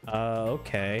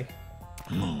 Okay.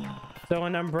 So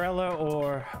an umbrella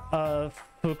or a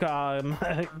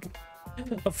fukamagasa.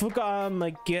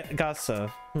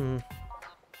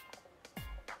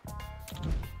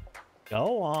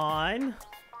 Go on.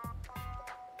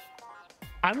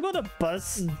 I'm gonna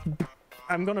burst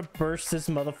this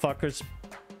motherfucker's.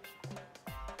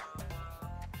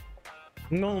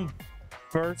 I'm gonna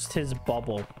burst his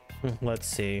bubble. Let's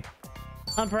see.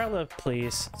 Umbrella,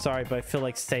 please. Sorry, but I feel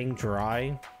like staying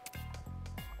dry.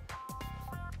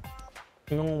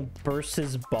 I'm gonna burst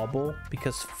his bubble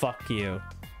because fuck you.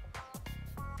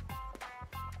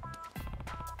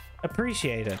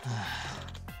 Appreciate it.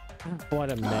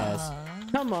 What a mess.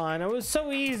 Come on, it was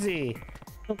so easy.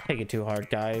 Don't take it too hard,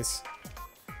 guys.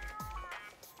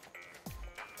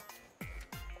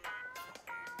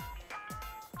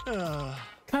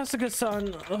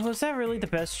 Kasuga-san, was that really the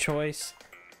best choice?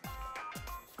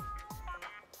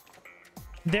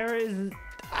 There is...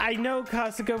 I know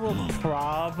Kasuga will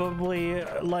probably,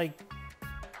 like...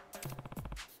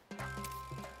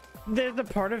 There's a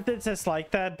part of this that's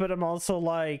like that, but I'm also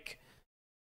like...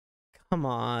 Come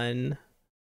on.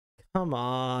 Come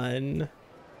on.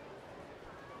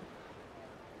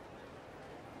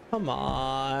 Come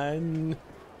on.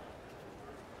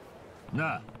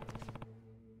 Nah.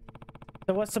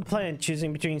 So what's the plan?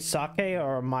 Choosing between sake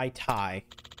or Mai Tai?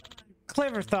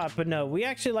 Clever thought, but no. We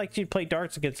actually like to play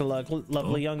darts against a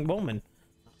lovely young woman.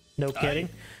 No kidding.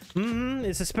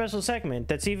 It's a special segment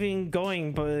that's even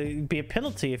going to be a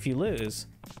penalty if you lose.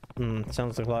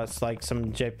 Sounds like lots like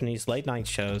some Japanese late night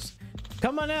shows.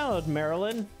 Come on out,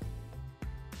 Marilyn.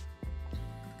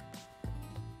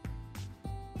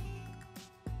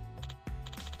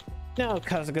 Now,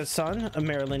 Kasuga-san,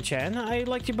 Marilyn-chan, I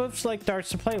like you both like darts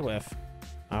to play with.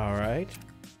 All right.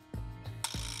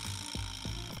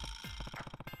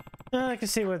 I can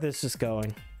see where this is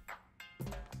going.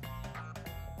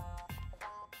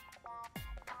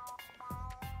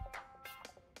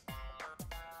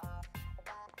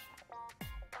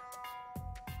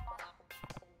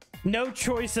 No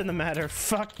choice in the matter.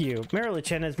 Fuck you.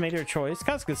 Marilyn-chan has made her choice.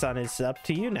 Kasuga-san, is up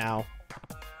to you now.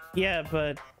 Yeah,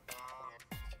 but...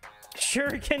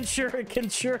 Shuriken, shuriken,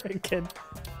 shuriken.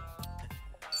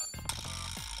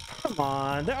 Come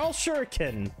on, they're all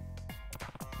shuriken.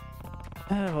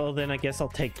 Well, then I guess I'll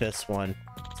take this one.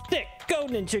 Stick! Go,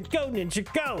 ninja! Go, ninja!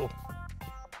 Go!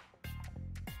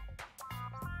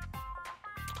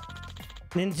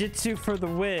 Ninjutsu for the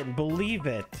win. Believe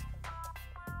it.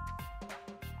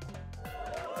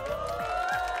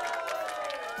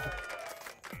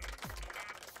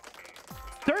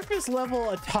 Surface level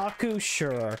otaku,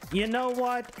 sure. You know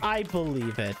what? I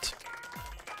believe it.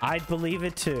 I'd believe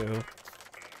it too.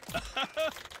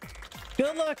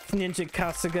 Good luck, Ninja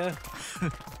Kasuga.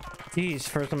 Jeez,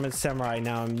 first I'm a samurai,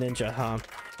 now I'm ninja, huh?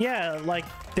 Yeah, like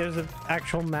there's an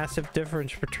actual massive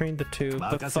difference between the two,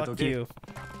 but fuck you.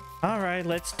 Alright,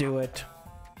 let's do it.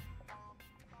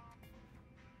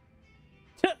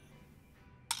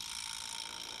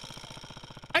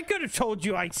 I could have told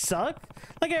you I suck.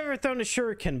 Like I've ever thrown a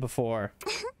shuriken before.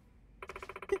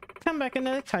 Come back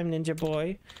another time, ninja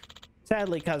boy.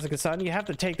 Sadly, Kasuga-san, you have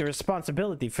to take the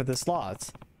responsibility for this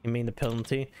loss. You mean the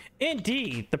penalty?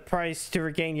 Indeed, the price to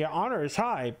regain your honor is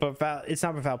high, but it's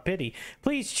not without pity.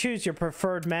 Please choose your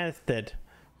preferred method.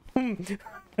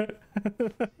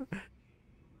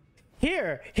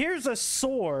 Here's a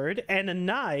sword and a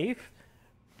knife.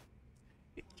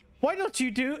 Why don't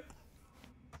you do...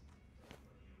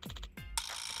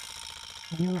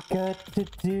 You got to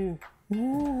do...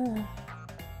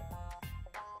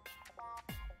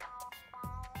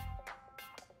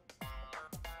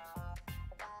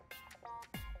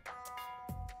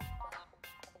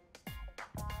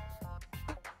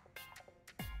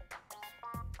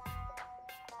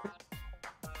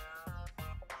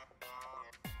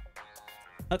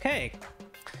 Okay.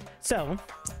 So,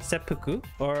 seppuku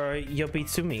or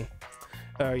yobitsumi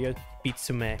or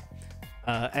yobitsume,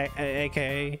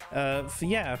 aka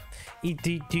yeah.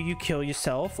 Do you kill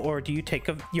yourself or do you take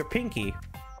your pinky?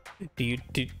 Do you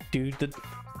do the?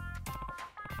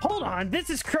 Hold on,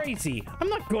 this is crazy. I'm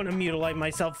not going to mutilate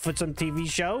myself for some TV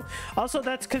show. Also,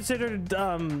 that's considered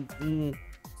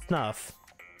snuff.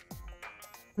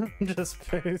 Just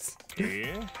face.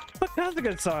 Yeah? But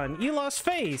Kasuga-san, you lost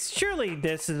face. Surely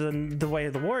this is the way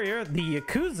of the warrior, the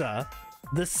Yakuza,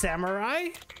 the samurai?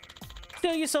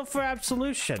 Kill yourself for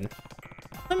absolution.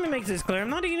 Let me make this clear, I'm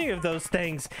not any of those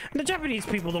things. The Japanese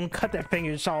people don't cut their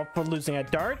fingers off for losing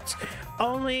at darts.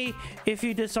 Only if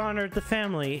you dishonored the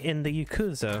family in the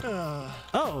Yakuza.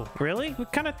 Oh, really? We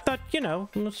kind of thought, you know,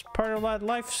 it was part of that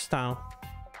lifestyle.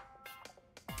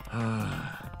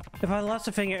 If I lost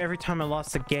a finger every time I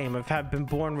lost a game, I've been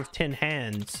born with 10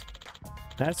 hands.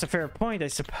 That's a fair point, I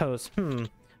suppose.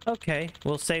 Okay,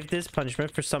 we'll save this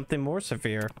punishment for something more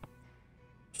severe.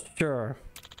 Sure.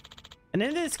 And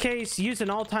in this case, use an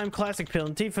all-time classic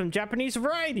penalty from Japanese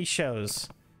variety shows.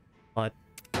 What?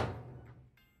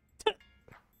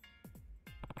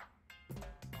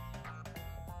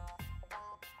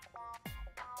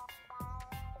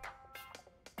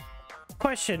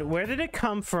 Question, where did it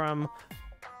come from?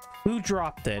 Who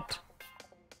dropped it?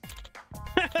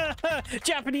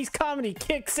 Japanese comedy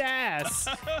kicks ass.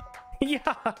 Yeah.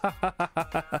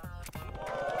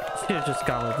 Should have just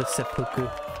gone with the seppuku.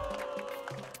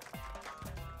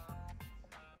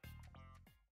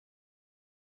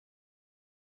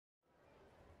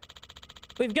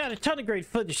 We've got a ton of great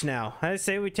footage now. I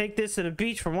say we take this to the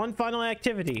beach for one final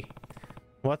activity.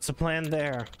 What's the plan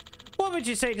there? What would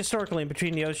you say to snorkeling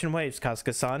between the ocean waves,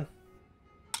 Kasuga-san?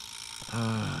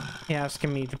 You're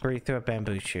asking me to breathe through a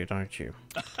bamboo shoot, aren't you?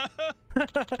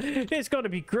 It's going to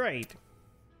be great.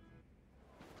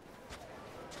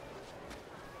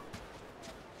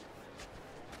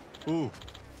 Ooh.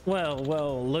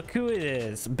 Well, look who it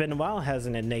is. Been a while,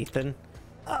 hasn't it, Nathan?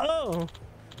 Oh,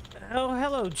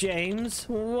 hello, James.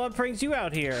 What brings you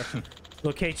out here?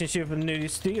 Location shoot for the new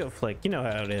studio flick. You know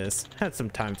how it is. Had some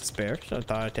time to spare, so I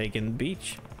thought I'd take in the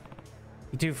beach.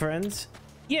 You two friends?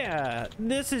 Yeah,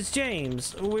 this is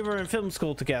James. We were in film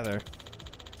school together.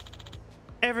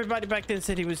 Everybody back then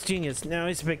said he was genius. Now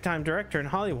he's a big-time director in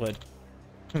Hollywood.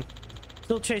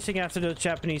 Still chasing after those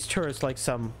Japanese tourists like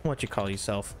some, what you call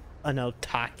yourself, an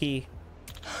otaki.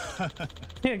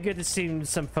 Yeah, good to see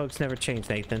some folks never change,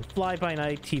 Nathan.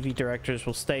 Fly-by-night TV directors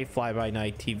will stay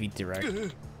fly-by-night TV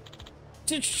directors.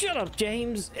 Just shut up,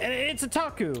 James. It's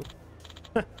otaku.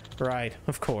 Right,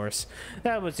 of course.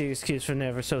 That was the excuse for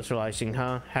never socializing,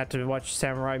 huh? Had to watch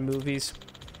samurai movies.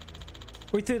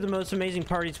 We threw the most amazing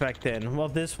parties back then, while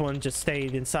this one just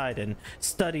stayed inside and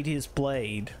studied his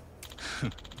blade.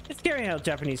 It's scary how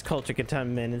Japanese culture can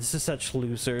turn men into such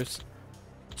losers.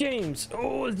 James,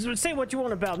 say what you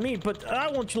want about me, but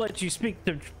I won't let you speak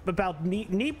about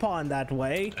Nippon that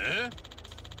way.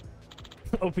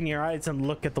 Open your eyes and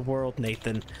look at the world,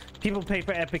 Nathan. People pay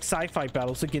for epic sci-fi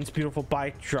battles against beautiful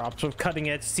backdrops with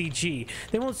cutting-edge CG.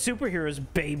 They want superheroes,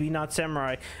 baby, not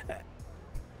samurai.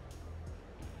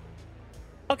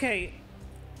 Okay,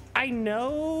 I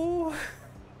know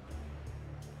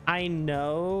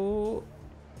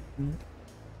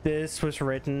this was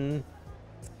written.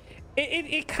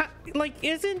 It like,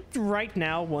 isn't right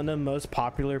now one of the most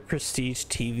popular prestige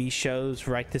TV shows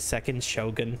Right this Second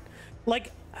Shogun?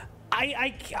 Like,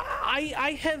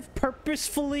 I have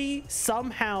purposefully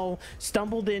somehow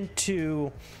stumbled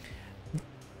into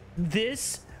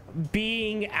this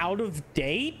being out of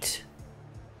date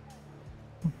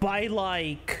by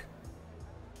like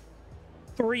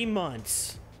 3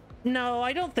 months. No,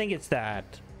 I don't think it's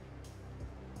that.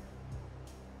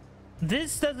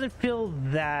 This doesn't feel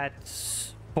that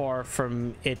far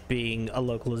from it being a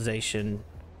localization.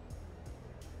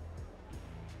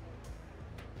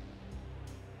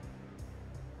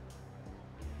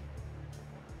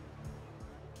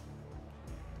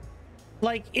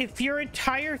 Like, if your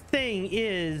entire thing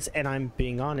is, and I'm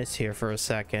being honest here for a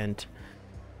second,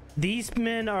 these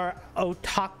men are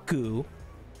otaku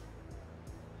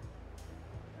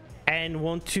and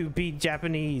want to be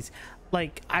Japanese,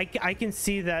 like, I can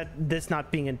see that this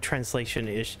not being a translation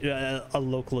issue, a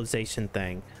localization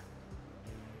thing.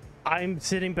 I'm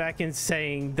sitting back and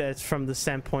saying this from the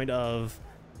standpoint of,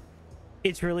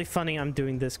 it's really funny I'm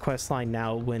doing this quest line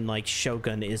now when like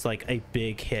Shogun is like a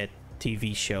big hit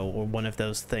TV show or one of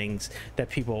those things that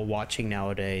people are watching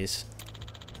nowadays.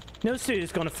 No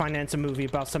studio's gonna finance a movie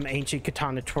about some ancient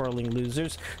katana twirling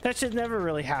losers. That should never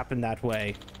really happen that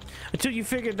way. Until you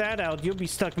figure that out, you'll be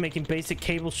stuck making basic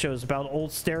cable shows about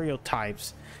old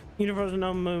stereotypes.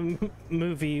 Universal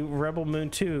movie Rebel Moon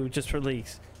 2 just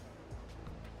released.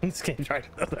 This game's right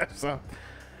there, so.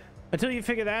 Until you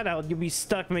figure that out, you'll be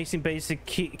stuck making basic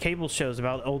cable shows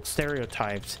about old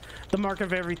stereotypes. The mark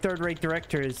of every third-rate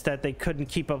director is that they couldn't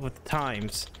keep up with the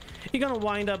times. You're gonna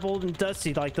wind up old and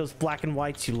dusty like those black and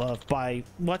whites you love by,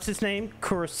 what's his name?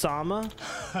 Kurosawa?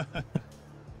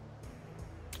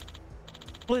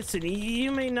 Listen,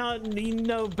 you may not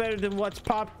know better than what's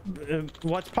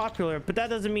popular, but that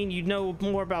doesn't mean you know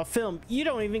more about film. You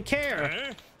don't even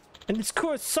care. And it's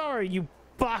Kurosawa, you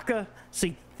baka.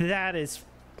 See, that is...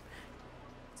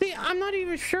 See, I'm not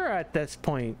even sure at this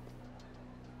point.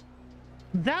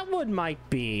 That one might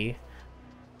be.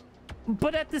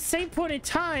 But at the same point in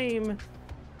time,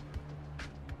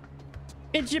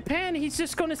 in Japan, he's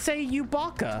just going to say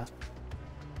Yubaka.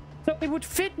 So it would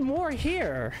fit more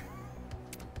here.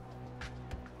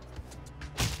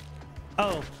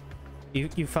 Oh,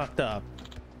 you fucked up.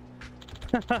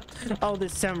 Oh,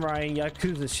 this samurai and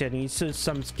Yakuza shit, and he's just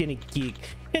some skinny geek.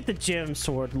 Hit the gym,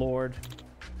 sword lord.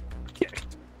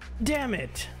 Damn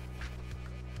it.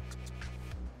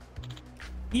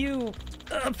 You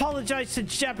apologize to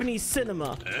Japanese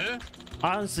cinema.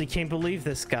 I honestly can't believe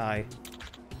this guy.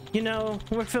 You know,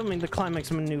 we're filming the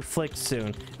climax of a new flick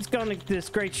soon. It's gonna be this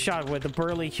great shot where the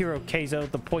burly hero KOs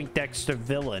the Poindexter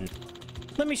villain.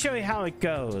 Let me show you how it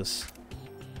goes.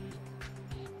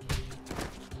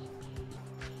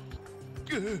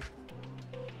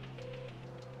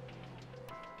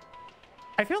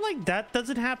 I feel like that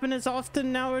doesn't happen as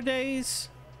often nowadays.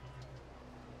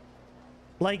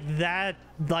 Like that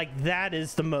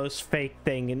is the most fake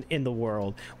thing in the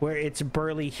world, where it's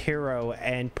burly hero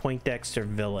and Poindexter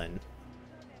villain.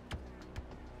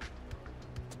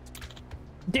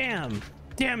 Damn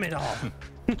it all.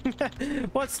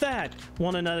 What's that?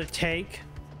 Want another take?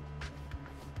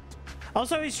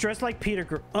 Also, he's dressed like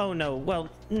Peter oh no, well,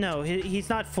 no, he's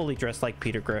not fully dressed like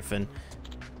Peter Griffin.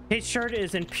 His shirt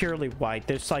isn't purely white.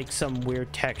 There's like some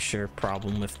weird texture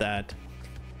problem with that.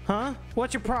 Huh?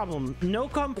 What's your problem? No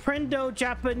comprendo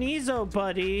Japaneso,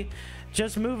 buddy.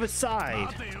 Just move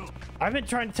aside. I've been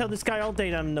trying to tell this guy all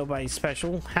day that I'm nobody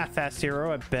special. Half-assed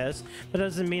hero at best. But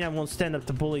doesn't mean I won't stand up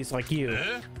to bullies like you.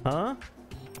 Huh?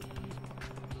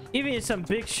 Even if some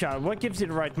big shot, what gives you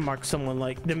the right to mark someone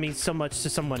like that means so much to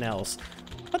someone else?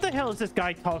 What the hell is this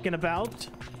guy talking about?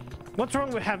 What's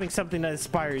wrong with having something that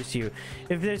inspires you?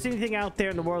 If there's anything out there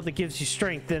in the world that gives you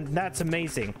strength, then that's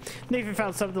amazing. Nathan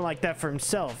found something like that for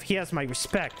himself. He has my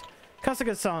respect.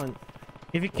 Kasuga-san,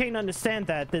 if you can't understand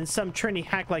that, then some trendy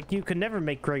hack like you could never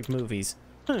make great movies.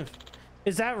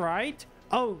 Is that right?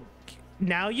 Oh,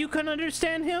 now you can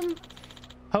understand him?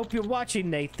 Hope you're watching,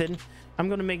 Nathan. I'm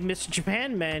gonna make Mr.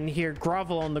 Japan Man here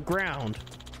grovel on the ground.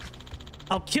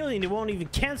 I'll kill you and you won't even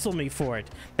cancel me for it.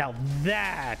 Now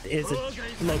that is a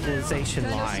localization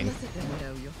line.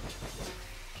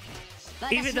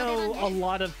 Even though a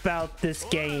lot about this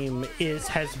game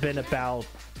has been about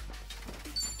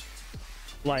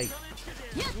like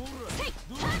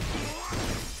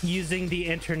using the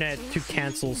internet to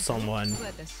cancel someone.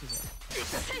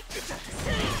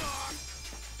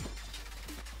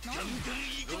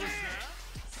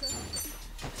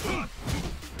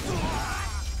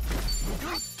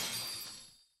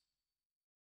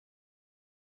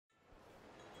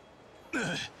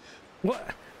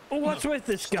 What's with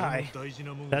this guy?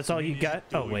 That's all you got?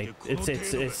 Oh wait,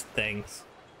 it's things.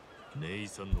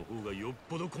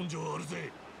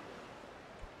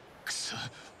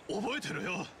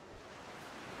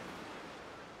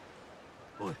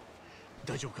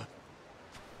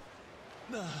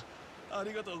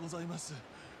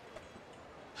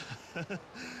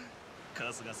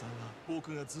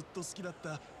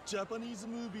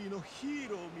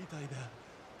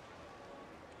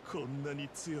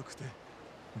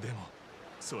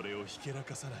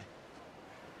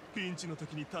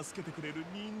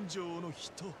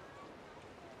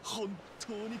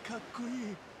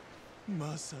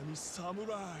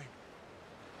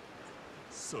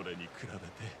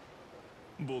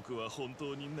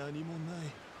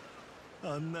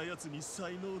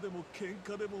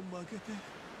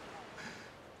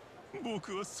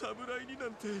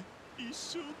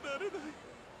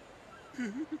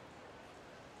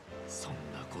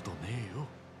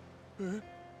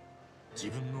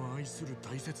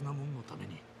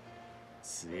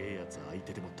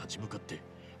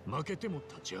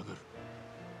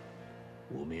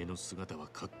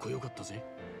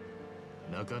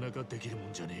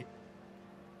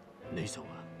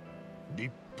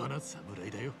 立派な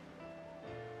侍だよ。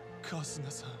春日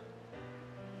さん。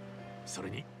それ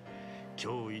に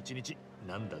今日一日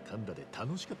なんだかんだで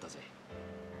楽しかったぜ。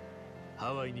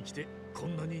ハワイに来てこ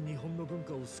んなに日本の文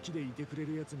化を好きでいてくれ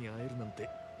るやつに会えるなんて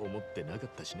思ってなかっ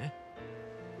たしね。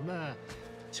まあ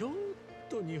ちょっ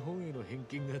と日本への偏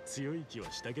見が強い気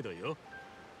はしたけどよ。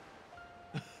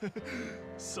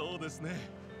そうですね。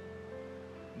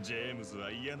ジェームズ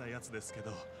は嫌なやつですけ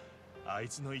ど、あい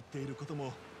つの言っていること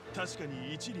も確か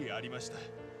に一理ありました。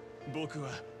僕は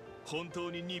本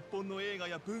当に日本の映画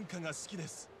や文化が好きで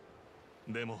す。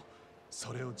でも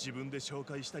それを自分で紹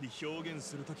介したり表現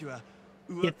するときは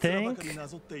上っ面ばかりな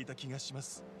ぞっていた気がしま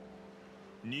す。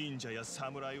忍者や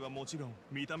侍はもちろん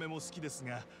見た目も好きです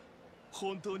が、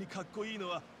本当にかっこいいの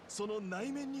はその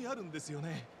内面にあるんですよ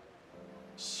ね。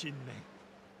信念、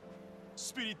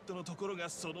スピリットのところが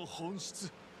その本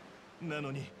質な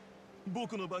のに、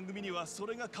僕の番組にはそ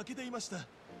れが欠けていました。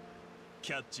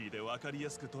キャッチーで分かりや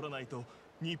すく撮らないと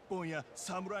日本や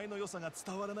侍の良さが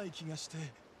伝わらない気がして。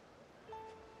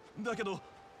だけど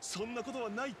そんなことは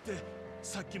ないって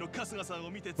さっきの春日さん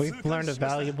を見て痛感しました。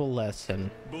 We've learned a valuable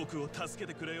lesson. 僕を助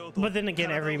けてくれようと。 But then again,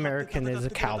 every American is a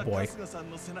cowboy. 春日さ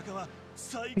んの背中は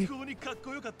最高にかっ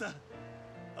こよかった。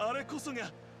あれこそ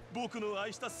が僕の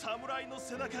愛した侍の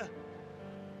背中。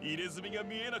入れ墨が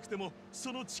見えなくても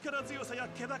その力強さや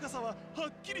気高さはは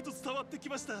っきりと伝わってき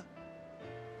ました。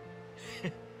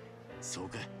そう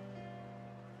か。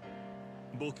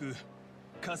僕、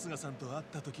春日さんと会っ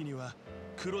た時には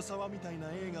黒沢みたいな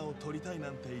映画を撮りたい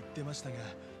なんて言ってましたが、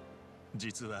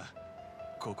実は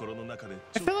心の中で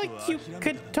I ちょ feel っ like と you 諦め could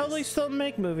てたん totally です still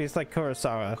make movies like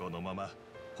Kurosawa. このまま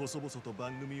細々と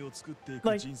番組を作っていく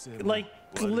Like, 人生も like,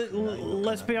 悪くないの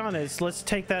かな。 let's be honest. Let's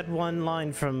take that one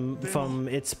line from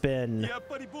It's Been やっ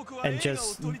ぱり僕は and 映画を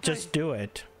撮りたい。 just do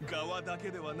it. 側だ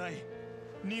けではない、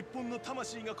日本の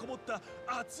魂がこもった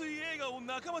熱い映画を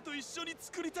仲間と一緒に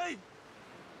作りたい。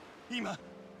今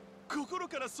心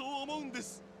からそう思うんで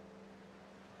す。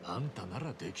あんたな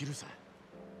らできるさ。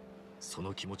そ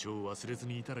の気持ちを忘れず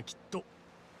にいたらきっと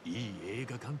いい映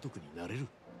画監督になれる。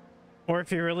 Or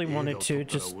if you really wanted to,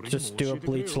 just do a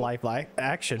Bleach live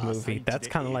action movie. That's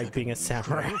kind of like being a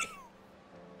samurai.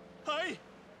 はい、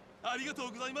ありがと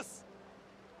うございます。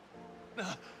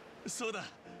あ、そうだ。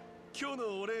今日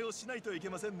のお礼をしないといけ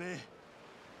ませんね。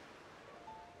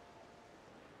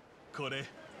これ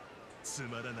つ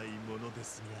まらないもので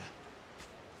す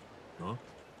が。あ、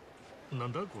な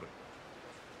んだこ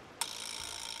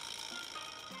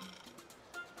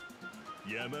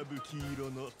れ。山吹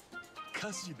色の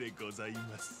歌詞でござい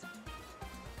ます。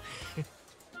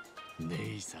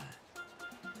姉さん、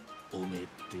おめえっ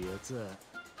てやつは、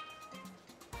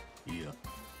いや、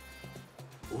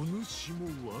お主も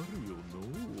悪よ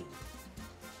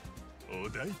の。お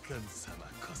代官様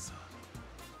こそ。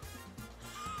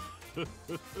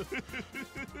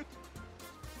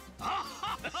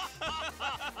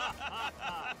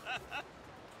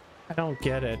I don't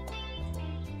get it.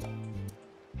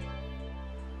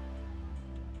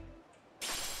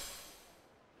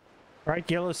 Right,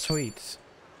 yellow sweets.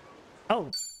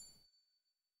 Oh.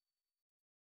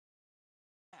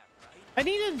 I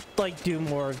need to like do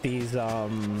more of these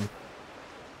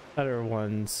other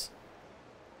ones.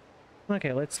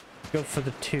 Okay, let's go for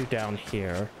the 2 down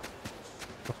here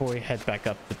before we head back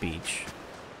up the beach.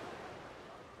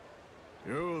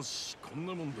 よし、こん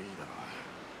なもんでいいだろ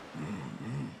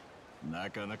う。な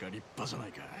かなか立派じゃな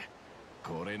いか。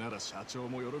これなら社長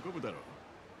も喜ぶだろう。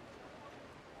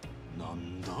な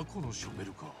んだこのショベ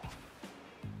ルカー。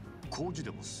工事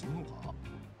でもするのか？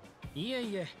いえ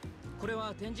いえ、これ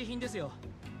は展示品ですよ。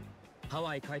ハ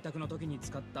ワイ開拓の時に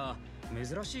使った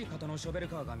珍しい型のショベル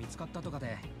カーが見つかったとか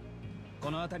で、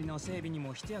この辺りの整備に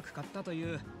も一役買ったと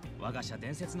いう我が社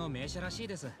伝説の名車らしい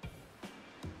です。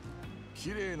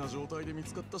綺麗な状態で見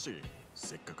つかったし、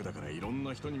せっかくだからいろん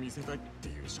な人に見せたいって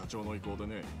いう社長の意向で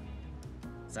ね。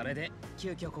それで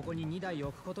急遽ここに2台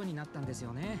置くことになったんです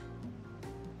よね。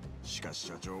しかし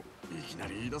社長、いきな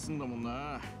り言い出すんだもん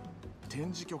な。展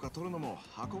示許可取るのも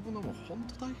運ぶのもほん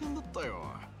と大変だったよ。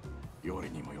より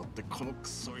にもよってこのくっ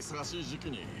そ忙しい時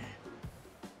期に。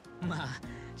まあ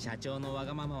社長のわ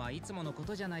がままはいつものこ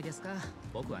とじゃないですか。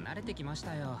僕は慣れてきまし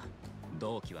たよ。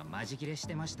同期はマジ切れし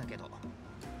てましたけど。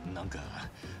なんか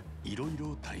いろい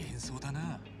ろ大変そうだ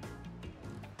な。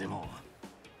でも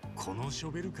このシ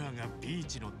ョベルカーがビー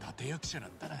チの立役者な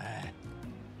んだな。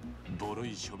ボロ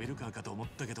いショベルカーかと思っ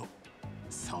たけど、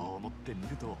そう思ってみ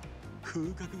ると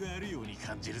風格があるように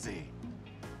感じるぜ。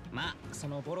まあそ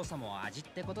のボロさも味っ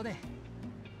てことで。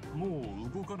もう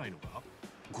動かないのか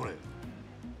これ？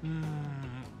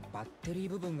バッテリー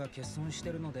部分が欠損し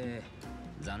てるので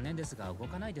残念ですが動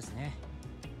かないですね。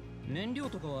燃料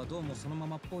とかはどうもそのま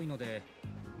まっぽいので、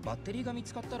バッテリーが見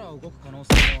つかったら動く可能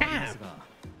性もありますが、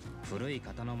古い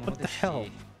型のものですし、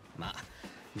まあ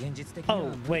現実的には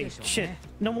無理でしょうね。 wait, shit.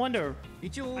 No wonder. I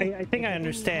think I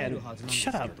understand.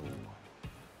 Shut up.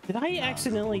 Did I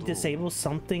accidentally disable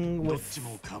something with...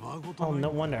 Oh, no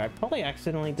wonder. I probably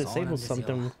accidentally disabled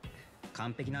something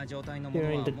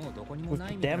during the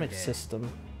damage system.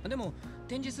 でも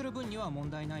展示する分には問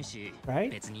題ないし、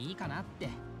別にいいかなって。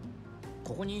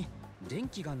ここに電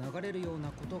気が流れるような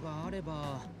ことがあれ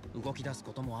ば動き出す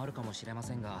こともあるかもしれま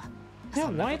せんが。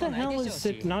Yeah, why the hell is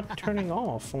it not turning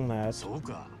off on that? そう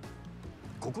か。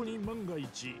ここに万が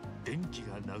一電気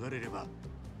が流れれば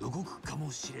動くか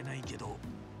もしれないけど、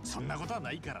そんなことは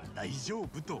ないから大丈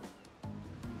夫と。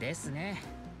ですね。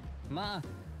まあ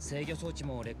制御装置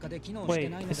も劣化で機能して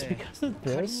ないので、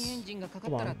仮にエンジンがかか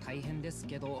ったら大変です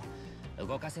けど、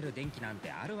動かせる電気なん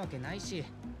てあるわけないし、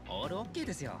オールオッケー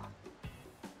ですよ。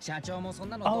社長もそん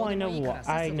なのどうでもいいから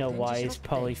さっさと展示し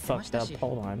ろって言ってましたし。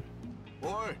Hold on. お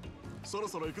い、そろ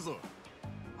そろ行くぞ。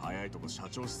早いとこ社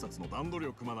長視察の段取り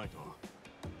を組まないと。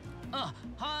あ、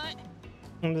はい。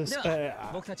This,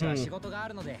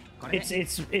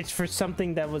 it's for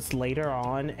something that was later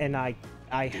on and I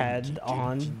had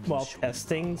on while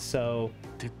testing, so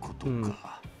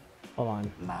hold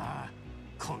on.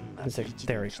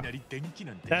 There we go.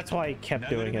 That's why I kept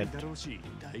doing it.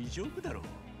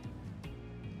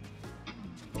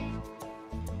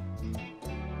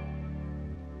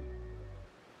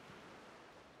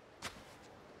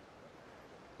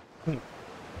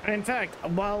 In fact,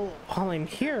 while I'm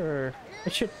here, I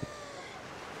should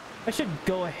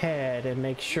go ahead and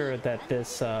make sure that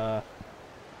this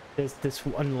this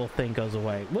one little thing goes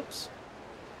away. Whoops.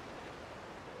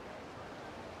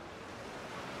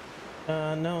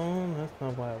 No, that's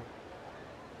not why.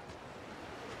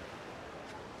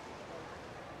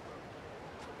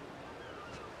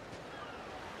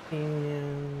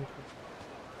 And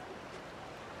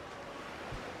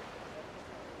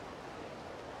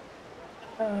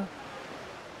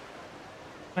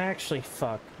actually,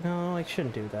 fuck. No, I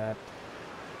shouldn't do that.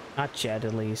 Not yet,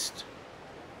 at least.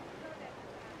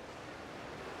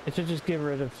 I should just get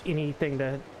rid of anything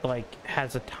that, like,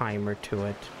 has a timer to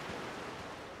it.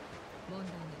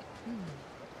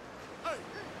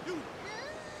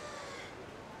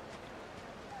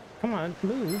 Come on,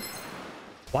 move.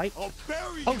 White. Oh,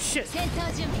 shit.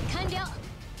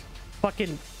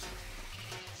 Fucking.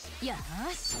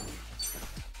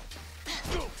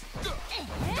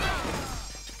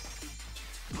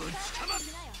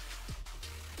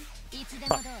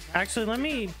 Actually, let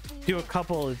me do a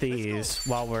couple of these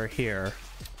while we're here.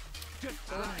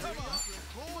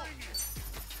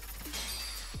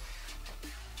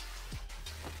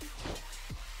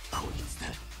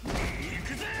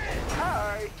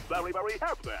 Hi, very, very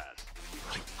happy man.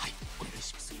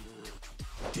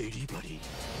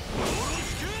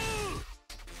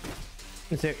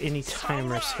 Is there any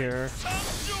timers here?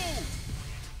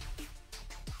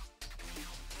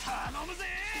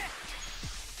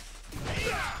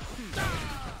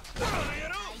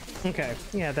 Okay,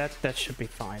 yeah, that should be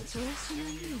fine.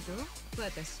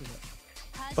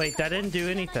 Wait, that didn't do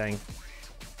anything.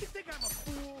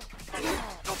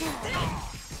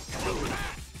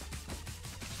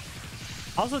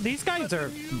 Also, these guys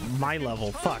are my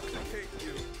level. Fuck.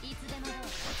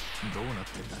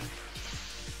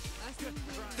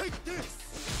 Take this.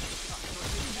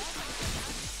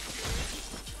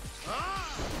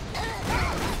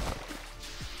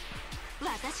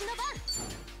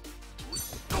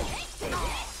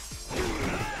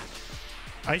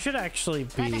 I should actually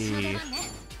be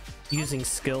using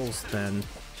skills then.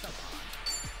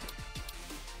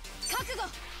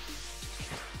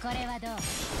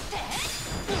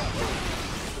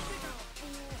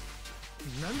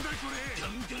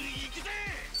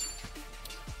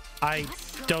 I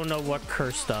don't know what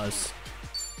curse does.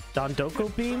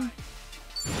 Dondoko beam?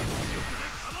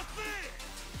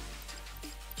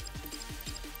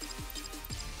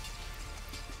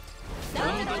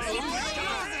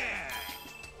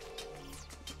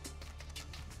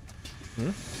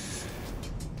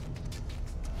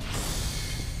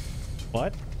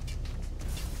 What?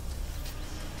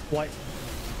 What?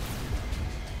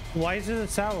 Why is it a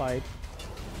satellite?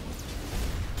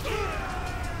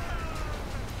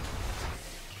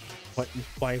 What?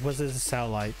 Why was it a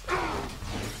satellite?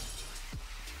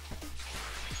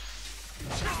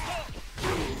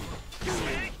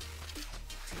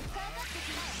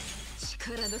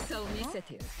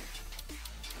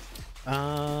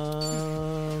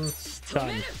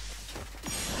 Done.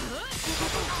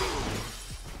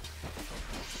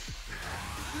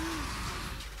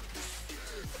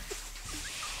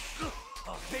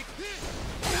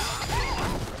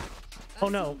 Oh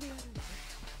no.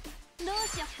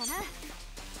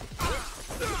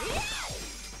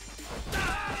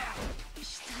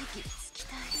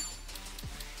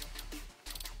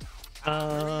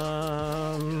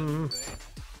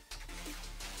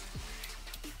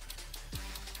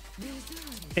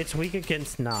 It's weak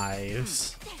against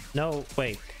knives. No,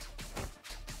 wait.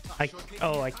 I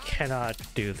cannot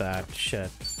do that shit.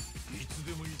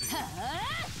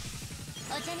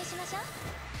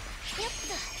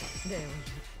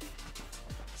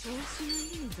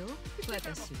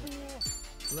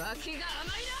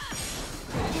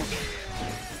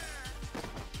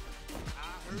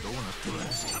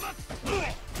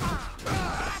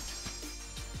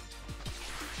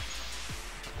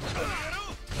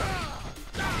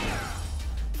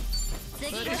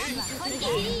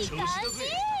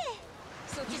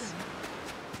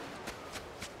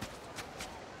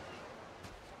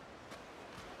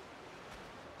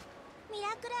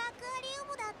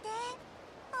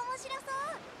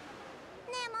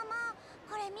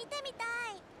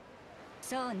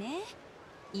そうね。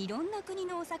いろんな国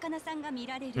のお魚さんが見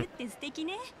られるって素敵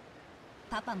ね。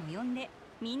パパも呼んで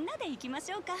みんなで行きま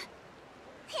しょうか。やっ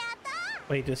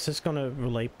た。Wait, is this gonna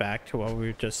relate back to what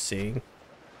we were just seeing?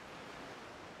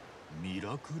 ミ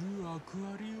ラクルアク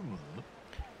アリウム？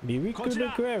ミラクル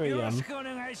アクアリウム。よろしくお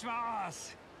願いしま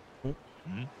す。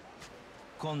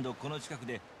今度この近く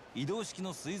で移動式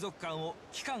の水族館を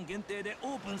期間限定で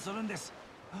オープンするんです。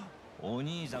お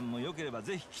兄さんもよければ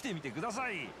ぜひ来てみてくださ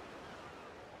い。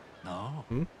なあ、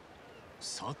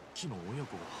さっきの親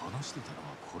子が話してたのは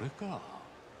これか。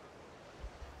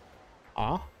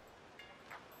あ？っ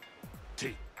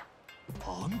て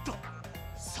あんた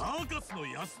サーカスの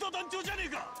安田団長じゃねえ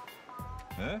か。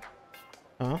え？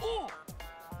あ？お、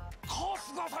春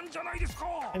日さんじゃないですか。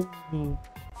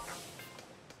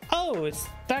Oh, it's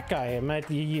that guy. I met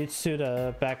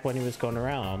Yutsuda back when he was going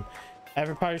around.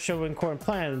 Every party showed an important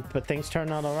plan, but things turned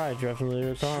out alright. You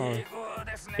definitely recall.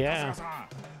 Yeah.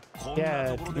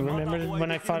 Yeah, remember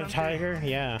when I fought a tiger?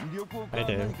 Yeah, I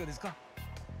do.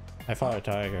 I fought a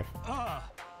tiger.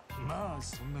 まあ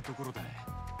そんなところだ。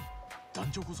団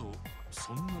長こそ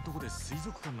そんなとこで水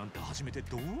族館なんて始めて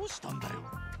どうしたんだよ。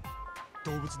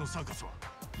動物のサーカスは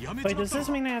やめちまった。 Wait, does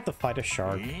this mean I have to fight a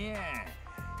shark?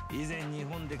 以前日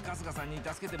本で春日さんに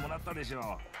助けてもらったでしょう。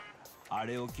あ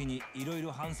れを機にいろい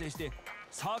ろ反省して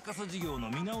サーカス事業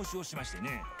の見直しをしまして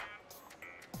ね。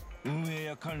運営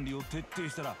や管理を徹底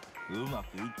したらうま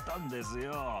くいったんです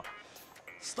よ。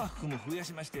スタッフも増や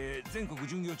しまして全国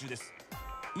巡業中です。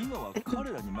今は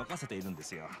彼らに任せているんで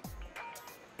すよ。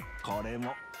これ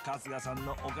も春日さん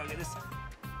のおかげです。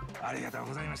ありがとう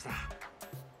ございました。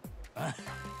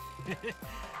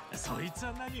そいつ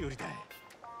は何よりだ。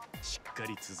しっか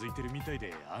り続いてるみたい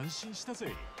で安心した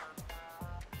ぜ。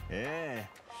え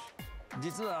え、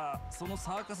実はその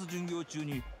サーカス巡業中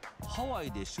にハワイ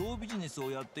でショービジネス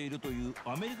をやっているという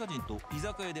アメリカ人と居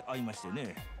酒屋で会いまして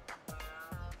ね。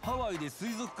ハワイで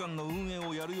水族館の運営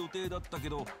をやる予定だったけ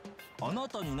ど、あな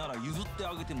たになら譲って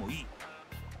あげてもいい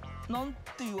なんて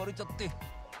言われちゃって。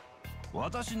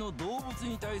私の動物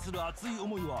に対する熱い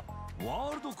思いは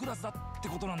ワールドクラスだって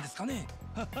ことなんですかね。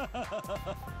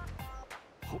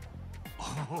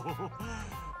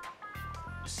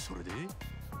それで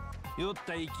酔っ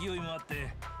た勢いもあっ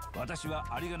て私は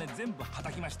有り金全部は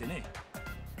たきましてね。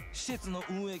施設の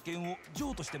運営権を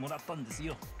譲渡してもらったんです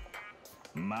よ。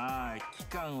まあ期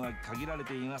間は限られ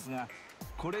ていますが、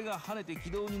これが跳ねて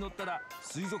軌道に乗ったら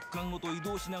水族館ごと移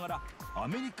動しながらア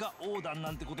メリカ横断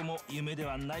なんてことも夢で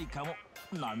はないかも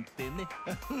なんてね。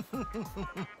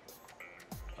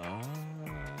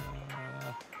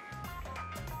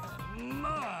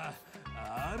まあ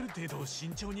ある程度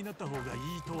慎重になった方がい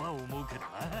いとは思うけど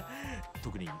な。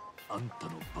特にあんた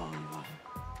の場合は。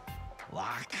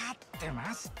分かって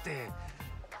ますって。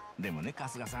でもね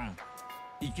春日さん、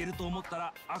いけると思った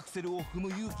らアクセルを踏む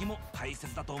勇気も大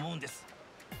切だと思うんです。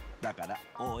だから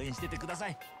応援しててくださ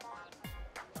い。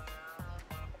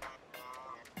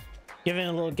Giving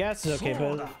a little gas is okay,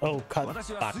 but oh, cut.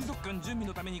 私は水族館準備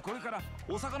のためにこれから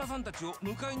お魚さんたちを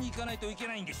迎えに行かないといけ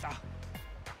ないんでした。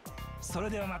それ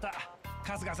ではまた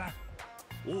春日さん、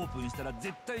オープンしたら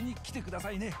絶対に来てくだ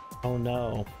さいね。Oh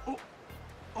no.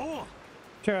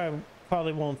 Sure, I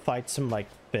probably won't fight some like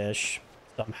fish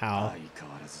somehow. 相変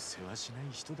わらず世話しない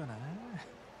人だな。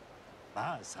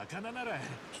まあ魚なら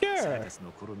Sure. サーカス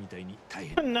の頃みたいに大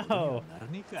変なことにはなら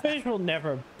ねえか。 Fish will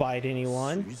never bite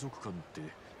anyone. 水族館って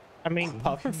I mean,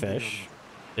 pufferfish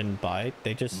didn't bite.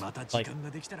 They just like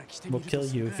will kill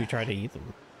you if you try to eat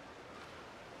them.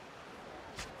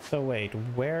 So wait,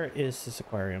 where is this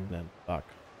aquarium then? Fuck.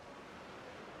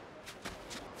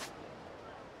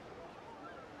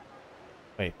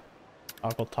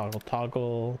 Toggle, toggle,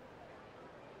 toggle.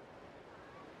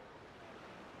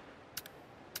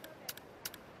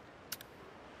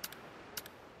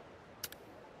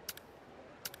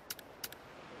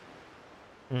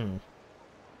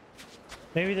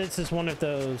 Maybe this is one of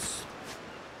those.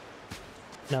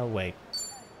 No, wait.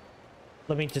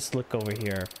 Let me just look over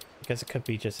here because it could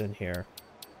be just in here.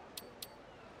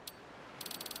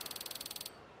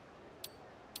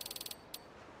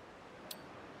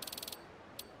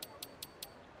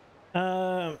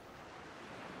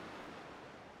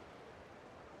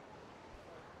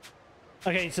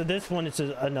 Okay, so this one is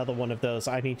another one of those.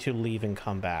 I need to leave and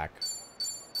come back.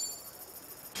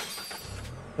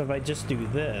 So if I just do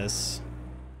this.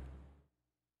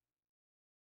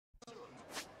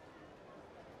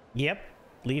 Yep,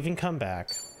 leave and come back.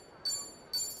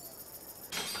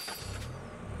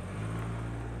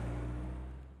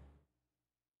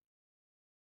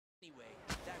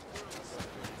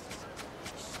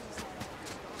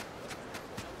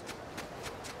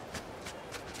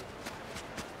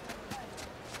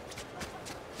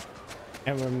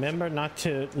 And remember not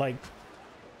to, like,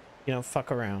 you know,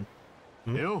 fuck around.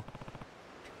 Yo.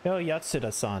 Yo,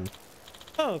 Yatsuda-san.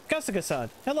 Oh, Kasuga-san.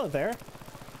 Hello there.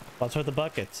 What's with the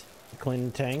buckets?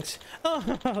 Cleaning tanks?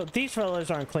 Oh, these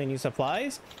fellas aren't cleaning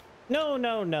supplies. No,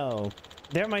 no, no.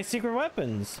 They're my secret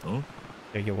weapons. Oh?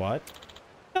 They're your what?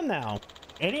 Come now.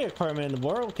 Any aquarium in the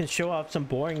world can show off some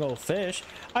boring old fish.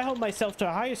 I hold myself to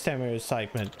a higher standard of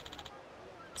excitement.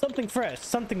 Something fresh,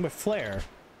 something with flair.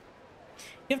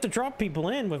 You have to drop people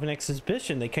in with an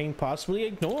exhibition they can't possibly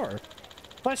ignore.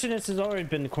 Flashiness has always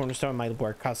been the cornerstone of my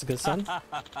work, Kasuga-san.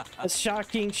 A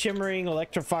shocking, shimmering,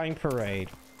 electrifying parade.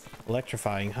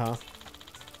 Electrifying, huh?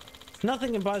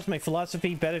 Nothing embodies my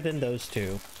philosophy better than those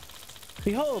two.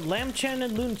 Behold, Lamchan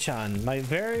and Lunchan, my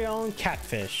very own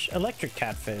catfish. Electric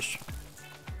catfish.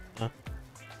 Huh?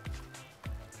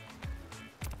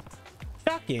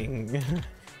 Shocking.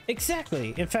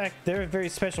 Exactly. In fact, they're a very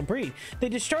special breed. They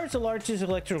discharge the largest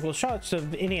electrical shocks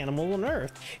of any animal on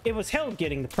Earth. It was hell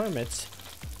getting the permits.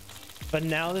 But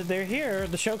now that they're here,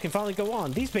 the show can finally go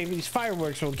on. These babies'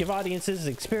 fireworks will give audiences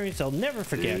an experience they'll never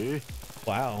forget.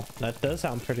 Wow, that does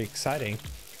sound pretty exciting.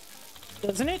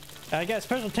 Doesn't it? I got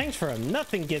special tanks for them.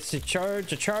 Nothing gets to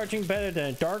charging better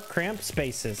than dark, cramped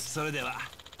spaces.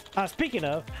 Speaking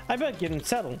of, I better get them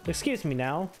settled. Excuse me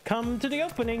now. Come to the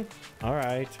opening. All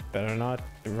right, better not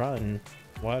run.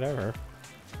 Whatever.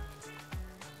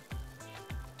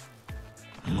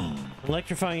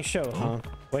 Electrifying show, huh?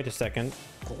 Wait a second.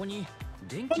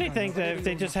 Funny thing that if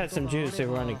they just had some juice, they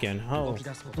run again. Oh,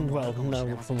 well, no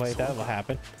way that will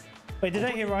happen. Wait, did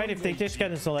I hear right? If they just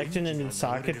got a selection in the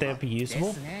socket, they'd be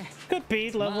usable? Could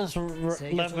be. Levers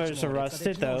are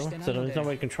rusted, though, so there's no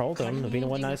way to control them. It'll be the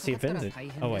one nice to offended.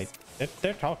 Oh, wait.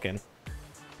 They're talking.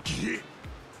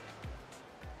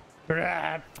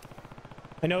 I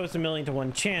know it's a 1,000,000 to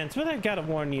 1 chance, but I gotta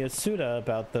warn Yasuda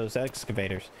about those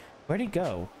excavators. Where'd he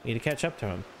go? Need to catch up to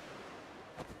him.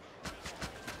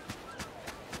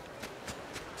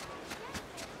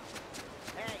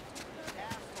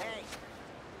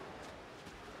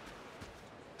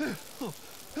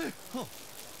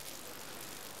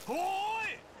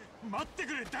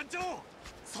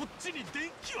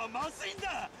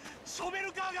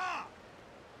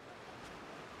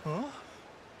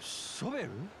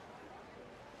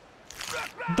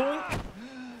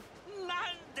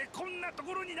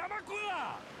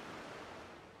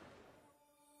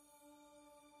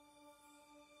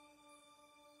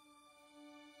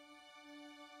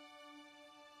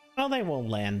 Oh, they won't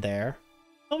land there.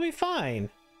 They'll be fine.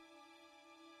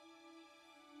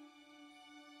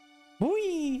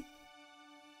 Whee!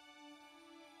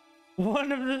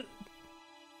 One of the...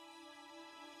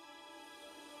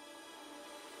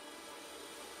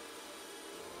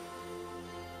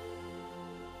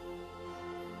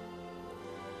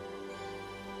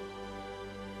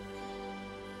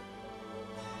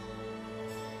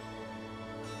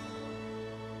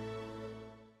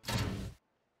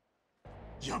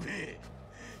 Yabe!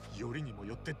 よりにも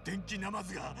よって電気ナマ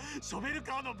ズがショベル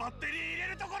カーのバッテリー入れ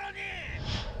るところに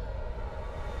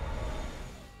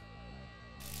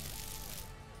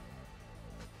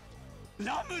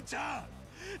ラムちゃん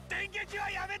電撃は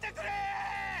やめてくれ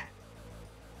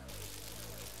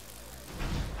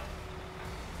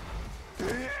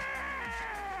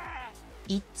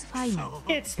It's fine.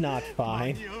 It's not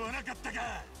fine.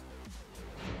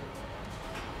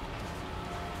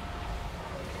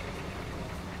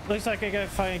 Looks like I gotta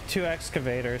find 2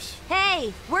 excavators.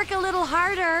 Hey, work a little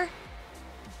harder.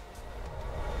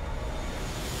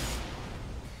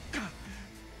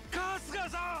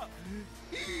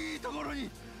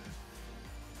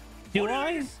 Do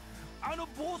I?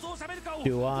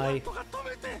 Do I?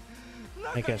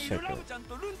 I guess I could.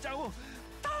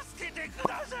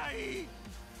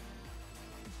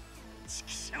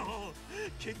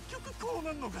 結局こう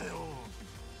なんのかよ。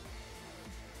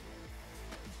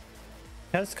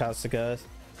 That's Kasuga.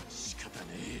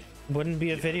 Wouldn't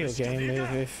be a video game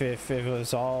if it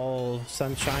was all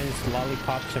sunshines,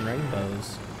 lollipops, and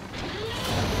rainbows.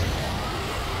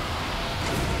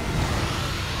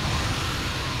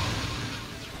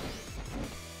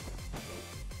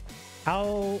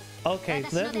 How? Okay,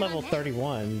 that level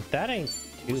 31. That ain't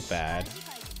too bad.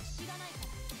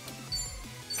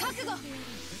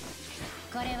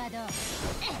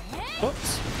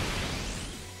 Whoops.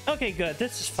 Okay, good.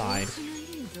 This is fine.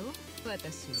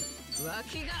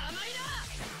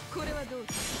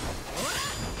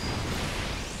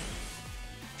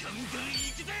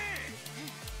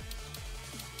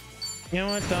 You know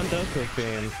what? Don't quick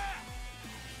beam.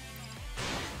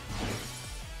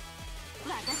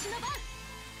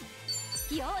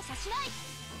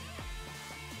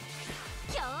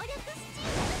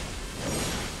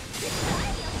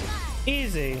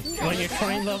 Easy when you're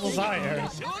 20 levels higher.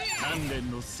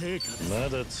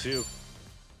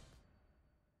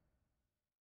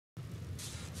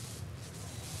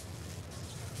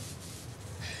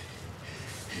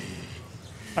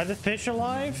 Are the fish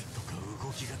alive?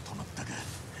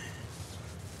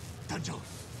 団長、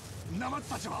ナマズ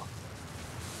たちは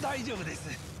大丈夫です。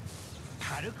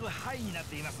軽くハイになっ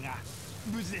ていますが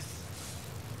無事です。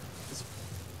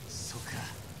そっか。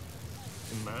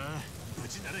まあ無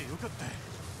事ならよかった。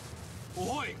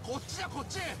おい、こっちだこっ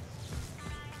ち。そう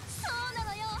な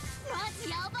のよ。マジ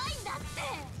やばいんだって。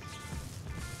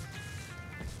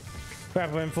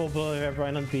 Grab one full bullet of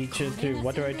everyone on the beach and do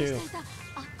what do I do?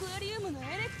 アクアリウムのエ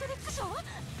レクトリックショー、素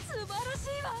晴らしい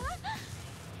わ。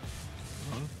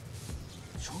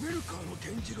ショベルカーの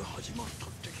展示が始まったっ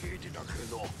て聞いてたけ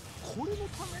ど、これの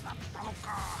ためだったの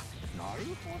か。なる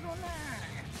ほどね。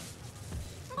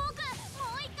僕もう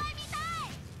一回見たい。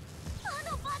あ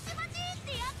のバチバチっ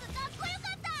てやつかっこよか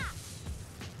った。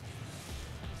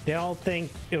 They all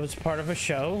think it was part of a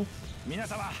show. 皆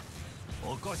様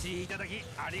お越しいただき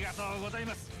ありがとうござい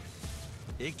ます。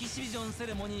エキシビジョンセ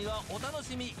レモニーはお楽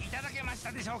しみいただけまし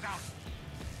たでしょうか。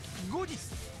後日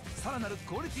さらなる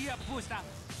クオリティアップをした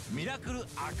ミラクル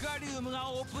アクアリウム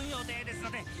がオープン予定です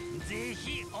ので、ぜ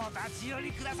ひお立ち寄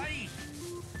りください。行く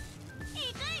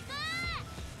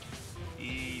行く。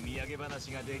いい土産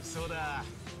話ができそうだ。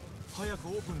早く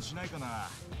オープンしないかな。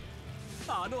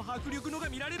あの迫力のが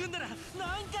見られるんなら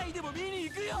何回でも見に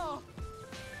行くよ。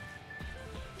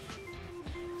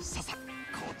さこ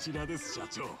ちらです社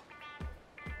長。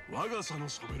我が社の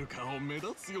ショベルカーを目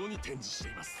立つように展示して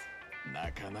います。な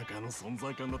かなかの存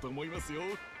在感だと思いますよ。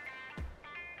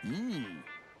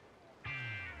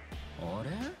あ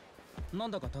れ？な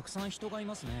んだかたくさん人がい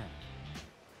ますね。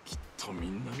きっとみ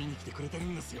んな見に来てくれてる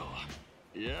んですよ。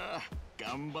いや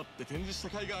頑張って展示し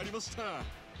た甲斐がありました。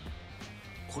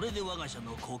これで我が社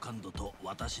の好感度と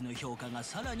私の評価が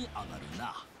さらに上がる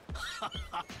な。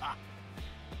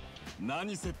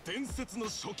何せ伝説の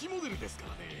初期モデルですか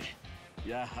らね。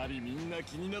やはりみんな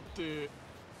気になって。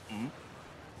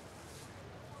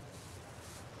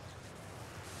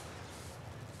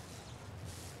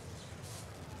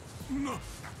なん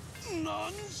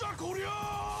じゃこりゃ。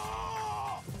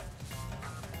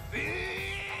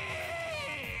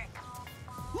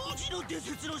うちの伝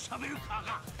説のシャベルカー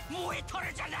が燃えとる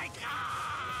じゃないか。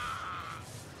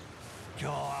今日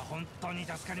は本当に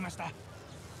助かりました。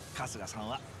春日さん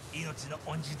は命の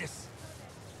恩人です。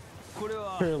これ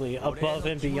は Truly above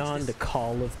and beyond the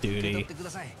Call of Duty.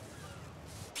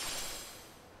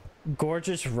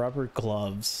 Gorgeous rubber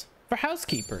gloves for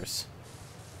housekeepers.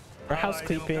 For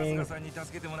housekeeping.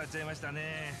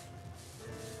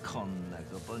 こんな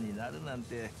ことになるなん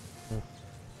て。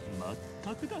まっ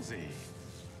たくだぜ。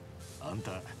あん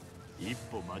た一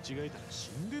歩間違えたら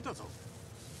死んでたぞ。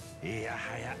いや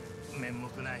はや面目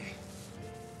ない。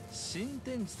新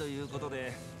天地ということ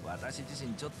で私自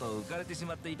身ちょっと浮かれてし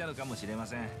まっていたのかもしれま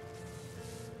せん。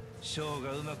ショー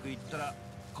がうまくいったら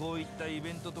こういったイ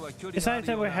ベントとは距離がある Besides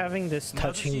that we're having this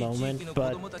touching moment,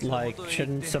 but like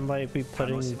shouldn't somebody be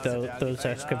putting those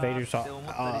excavators out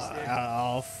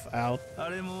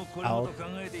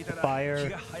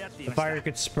the fire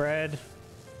could spread.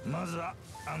 まずは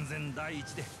安全第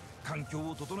一で環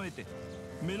境を整えて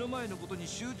目の前のことに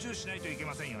集中しないといけ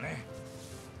ませんよね。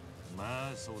ま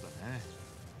あそうだ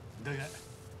な。だが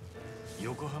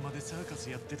横浜でサーカス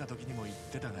やってた時にも言っ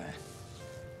てたが、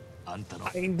あんたの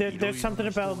I mean, there's something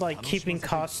about like keeping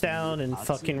costs down and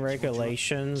fucking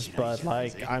regulations, but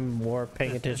like I'm more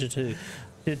paying attention to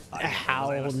Did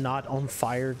Howl not on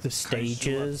fire the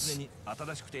stages?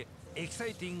 新しくてエキサ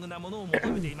イティングなものを求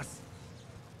めています。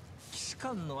既視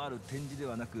感のある展示で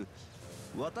はなく、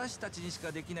私たちにし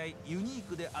かできないユニー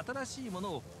クで新しいもの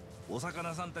をお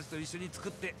魚さんたちと一緒に作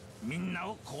ってみんな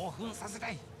を興奮させた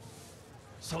い。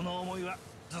その思いは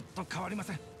ずっと変わりま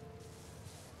せん。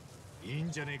いい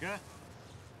んじゃねえか。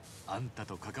あんた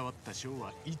と関わったショー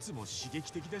はいつも刺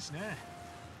激的だしな。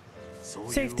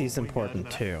Safety is important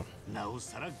too. なお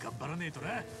さら頑張らねえと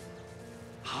な。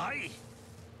はい。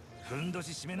ふんど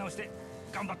し締め直して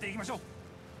頑張っていきましょう。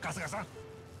春日さん。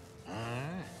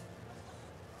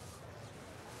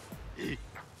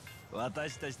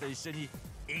私たちと一緒に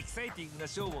エキサイティングな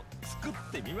ショーを作っ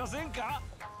てみませんか？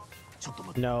ちょっと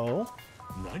待って。No。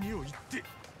何を言って。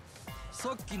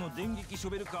さっきの電撃ショ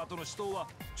ベルカーとの死闘は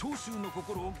長州の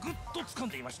心をぐっと掴ん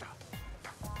でいました。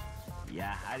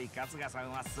やはり春日さ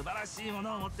んは素晴らしいも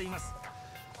のを持っています。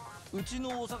うち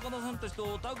のお魚さんたち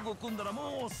とタッグを組んだら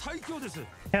もう最強です。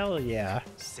 Hell yeah。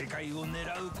 世界を狙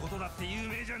うことだって有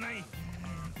名じゃない。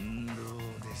どう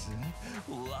です？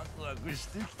ワクワクし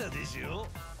てきたでしょ。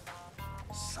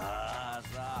さあ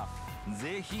さあ、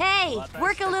ぜひ Hey,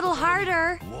 work a little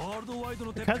harder.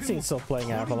 The cutscene's still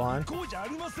playing Avalon. こうじゃあ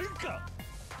りませんか。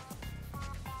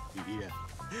いや、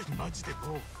マジで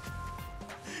もう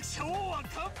ショーは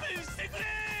勘弁して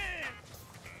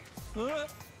くれ。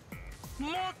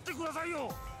待ってください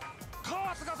よ、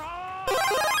春日さん。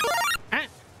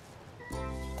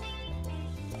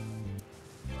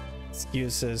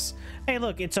Excuses. Hey,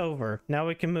 look, it's over. Now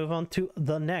we can move on to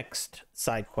the next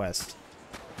side quest.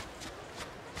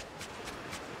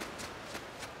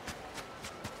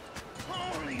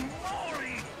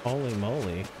 Holy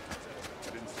moly.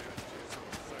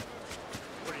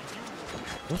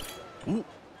 Ooh.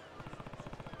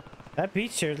 That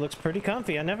beach chair looks pretty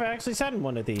comfy. I never actually sat in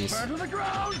one of these.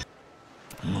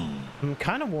 I'm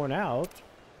kind of worn out.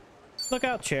 Look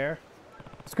out, chair.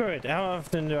 Screw it. How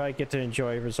often do I get to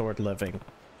enjoy resort living?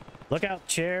 Look out,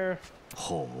 chair.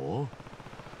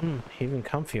 Even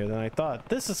comfier than I thought.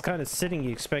 This is kind of sitting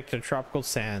you expect at tropical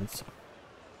sands.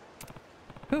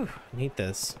 Whew, need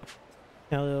this.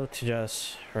 Hello to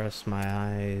just rest my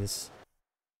eyes.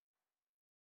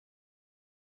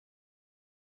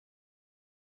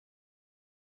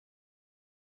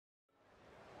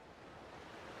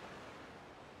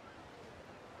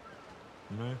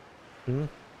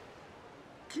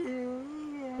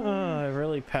 Oh, I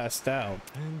really passed out.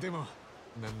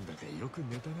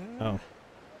 Oh.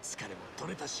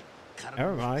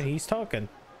 Never mind, he's talking.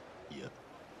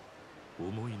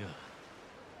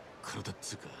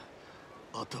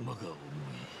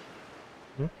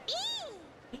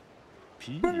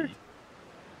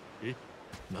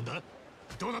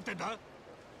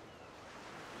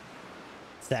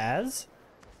 Saz?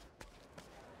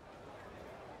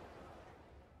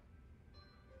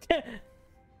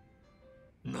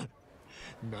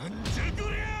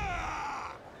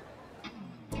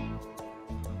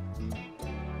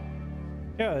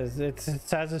 Yeah, it's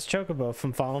Saz's Chocobo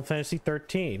from Final Fantasy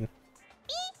 13.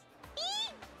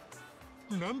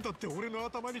 なんだって俺の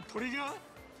頭に鳥が。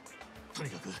とに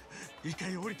かく一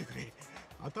回降りてくれ。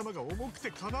頭が重く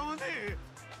てかなわねえ。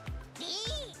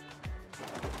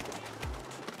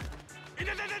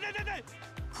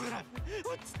こら、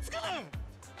落ち着か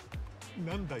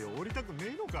な。なんだよ、降りたくね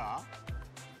えのか。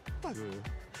たく、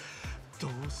ど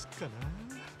うすっか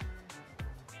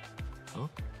な。こ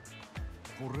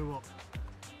れは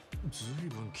ずい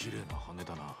ぶん綺麗な羽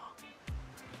だな。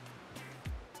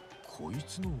こい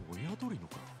つの親鳥の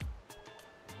か。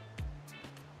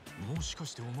もしか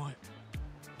してお前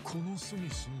この巣に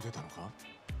住んでたのか。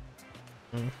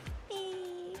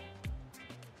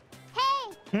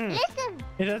Listen.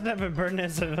 It doesn't have a burn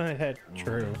as in my head.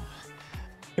 True.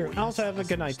 Here, I also have a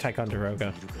good night,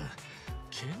 Ticonderoga.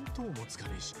 見当もつか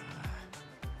ねえし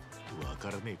な。わか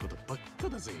らねえことばっか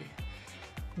だぜ。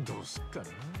どうすっかな。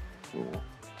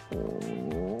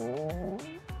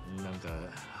なんか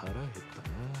腹減った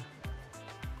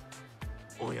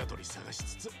な。親鳥探し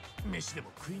つつ飯で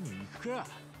も食いに行くか。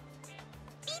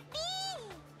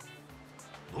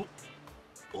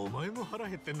お前も腹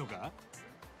減ってんのか。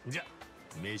じゃ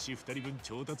飯2人分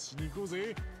調達しに行こう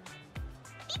ぜ。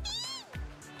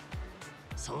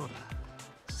そうだ、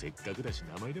せっかくだし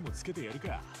名前でもつけてやる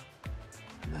か。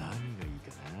何がいいか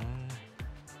な。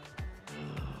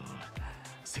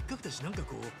せっかくだしなんか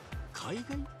こう海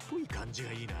外っぽい感じ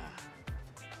がいいな。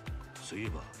そういえ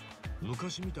ば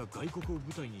昔見た外国を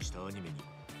舞台にしたアニメに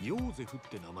ヨーゼフっ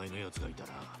て名前のやつがいたら、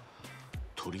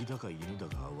鳥だか犬だ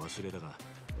か忘れだが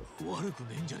悪く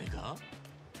ねえんじゃねえか。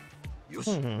よ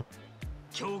し、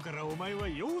今日からお前は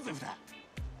ヨーゼフだ。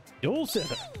ヨーゼ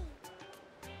フ。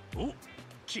お、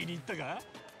気に入ったか？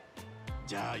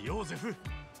じゃあヨーゼフ、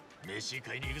飯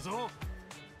買いに行くぞ。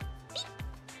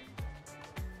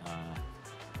ああ、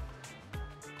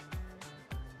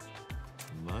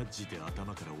マジで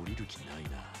頭から降りる気ないな。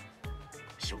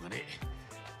しょうがね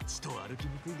え。ちと歩き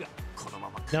にくいが、この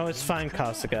まま。No, it's fine,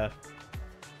 Kasuga.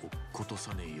 落っこと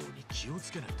さねえように気を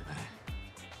つけないとな。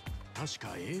確か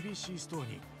ABC ストア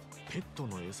にペット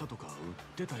の餌とか売っ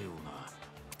てたような。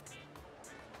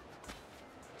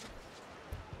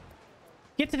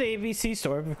Get to the ABC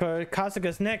store before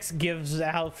Kasuga's neck gives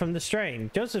out from the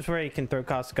strain. Joseph's ray can throw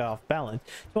Kasuga off balance.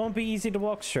 It won't be easy to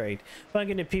walk straight.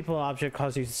 Bumping into people or object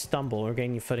cause you to stumble or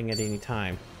gain your footing at any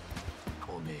time.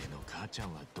 おめえの母ちゃ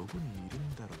んはどこにいる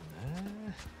んだろ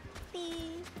う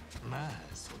な。まあ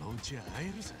そのうち会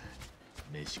えるさ。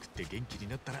飯食って元気に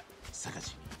なったら探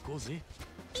しに行こうぜ。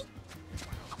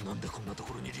なんでこんなと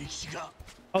ころに力士が。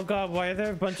 Oh god, why are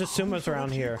there a bunch of sumas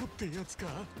around here?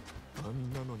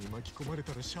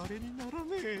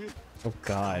 Oh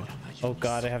god. Oh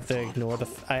god, I have to ignore the...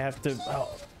 I have to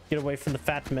get away from the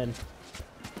fat men.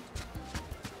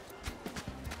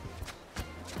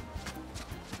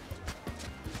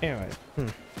 Anyway,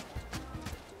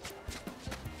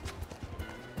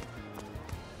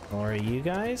 Or are you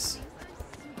guys?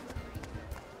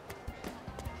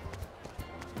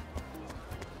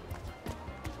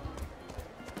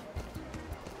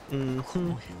 Mm-hmm. こ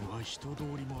の辺は人通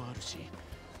りもあるし、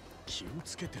気を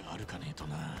つけて歩かねえと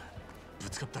な。ぶ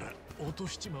つかったら落と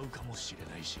しちまうかもしれ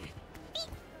ないし。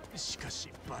しか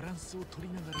しバランスを取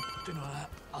りながらってのは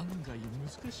案外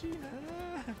難しいな。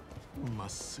まっ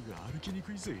すぐ歩きに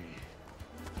くいぜ。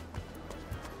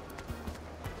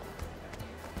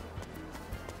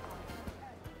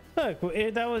Look,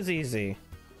 that was easy.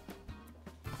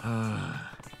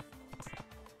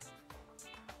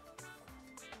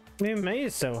 We made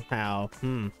it somehow.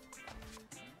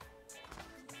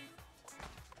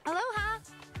 Aloha.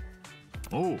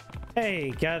 Oh.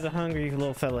 Hey, got a hungry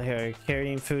little fella here.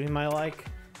 Carrying food he might like.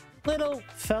 Little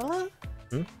fella?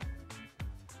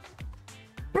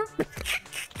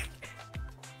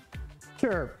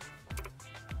 Sure.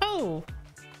 Oh.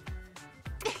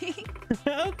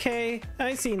 Okay,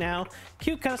 I see now.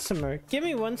 Cute customer. Give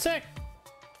me 1 sec.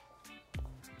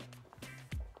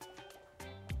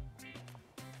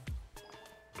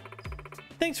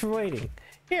 Thanks for waiting.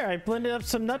 Here, I blended up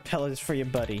some nut pellets for you,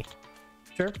 buddy.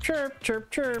 Chirp, chirp, chirp,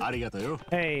 chirp. Arigato.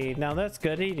 Hey, now that's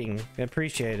good eating. I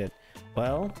appreciate it.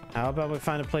 Well, how about we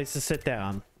find a place to sit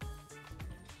down?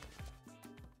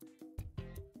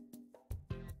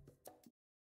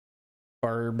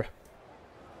 Barb.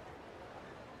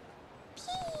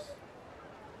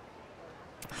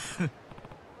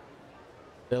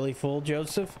 Belly full,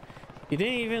 Joseph? You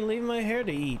didn't even leave my hair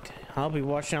to eat. I'll be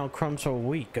washing out crumbs for a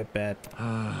week, I bet.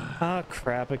 Ah,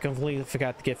 crap. I completely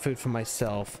forgot to get food for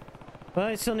myself. But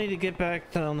I still need to get back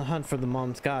on the hunt for the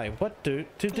mom's guy. What to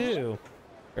do?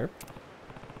 Sure.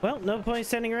 Well, no point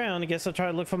standing around. I guess I'll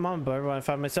try to look for Mama Bird when I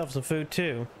find myself some food,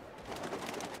 too.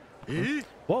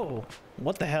 Whoa.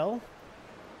 What the hell?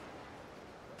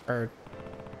 Oh,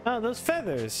 those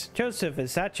feathers. Joseph,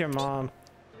 is that your mom?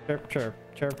 Chirp, chirp,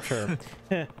 chirp, chirp.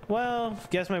 Well,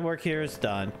 guess my work here is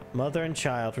done. Mother and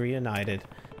child reunited.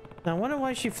 Now, I wonder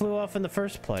why she flew off in the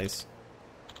first place.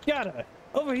 Got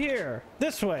over here!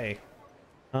 This way!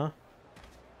 Huh?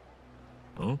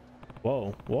 Huh?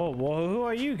 Whoa, whoa, whoa, who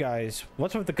are you guys?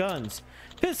 What's with the guns?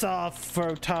 Piss off,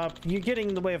 Photop. You're getting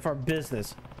in the way of our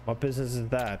business. What business is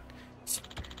that?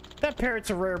 That parrot's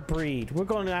a rare breed. We're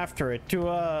going after it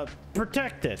to,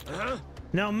 protect it.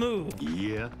 Now move.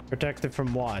 Yeah. Protect it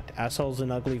from what? Assholes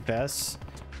in ugly vests?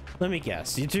 Let me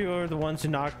guess. You two are the ones who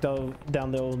knocked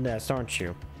down the old nest, aren't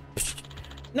you?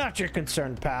 Not your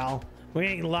concern, pal. We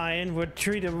ain't lying. We're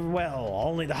treated well.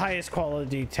 Only the highest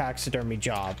quality taxidermy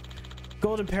job.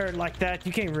 Golden parrot like that,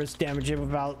 you can't risk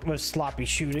damaging with sloppy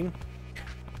shooting.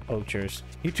 Poachers.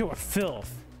 You two are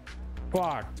filth.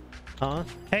 Squawk. Huh?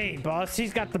 Hey, boss,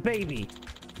 he's got the baby.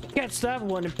 Catch that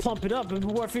one and plump it up and be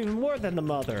worth even more than the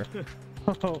mother.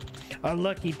 Oh, a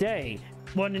lucky day.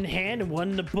 One in hand and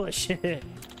one in the bush.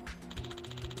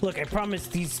 Look, I promise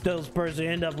those birds will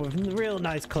end up with real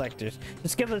nice collectors.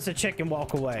 Just give us a check and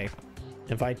walk away.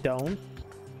 If I don't,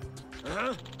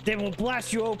 they will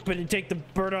blast you open and take the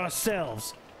bird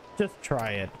ourselves. Just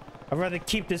try it. I'd rather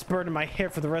keep this bird in my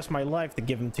hair for the rest of my life than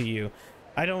give him to you.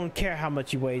 I don't care how much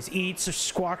he weighs, eats or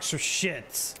squawks or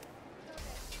shits.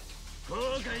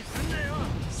 Oh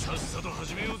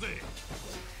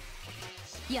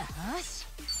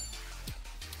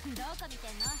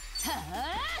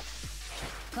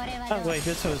wait,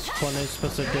 this was one I was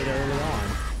supposed to do early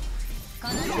on.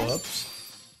 Whoops.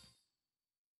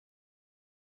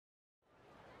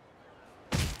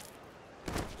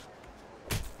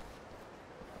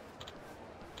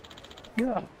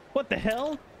 Ugh, what the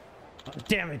hell? Oh,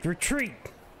 damn it, retreat!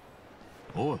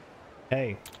 Oh.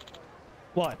 Hey.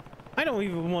 What? I don't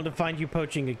even want to find you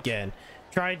poaching again.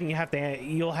 Try it and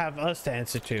you'll have us to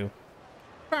answer to.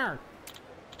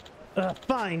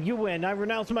 Fine, you win. I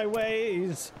renounce my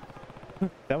ways.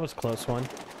 That was a close one.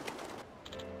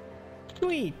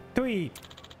 Tweet, tweet.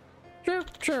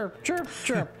 Chirp, chirp, chirp,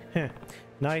 chirp.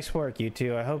 Nice work, you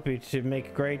two. I hope you to make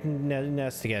a great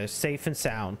nest together, safe and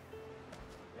sound.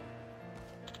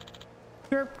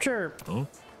 Chirp, chirp. Huh?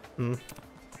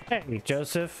 Hey,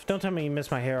 Joseph. Don't tell me you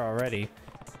missed my hair already.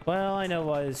 Well, I know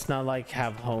what it's not like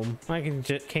have home. I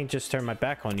can't just turn my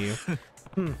back on you.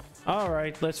 All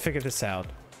right, let's figure this out.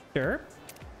 Sure.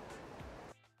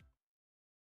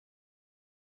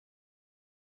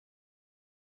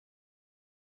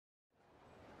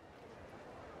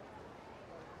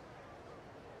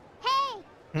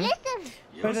 Listen!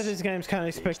 But this game's kind of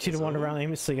expect you to wander around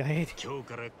aimlessly. I hate it.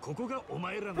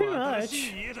 Pretty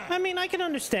much. I mean, I can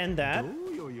understand that.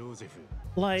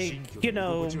 Like, you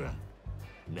know,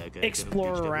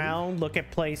 explore around, look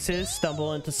at places,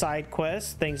 stumble into side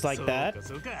quests, things like that.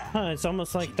 It's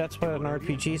almost like that's what an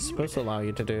RPG is supposed to allow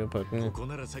you to do, but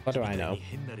what do I know?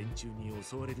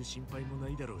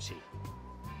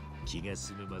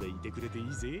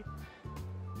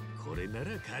 これなら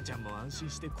母ちゃんも安心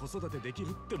して子育てできる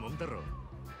ってもんだろう。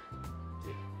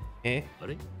え？あ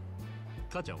れ？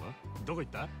母ちゃんはどこ行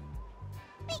った？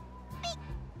ピッ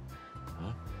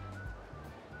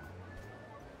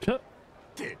ピッ。っ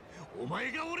てお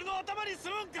前が俺の頭に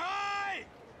住むんかい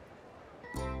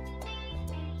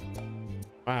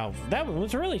！Wow, that one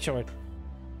was really short.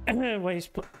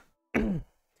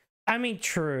 I mean,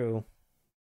 true.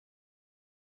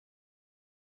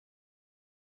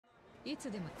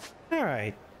 All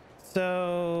right,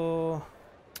 so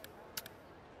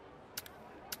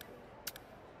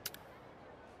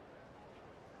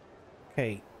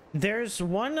okay, there's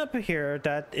one up here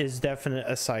that is definitely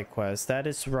a side quest. That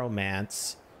is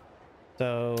romance.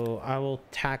 So I will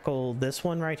tackle this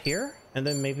one right here, and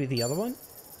then maybe the other one.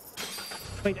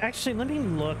 Wait, actually, let me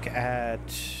look at.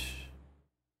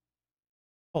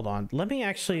 Hold on. Let me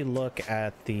actually look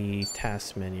at the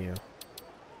task menu.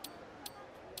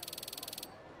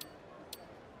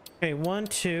 Okay, 1,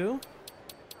 2,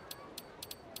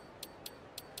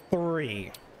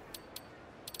 3.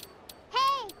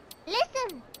 Hey,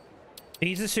 listen.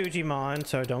 These are Sujimon,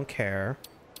 so I don't care.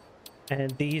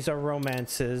 And these are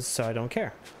romances, so I don't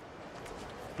care.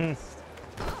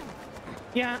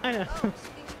 Yeah, I know.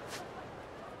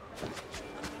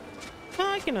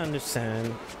 I can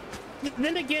understand.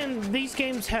 Then again, these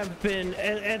games have been,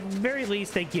 at very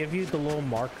least, they give you the little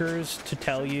markers to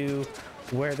tell you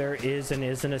where there is and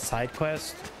isn't a side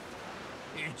quest.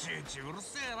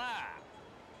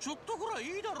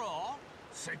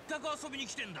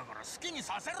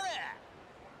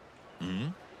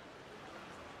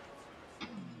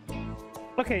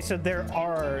 Okay, so there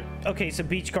are, okay, so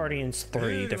Beach Guardians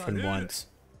 3 different ones.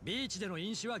 ビーチでの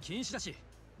飲酒は禁止だし、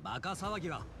バカ騒ぎ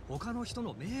は他の人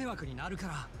の迷惑になるか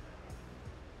ら。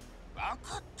分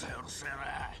かったよ、うるせえ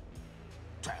な。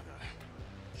た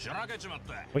く、しらけちまっ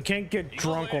た。We can't get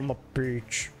drunk on the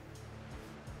beach.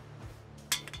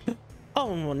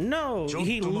 Oh no,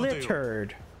 he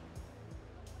littered.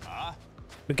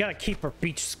 We gotta keep our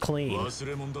beaches clean. 忘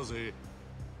れ物だぜ。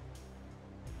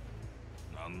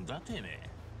なんだてめえ、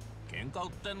喧嘩売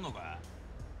ってんのか？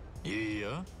いい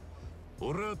や。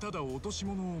俺はただ落とし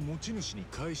物を持ち主に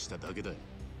返しただけだ。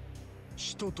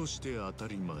人として当た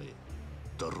り前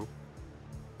だろ。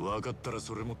分かったら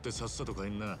それ持ってさっさと帰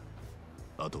んな。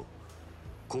あと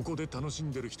ここで楽し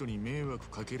んでる人に迷惑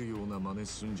かけるような真似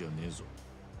すんじゃねえぞ。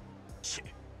チッ。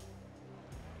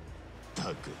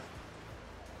たく。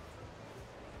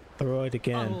Throw it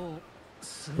again.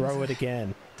 Throw it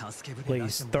again.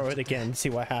 Please throw it again.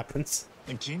 See what happens.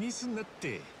 気にすんなっ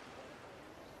て。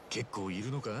結構い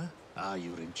るのか？ああい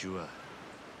う連中は。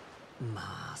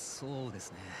まあそうで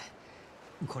すね。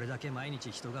これだけ毎日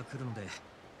人が来るので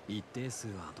一定数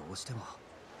はどうしても。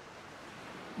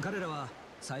彼らは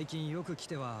最近よく来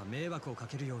ては迷惑をか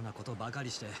けるようなことばかり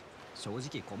して正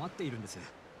直困っているんです。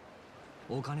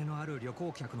お金のある旅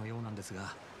行客のようなんです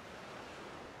が、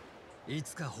い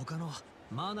つか他の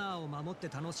マナーを守って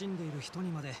楽しんでいる人に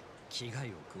まで危害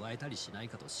を加えたりしない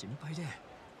かと心配で。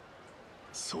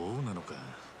そうなのか。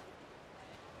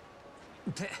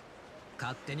って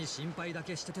勝手に心配だ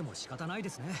けしてても仕方ないで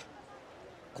すね。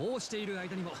こうしている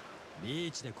間にもビ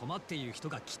ーチで困っている人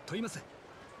がきっといます。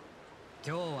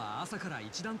今日は朝から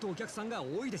一段とお客さんが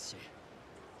多いですし。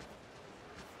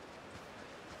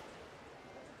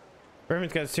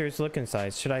Berman's got a serious look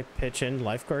inside. Should I pitch in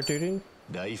lifeguard duty?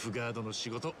 ライフガードの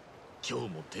仕事、今日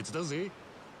も手伝うぜ。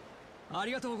あ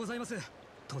りがとうございます。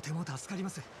とても助かりま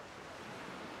す。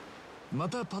ま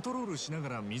たパトロールしなが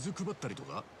ら水配ったりと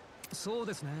か？そう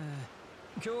ですね。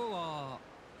今日は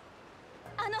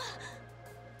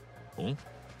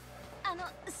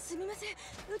すみません。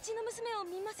うちの娘を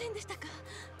見ませんでしたか？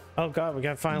 Oh god, we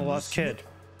gotta find a lost kid.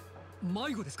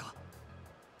 迷子ですか？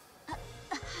は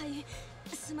い。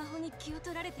スマホに気を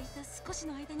取られていた少し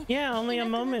の間に。Yeah, only a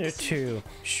moment or two.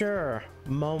 Sure,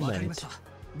 moment.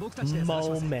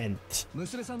 Moment.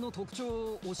 娘さんの特徴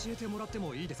を教えてもらって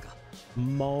もいいですか？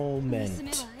 Moment. 娘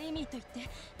はエミーといって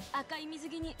赤い水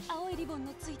着に青いリボン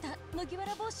のついた麦わ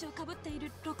ら帽子をかぶってい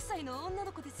る6歳の女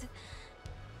の子です。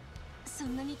そ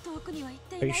んなに遠くには行っ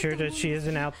ていないと思う。 Are you sure that she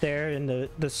isn't out there in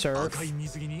the surf? 赤い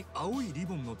水着に青いリ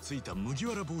ボンのついた麦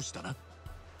わら帽子だな。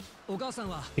お母さん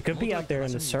は It could be out there in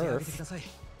the surf.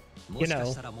 You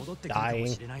know,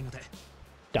 dying.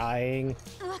 Dying.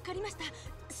 わかりました。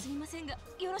すみませんが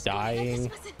よろしくお願いいたし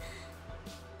ます。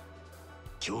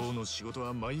今日の仕事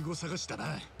は迷子探しだ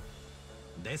な。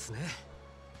ですね。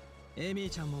エミー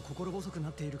ちゃんも心細くな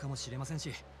っているかもしれません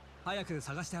し、早く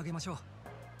探してあげましょう。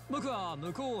僕は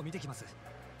向こうを見てきます。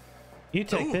 You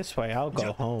take this way, I'll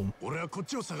go home. 俺はこっ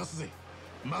ちを探すぜ。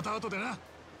また後でな。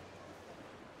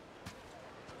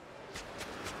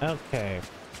 Okay,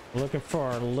 looking for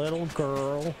a little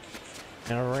girl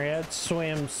in a red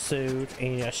swimsuit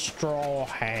and a straw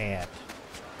hat.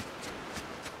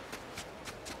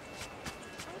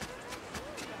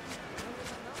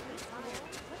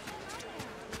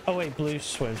 Oh wait, blue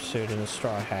swimsuit and a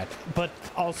straw hat, but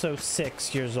also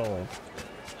 6 years old.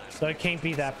 So it can't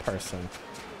be that person.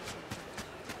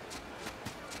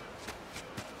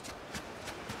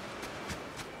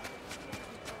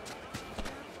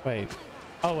 Wait.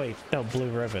 Oh wait, no, blue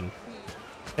ribbon.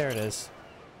 There it is.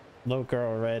 Little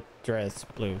girl, red dress,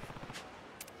 blue.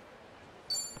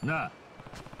 Nah.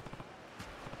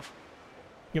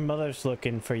 Your mother's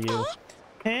looking for you.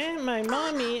 Eh, my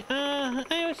mommy?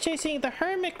 I was chasing the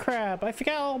hermit crab. I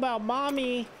forgot all about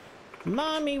mommy.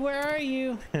 Mommy, where are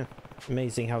you?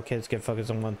 Amazing how kids get focused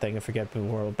on one thing and forget the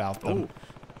world about them.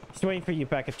 Just waiting for you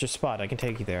back at your spot. I can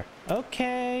take you there.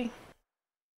 Okay.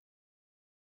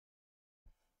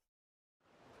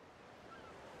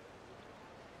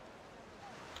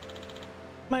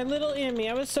 My little Emmy,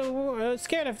 I was so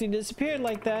scared after you disappeared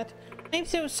like that. I'm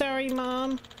so sorry,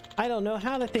 Mom. I don't know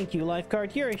how to thank you,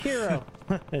 lifeguard. You're a hero.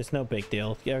 It's no big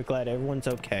deal. You're glad everyone's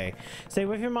okay. Stay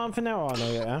with your mom from now on,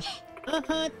 yeah?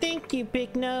 Thank you,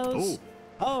 Big Nose.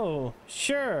 Oh,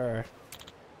 sure.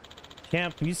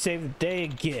 Camp, you saved the day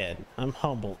again. I'm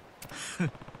humbled.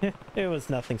 It was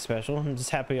nothing special. I'm just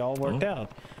happy it all worked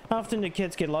out. How often do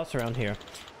kids get lost around here?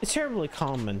 It's terribly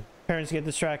common. Parents get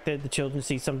distracted, the children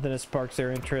see something that sparks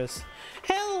their interest.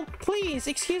 Help! Please!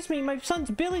 Excuse me, my son's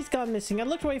Billy's gone missing. I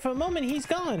looked away for a moment, he's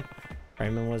gone.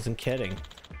 Raymond wasn't kidding.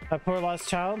 That poor lost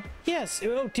child? Yes.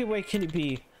 Oh, dear, where can he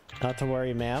be? Not to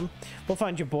worry, ma'am. We'll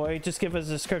find your boy. Just give us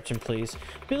a description, please.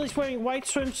 Billy's wearing a white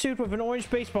swimsuit with an orange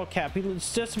baseball cap. He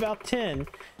looks just about 10.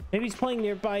 Maybe he's playing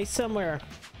nearby somewhere.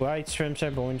 White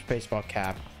swimsuit, orange baseball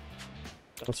cap.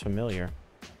 Sounds familiar.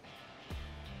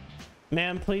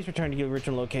 Ma'am, please return to your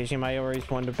original location. My always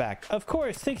wander back. Of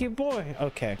course. Thank you, boy.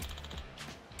 Okay.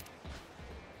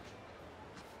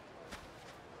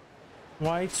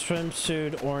 White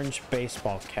swimsuit, orange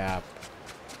baseball cap.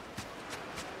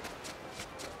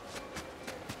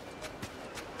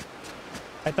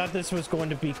 I thought this was going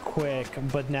to be quick,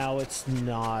 but now it's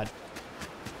not.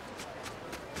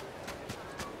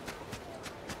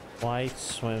 White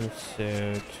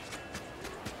swimsuit.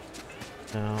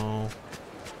 No.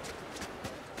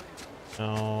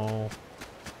 No.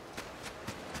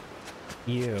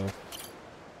 You.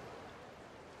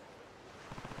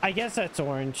 I guess that's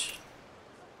orange.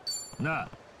 Nah.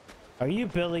 Are you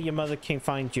Billy? Your mother can't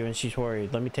find you and she's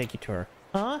worried. Let me take you to her.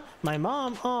 Huh? My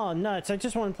mom? Oh, nuts. I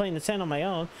just want to play in the sand on my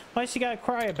own. Why she gotta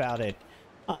cry about it?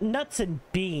 Nuts and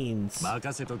beans.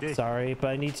 Sorry, but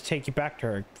I need to take you back to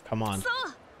her. Come on.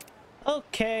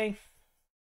 Okay.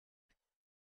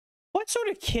 What sort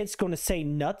of kid's gonna say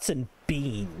nuts and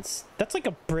beans? That's like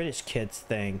a British kid's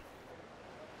thing.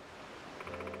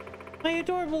 My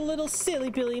adorable little silly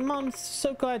Billy. Mom's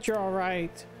so glad you're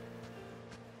alright.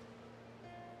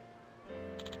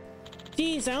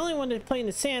 Geez, I only wanted to play in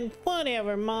the sand.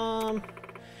 Whatever, Mom.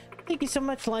 Thank you so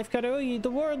much, lifeguard. I owe you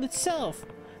the world itself.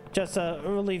 Just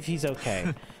relieve he's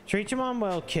okay. Treat your mom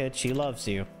well, kid. She loves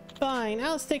you. Fine,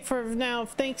 I'll stick for now.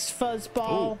 Thanks,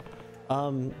 Fuzzball.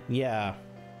 Yeah.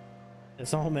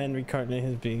 It's all man reincarnated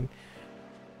his being.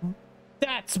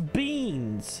 That's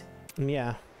Beans!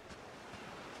 Yeah.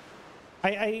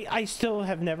 I still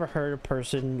have never heard a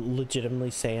person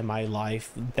legitimately say in my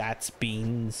life, that's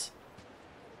Beans.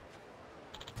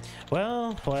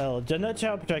 Well, the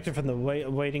nutshell protected from the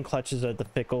waiting clutches of the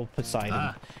fickle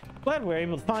Poseidon. Glad we're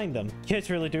able to find them.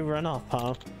 Kids really do run off,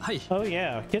 huh? Hi. Oh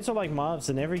yeah, kids are like mobs,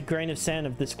 and every grain of sand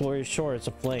of this glorious shore is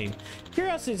aflame.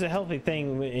 Curiosity is a healthy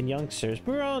thing in youngsters,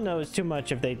 but we all know it's too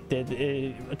much if they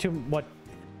did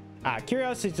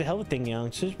curiosity is a healthy thing,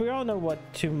 youngsters. We all know what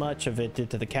too much of it did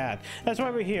to the cat. That's why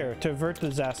we're here, to avert the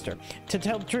disaster. To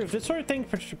tell the truth, this sort of thing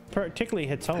particularly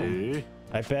hits home. Hey.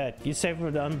 I bet. You save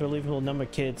an unbelievable number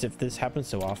of kids if this happens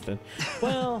so often.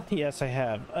 Well, yes, I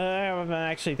have. I'm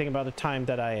actually thinking about a time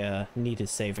that I needed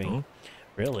saving.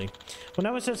 Really? When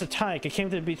I was just a tyke, I came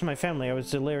to the beach with my family. I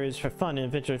was delirious for fun and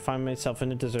eventually found myself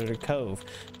in a deserted cove.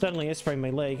 Suddenly, I sprained my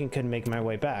leg and couldn't make my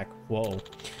way back. Whoa.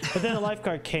 But then a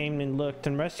lifeguard came and looked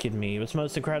and rescued me. It was the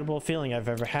most incredible feeling I've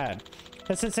ever had.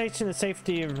 A sensation of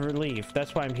safety and relief.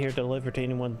 That's why I'm here to deliver to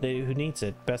anyone who needs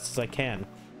it, best as I can.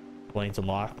 Explains a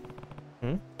lot.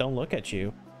 Don't look at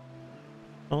you.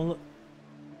 Oh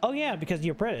yeah, because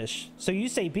you're British. So you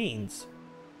say Beans.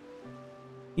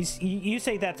 You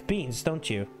say that's Beans, don't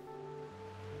you?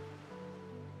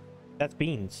 That's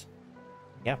Beans.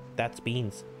 Yeah, that's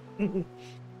Beans.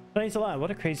 Thanks a lot. What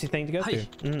a crazy thing to go through.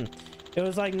 It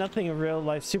was like nothing a real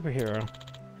life superhero.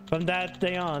 From that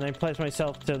day on, I pledged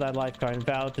myself to that lifeguard and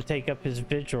vowed to take up his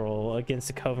vigil against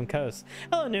the Coven Coast.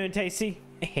 Hello, New and Tasty.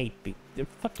 I hate Beans. They're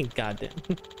fucking goddamn.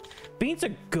 Beans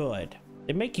are good.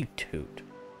 They make you toot.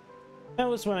 That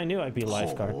was when I knew I'd be a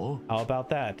lifeguard. How about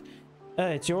that?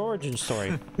 It's your origin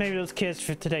story. Maybe those kids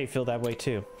for today feel that way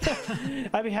too.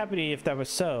 I'd be happy if that was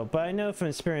so, but I know from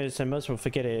experience that most will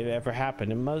forget it ever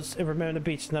happened, and most remember the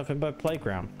beach is nothing but a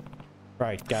playground.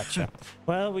 Right, gotcha.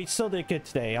 Well, we still did good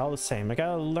today, all the same. I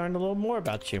gotta learn a little more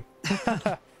about you.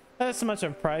 That's so much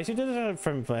of a prize. You did it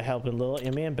from helping little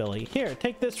Emmy and Billy. Here,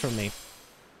 take this from me.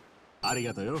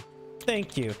 Arigato.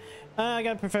 Thank you. I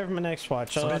gotta prepare for my next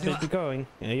watch. I'll have to be going.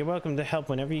 You're welcome to help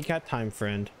whenever you got time,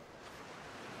 friend.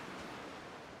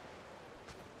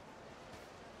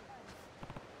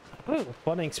 Ooh,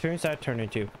 what an experience that turned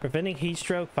into. Preventing heat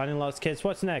stroke, finding lost kids.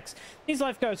 What's next? These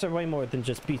lifeguards are way more than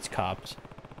just beach cops.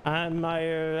 I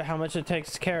admire how much it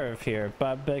takes care of here,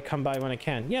 but come by when I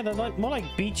can. Yeah, they're more like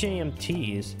beach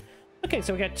EMTs. Okay,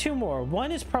 so we got two more.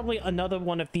 One is probably another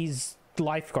one of these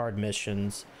lifeguard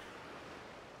missions.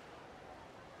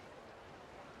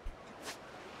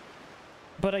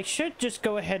 But I should just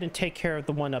go ahead and take care of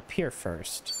the one up here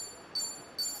first.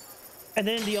 And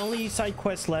then the only side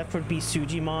quest left would be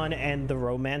Sujimon and the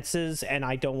romances, and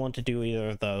I don't want to do either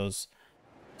of those.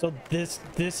 So this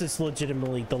is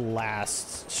legitimately the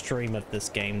last stream of this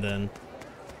game then.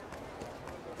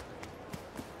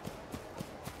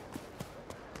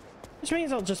 Which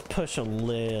means I'll just push a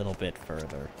little bit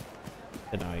further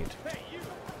tonight.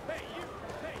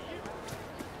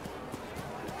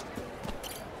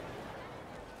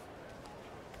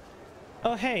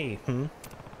 Oh hey,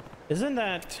 isn't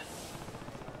that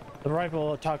the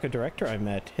rival otaku director I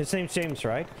met? His name's James,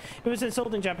 right? He was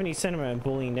insulting Japanese cinema and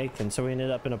bullying Nathan, so we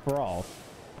ended up in a brawl.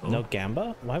 No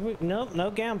Gamba? Why would no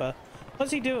Gamba?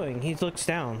 What's he doing? He looks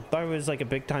down. Thought he was like a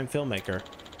big time filmmaker.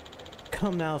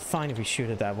 Come now, fine if you shoot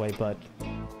it that way, but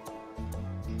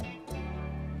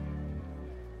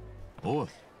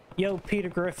yo, Peter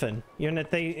Griffin. You're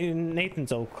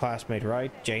Nathan's old classmate,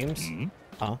 right? James?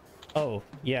 Huh? Oh,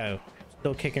 yeah.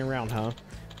 Still kicking around, huh?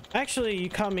 Actually, you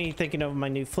caught me thinking of my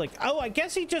new flick. Oh, I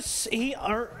guess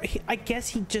I guess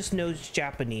he just knows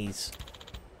Japanese.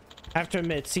 I have to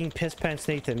admit, seeing Piss Pants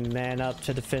Nathan man up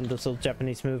to defend those little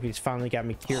Japanese movies finally got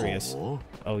me curious.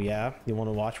 Oh yeah? You want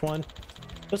to watch one?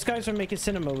 Those guys are making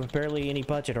cinema with barely any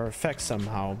budget or effects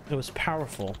somehow. It was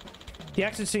powerful. The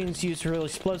action scenes used real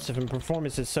explosive and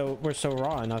performances were so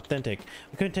raw and authentic.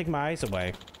 I couldn't take my eyes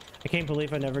away. I can't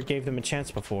believe I never gave them a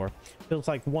chance before. Feels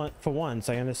like for once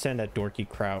I understand that dorky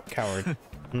coward.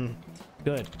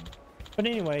 Good. But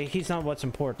anyway, he's not what's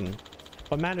important.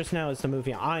 What matters now is the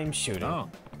movie I'm shooting.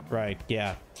 Oh. Right,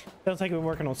 yeah. Feels like we're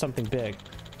working on something big.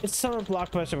 It's a summer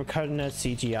blockbuster with cutting-edge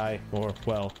CGI, or,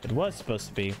 well, it was supposed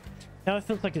to be. Now it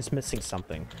feels like it's missing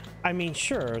something. I mean,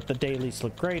 sure, the dailies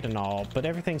look great and all, but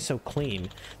everything's so clean.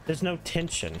 There's no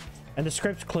tension, and the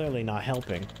script's clearly not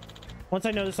helping. Once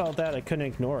I noticed all that, I couldn't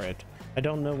ignore it. I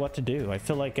don't know what to do. I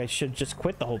feel like I should just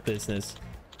quit the whole business.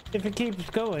 If it keeps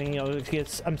going, you know,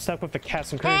 I'm stuck with a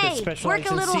cast and crew that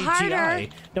specializes in CGI. Harder.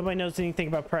 Nobody knows anything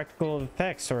about practical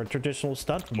effects or traditional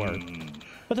stunt work.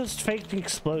 But those fake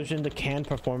explosion, the canned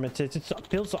performances,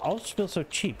 it all feels so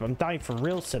cheap. I'm dying for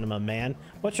real cinema, man.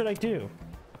 What should I do?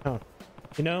 Oh,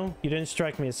 you know, you didn't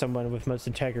strike me as someone with most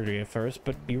integrity at first,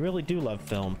 but you really do love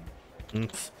film.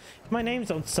 If my name's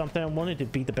on something, I want it to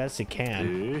be the best it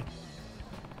can.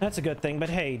 That's a good thing, but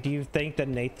hey, do you think that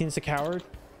Nathan's a coward?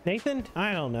 Nathan?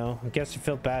 I don't know. I guess I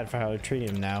feel bad for how I treat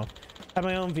him now. I have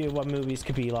my own view of what movies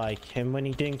could be like, and when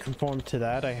he didn't conform to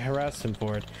that, I harassed him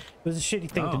for it. It was a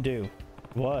shitty thing to do.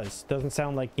 It was. Doesn't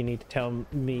sound like you need to tell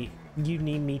me. You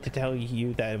need me to tell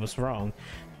you that it was wrong.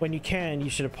 When you can, you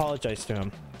should apologize to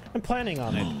him. I'm planning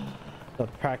on it. The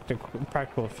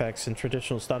practical effects and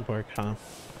traditional stunt work, huh?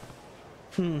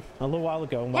 A little while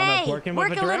ago, while I was working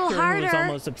with a director who was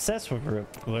almost obsessed with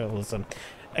realism.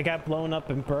 I got blown up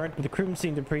and burnt, but the crew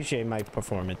seemed to appreciate my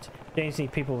performance. James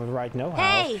need people with the right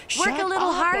know-how. Hey, work a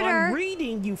little harder. I'm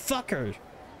reading, you fucker.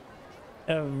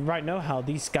 Right know-how,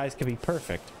 these guys could be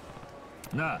perfect.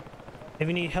 Nah. If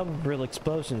you need help with real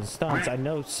explosions and stunts, I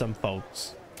know some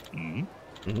folks.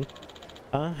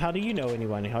 How do you know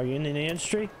anyone? Are you in the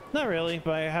industry? Not really,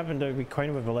 but I happen to be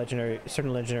acquainted with a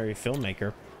certain legendary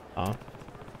filmmaker.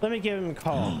 Let me give him a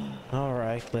call. All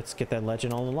right, let's get that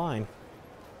legend on the line.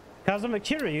 Kazuma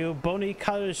Kiryu, Boni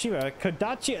Kawashira,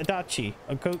 Kodachi Adachi,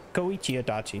 Koichi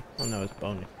Adachi. Oh no, it's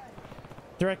Boni.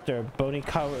 Director, Boni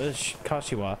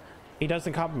Kashiwa. He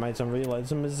doesn't compromise on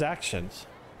realism in his actions.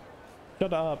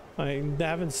 Shut up, I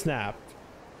haven't snapped.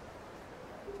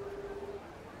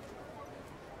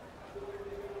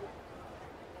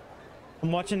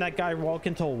 I'm watching that guy walk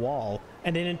into a wall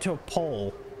and then into a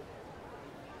pole.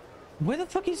 Where the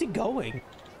fuck is he going?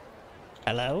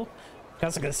 Hello?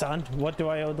 Kasuga-san, what do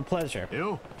I owe the pleasure?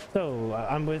 You? So,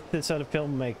 I'm with this other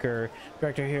filmmaker,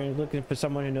 director here, looking for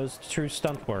someone who knows true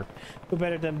stunt work. Who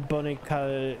better than Boni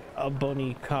Kashiwa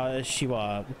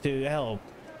to help?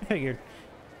 I figured.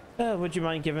 Would you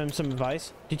mind giving him some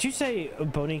advice? Did you say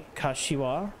Boni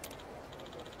Kashiwa?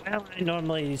 Well, I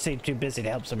normally seem too busy to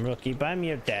help some rookie, but I'm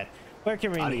your dad. Where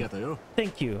can we meet?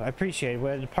 Thank you, I appreciate it.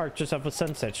 We're at the park just off of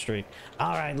Sunset Street.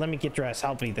 All right, let me get dressed.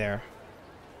 I'll be there.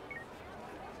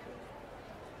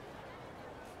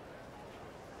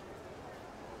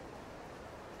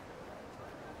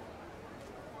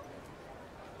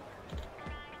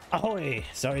 Ahoy!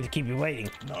 Sorry to keep you waiting.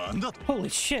 Holy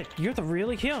shit, you're the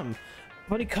really him.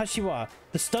 Boni Kashiwa,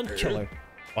 the stunt killer.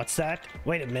 What's that?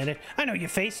 Wait a minute. I know your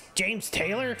face. James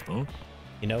Taylor? Huh?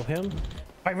 You know him?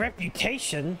 By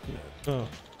reputation?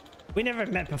 We never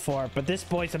met before, but this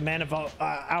boy's a man of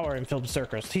hour in film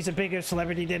circles. He's a bigger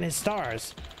celebrity than his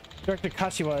stars. Director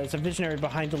Kashiwa is a visionary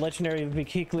behind the legendary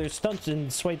vehicular stunts in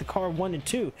Sway the Car 1 and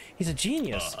 2. He's a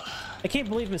genius. I can't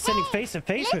believe I'm standing face to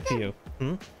face with you.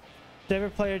 Did you ever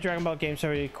play a Dragon Ball game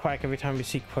so you quack every time you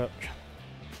see Quill?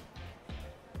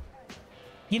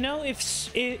 You know,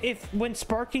 if when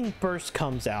Sparking Burst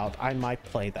comes out, I might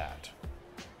play that.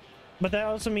 But that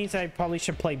also means I probably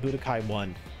should play Budokai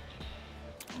 1.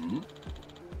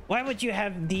 Why would you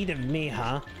have need of me,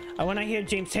 huh? When I hear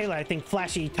James Taylor, I think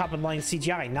flashy, top-of-the-line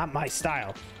CGI, not my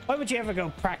style. Why would you ever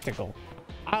go practical?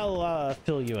 I'll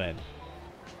fill you in.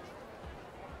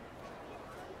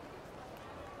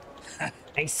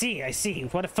 I see.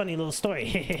 What a funny little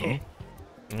story.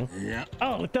 Yeah.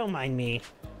 Oh, don't mind me.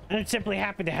 I'm simply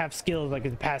happy to have skills I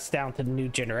can pass down to the new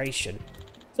generation.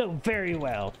 So, very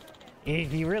well.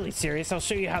 If you're really serious, I'll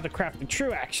show you how to craft a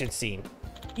true action scene.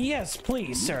 Yes,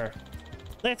 please, sir.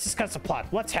 Let's discuss the plot.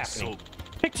 What's happening?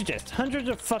 Picture this. Hundreds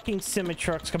of fucking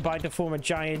semi-trucks combined to form a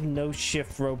giant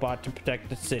no-shift robot to protect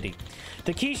the city.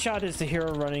 The key shot is the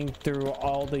hero running through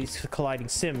all these colliding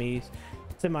semis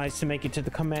to make it to the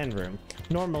command room.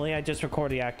 Normally, I just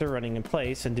record the actor running in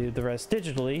place and do the rest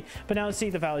digitally, but now I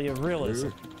see the value of realism.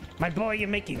 My boy, you're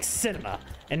making cinema.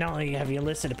 And not only have you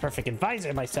enlisted a perfect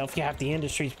advisor myself, you have the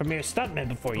industry's premier stuntman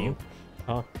before you.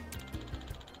 Huh?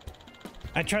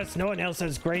 I trust no one else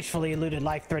has gracefully eluded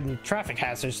life-threatening traffic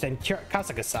hazards than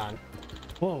Kasuga-san.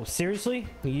 Whoa, seriously?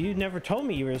 You never told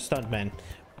me you were a stuntman.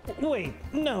 Wait,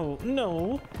 no.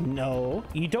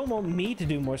 You don't want me to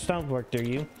do more stunt work, do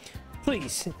you?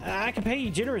 Please, I can pay you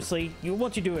generously.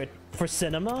 Won't you do it for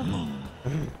cinema?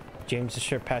 James is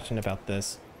sure passionate about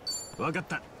this.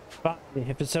 But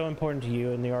if it's so important to you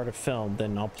in the art of film,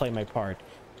 then I'll play my part.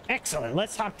 Excellent,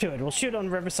 let's hop to it. We'll shoot on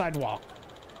Riverside Walk.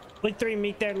 We three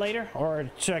meet there later,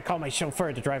 or should I call my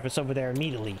chauffeur to drive us over there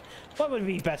immediately? What would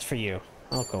be best for you?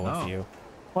 I'll go with you.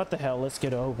 What the hell, let's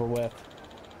get it over with.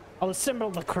 I'll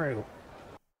assemble the crew.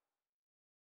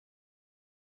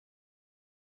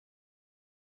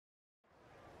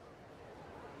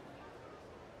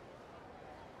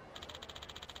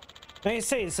 I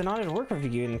say it's an honor to work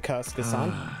with you in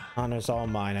Kasuga-san. Honor's all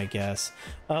mine, I guess.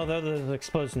 Although the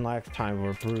explosion lifetime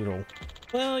were brutal.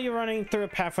 Well, you're running through a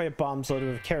pathway of bombs loaded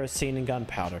with kerosene and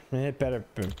gunpowder. It better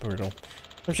be brutal.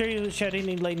 I'm sure you'll shed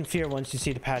any latent fear once you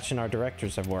see the patch in our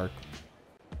directors at work.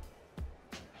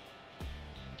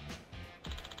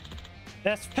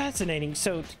 That's fascinating.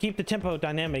 So, to keep the tempo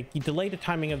dynamic, you delay the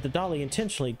timing of the dolly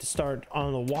intentionally to start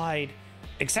on the wide.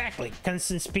 Exactly.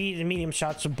 Constant speed and medium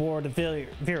shots to bore the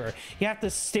viewer. You have to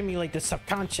stimulate the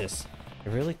subconscious.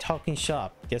 You're really talking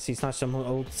shop. Guess he's not some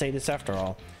old sadist after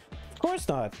all. Of course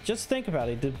not. Just think about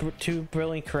it. The two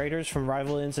brilliant creators from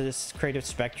rival ends of this creative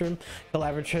spectrum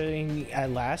collaborating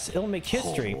at last. It'll make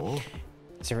history. Oh.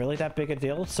 Is it really that big a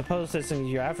deal? Suppose this is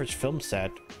your average film set.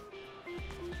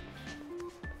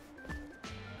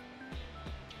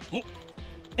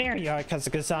 There you are,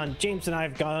 Kasuga-san. James and I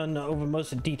have gone over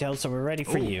most of the details, so we're ready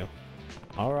for you.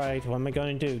 All right, what am I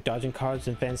going to do? Dodging cars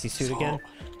in fancy suit again?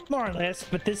 More or less,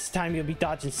 but this time you'll be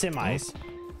dodging semis.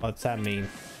 What's that mean?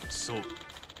 So,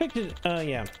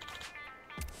 yeah.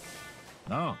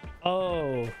 No.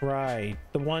 Oh, right.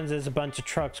 The ones there's a bunch of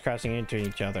trucks crashing into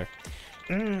each other.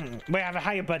 We have a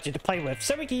higher budget to play with,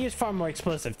 so we can use far more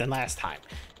explosive than last time.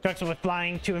 Trucks were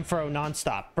flying to and fro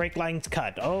non-stop. Brake lines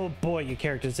cut. Oh boy, your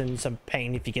character's in some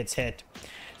pain if he gets hit.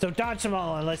 So dodge them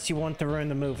all unless you want to ruin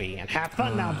the movie. And have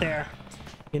fun out there.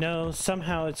 You know,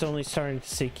 somehow it's only starting to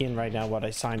sink in right now what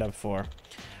I signed up for.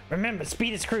 Remember,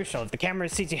 speed is crucial. If the camera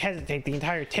sees you hesitate, the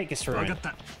entire take is ruined.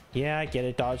 Yeah, I get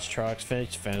it. Dodge trucks.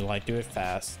 Finish. Like, do it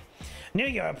fast. Knew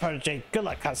you were a protege. Good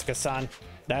luck, Kasuga-san.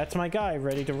 That's my guy.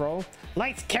 Ready to roll?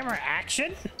 Lights, camera,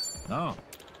 action? No.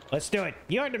 Let's do it.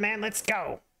 You're the man. Let's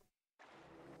go.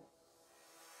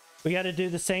 We got to do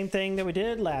the same thing that we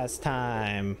did last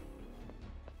time.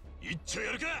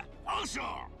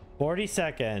 40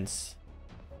 seconds.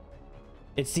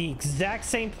 It's the exact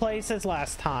same place as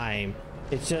last time.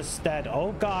 It's just that,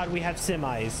 oh god, we have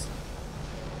semis.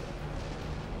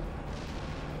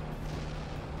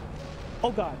 Oh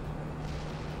god.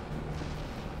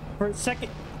 For a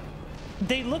second,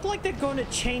 they look like they're going to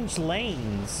change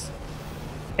lanes.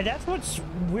 And that's what's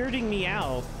weirding me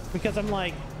out. Because I'm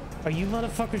like, are you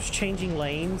motherfuckers changing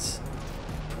lanes?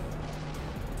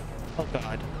 Oh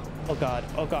god. Oh god.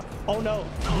 Oh god. Oh no.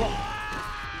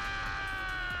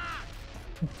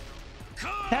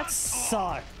 That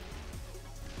sucked.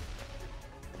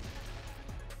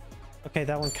 Okay,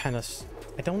 that one kind of...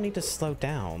 I don't need to slow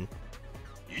down.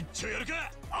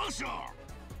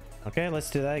 Okay,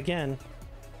 let's do that again.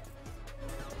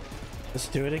 Let's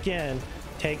do it again.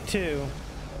 Take two.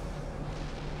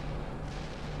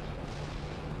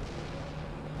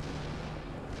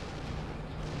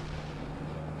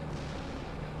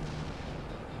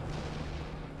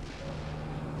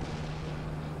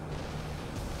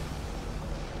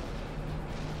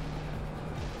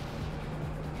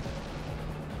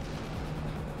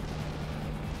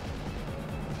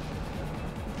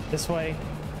 This way,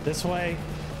 this way,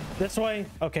 this way.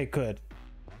 Okay, good.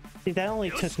 See, that only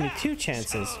took me 2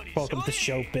 chances. Welcome to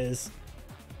showbiz.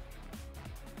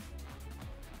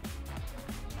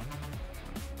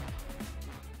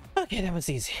 Okay, that was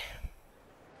easy.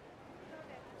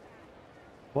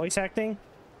 Voice acting?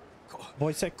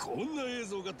 Voice acting?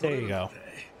 There you go.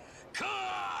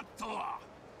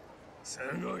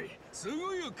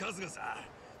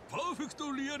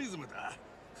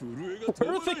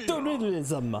 Perfect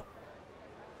realism.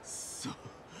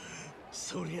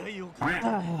 そりゃよかっ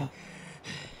た。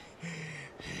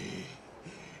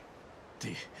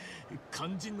で、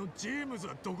肝心のジェームズ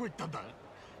はどこ行ったんだ？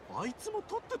あいつも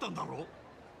撮ってたんだろ？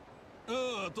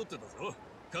ああ、撮ってたぞ。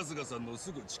春日さんの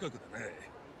すぐ近くだね。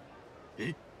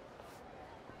え？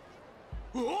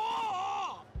うわ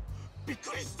あ！びっ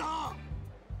くりした。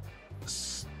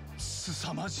す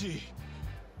さまじい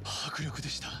迫力で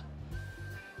した。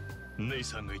ネイ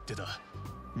さんが言ってた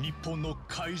日本の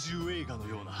怪獣映画の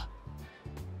ような。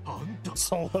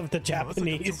Soul of the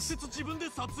Japanese. 直接自分で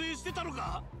撮影してたの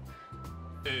か？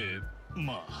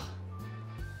まあ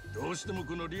どうしても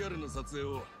このリアルな撮影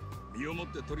を身をもっ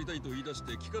て撮りたいと言い出し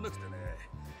て聞かなくてね、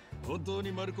本当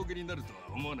に丸焦げになるとは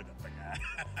思わなかったが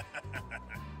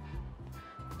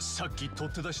さっき取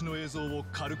って出しの映像を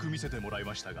軽く見せてもらい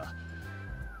ましたが、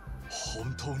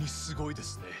本当にすごいで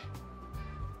すね。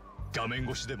画面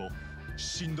越しでも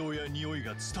振動や匂い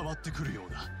が伝わってくるよ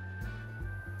うな。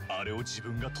あれを自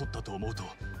分が撮ったと思うと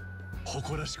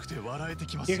誇らしくて笑えて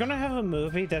きます。 You're gonna have a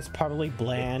movie that's probably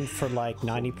bland for like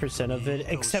 90% of it,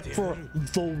 except for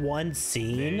the one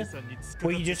scene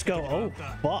where you just go, oh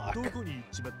fuck.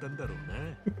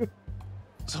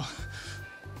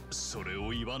 それ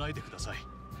を言わないでください。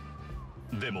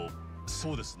でも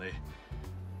そうですね。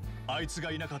あいつ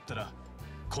がいなかったら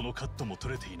このカットも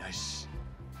取れていないし、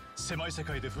狭い世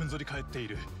界でふんぞり返ってい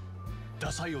る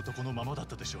ダサい男のままだっ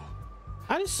たでしょう。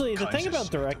 Honestly, the thing about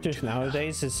directors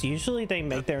nowadays is usually they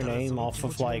make their name off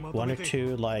of like 1 or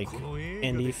 2 like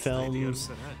indie films,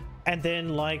 and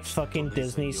then like fucking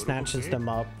Disney snatches them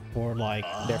up for like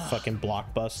their fucking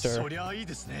blockbuster.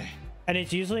 And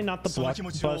it's usually not the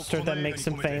blockbuster that makes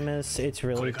them famous, it's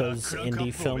really those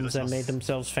indie films that made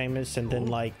themselves famous, and then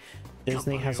like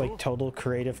Disney has like total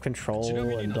creative control,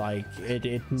 and like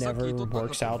it never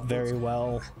works out very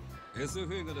well.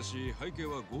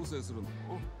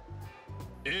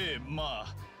 Eh, ま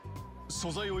あ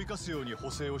素材を生かすように補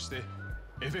正をして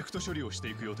エフェクト処理をして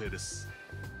いく予定です。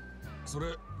それ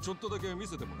ちょっとだけ見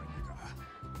せてもら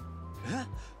えないか。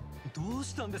え、どう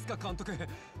したんですか監督。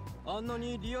あんな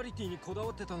にリアリティにこだ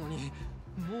わってたのに、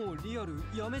もうリアル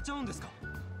やめちゃうんですか。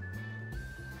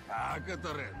バカ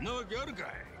たれなわけあるかい。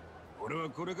俺は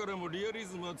これからもリアリ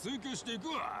ズムは追求していく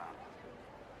わ。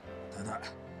ただ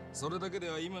それだけ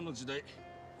では今の時代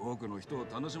多くの人を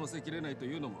楽しませきれないと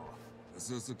いうのも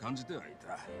薄々感じてはい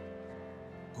た。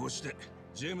こうして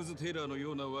ジェームズ・テイラーの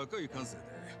ような若い感性で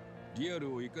リア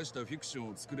ルを生かしたフィクション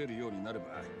を作れるようになれば、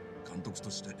監督と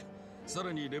してさ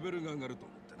らにレベルが上がると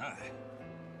思ってな。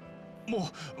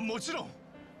もちろん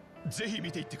ぜひ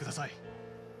見ていってください。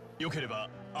よければ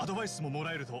アドバイスもも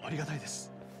らえるとありがたいで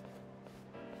す。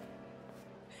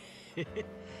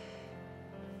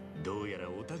どうやら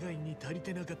お互いに足り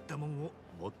てなかったもんを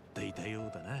持っていたよ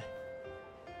うだな。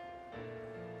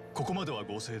ここまでは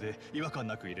合成で違和感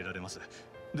なく入れられます。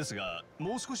ですが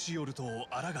もう少し寄ると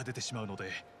荒が出てしまうの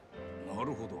で。な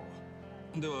るほど。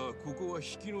ではここは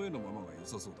引きの絵のままが良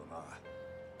さそうだな。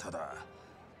ただ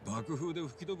爆風で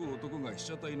吹き飛ぶ男が被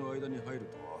写体の間に入る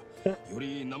とよ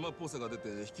り生っぽさが出て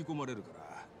引き込まれるから。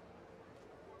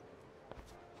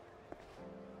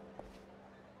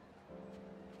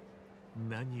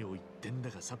何を言ってん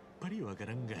だかさっぱりわか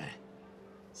らんが、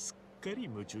すっかり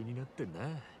夢中になってんな。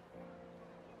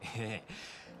ええ、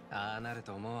ああなる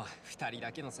ともう2人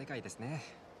だけの世界ですね。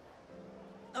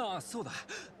ああそうだ、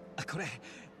これ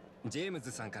ジェーム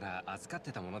ズさんから預かっ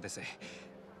てたものです。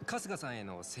春日さんへ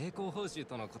の成功報酬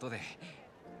とのことで、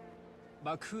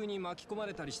爆風に巻き込ま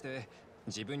れたりして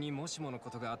自分にもしもの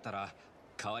ことがあったら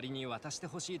代わりに渡して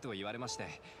ほしいと言われまして。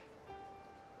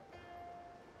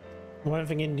One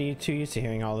thing indeed too used to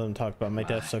hearing all of them talk about my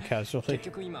death so casually. 結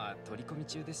局今取り込み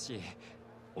中ですし、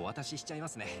お渡ししちゃいま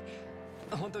すね。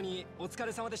本当にお疲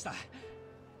れ様でした。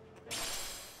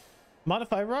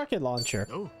Modify rocket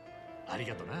launcher. おう、あり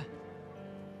がとな。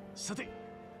さて、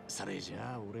それじ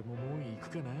ゃあ俺ももう行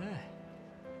くかな。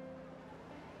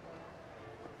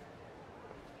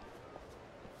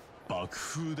爆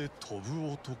風で飛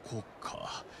ぶ男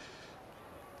か。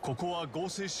ここは合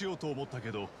成しようと思った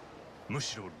けど、む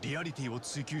しろリアリティを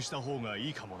追求した方が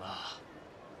いいかもな。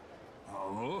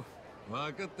おお、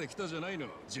分かってきたじゃないの、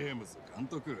ジェームズ監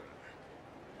督。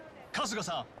春日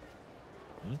さ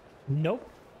ん？ Nope。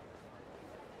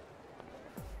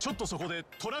ちょっとそこで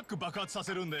トラック爆発さ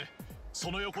せるんで、そ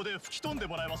の横で吹き飛んで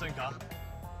もらえませんか？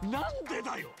なんで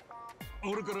だよ。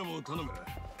俺からも頼む。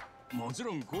もち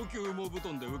ろん高級羽毛布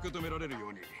団で受け止められるよ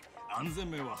うに安全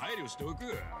面は配慮しておく。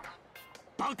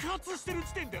爆発してる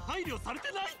時点で配慮され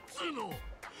てないっつうの。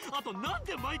あとなん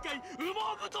で毎回羽毛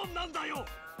布団なんだよ。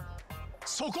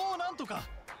そこをなんとか。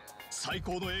最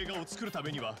高の映画を作るた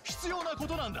めには必要なこ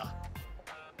となんだ。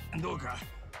どうか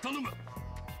頼む。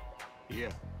いや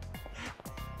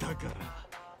だか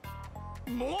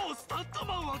らもうスタント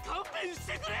マンは勘弁し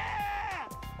てくれ。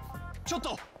ちょっ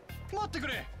と待ってく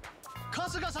れ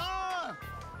春日さ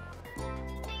ん。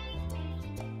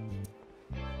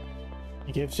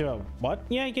He gives you a what?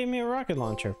 Yeah, he gave me a rocket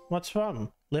launcher. What's the problem?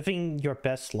 Living your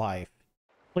best life.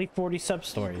 Play 40 sub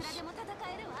stories.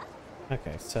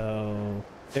 Okay, so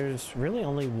there's really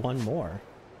only one more.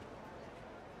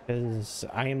 Because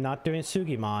I am not doing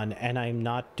Sugimon and I'm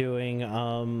not doing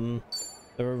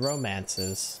the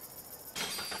romances.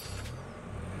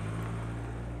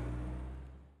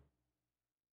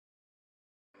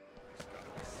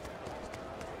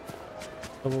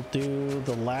 So we'll do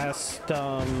the last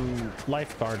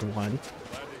lifeguard one.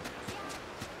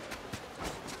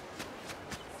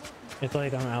 It's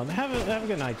late, I'm out. Have a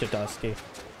good night, Jadusky.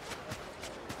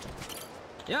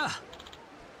 Yeah.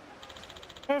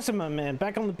 Awesome, my man.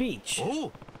 Back on the beach.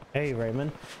 Oh. Hey,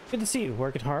 Raymond. Good to see you.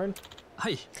 Working hard?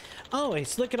 Hi.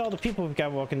 Always. Look at all the people we've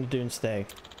got walking the dunes today.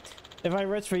 If I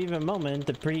rest for even a moment,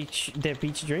 their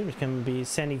beach dreams can be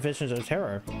sandy visions of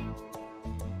terror.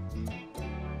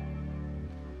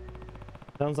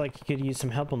 Sounds like you could use some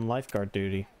help on lifeguard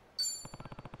duty.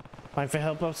 Mind if I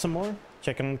help out some more?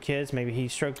 Checking on kids, maybe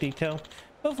heat stroke detail.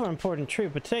 Both are important, true,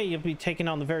 but today you'll be taking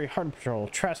on the very hard patrol,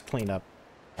 trash cleanup.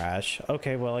 Trash.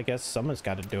 Okay, well, I guess someone's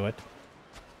got to do it.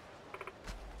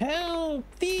 Help!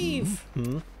 Thief!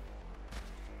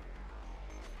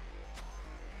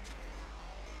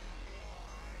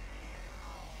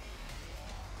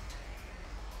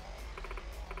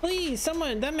 Please,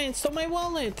 someone! That man stole my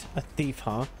wallet! A thief,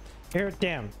 huh? Here,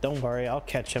 damn. Don't worry, I'll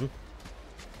catch him.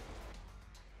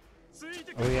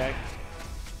 Oh, yeah.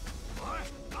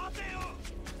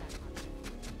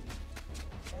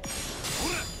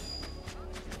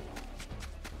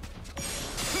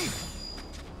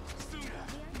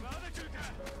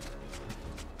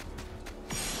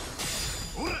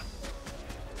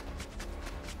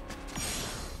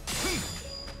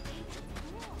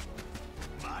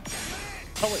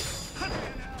 Oh wait,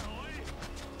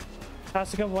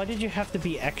 Kasuga, why did you have to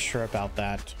be extra about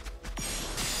that?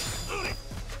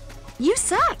 You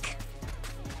suck!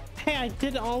 Hey, I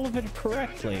did all of it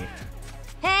correctly.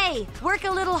 Hey, work a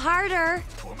little harder!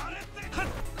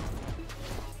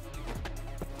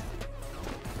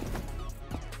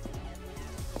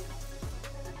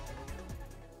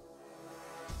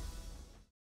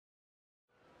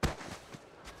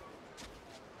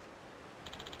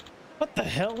 What the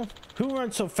hell? Who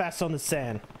runs so fast on the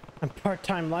sand? I'm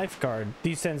part-time lifeguard.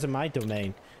 These sands are my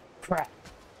domain. Crap.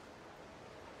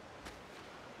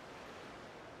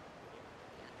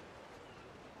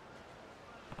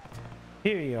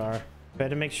 Here you are.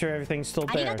 Better make sure everything's still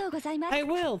there. I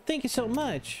will. Thank you so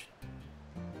much.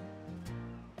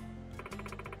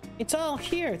 It's all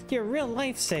here. You're a real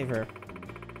lifesaver.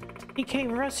 He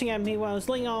came rushing at me while I was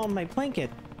laying on my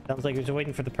blanket. Sounds like he was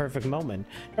waiting for the perfect moment.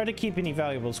 Try to keep any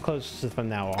valuables close from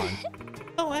now on.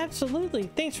 Oh, absolutely.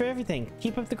 Thanks for everything.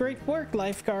 Keep up the great work,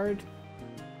 lifeguard.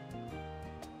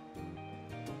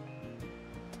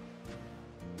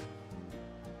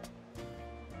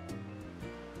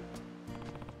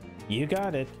 You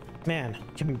got it. Man,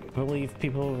 I can't believe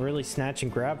people really snatch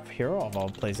and grab Hero of all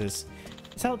places.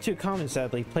 It's all too common,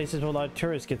 sadly. Places where a lot of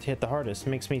tourists get hit the hardest. It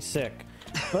makes me sick.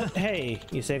 But hey,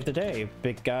 you saved the day,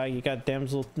 big guy. You got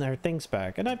damsel her things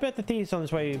back, and I bet the thief's on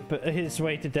his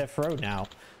way to death row now.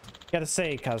 Gotta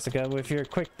say, Kasuga, with your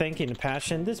quick thinking and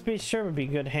passion, this beast sure would be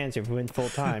in good hands if we went full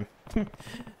time.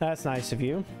 That's nice of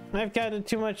you. I've got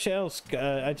too much else.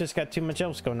 I just got too much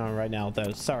else going on right now,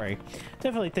 though. Sorry.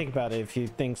 Definitely think about it if you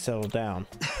things settle down.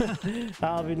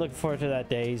 I'll be looking forward to that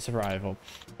day's arrival.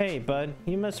 Hey, bud,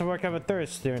 you must have worked up a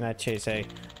thirst during that chase, eh?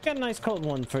 Got a nice cold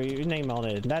one for your name on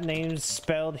it. That name's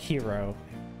spelled Hero.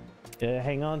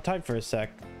 Hang on tight for a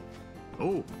sec.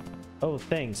 Oh,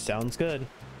 thanks. Sounds good.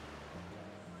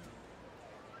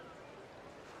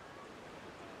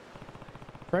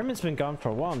 Raymond's been gone for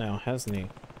a while now, hasn't he?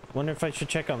 Wonder if I should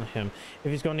check on him.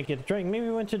 If he's going to get a drink, maybe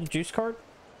he went to the juice cart?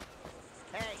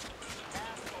 Hey,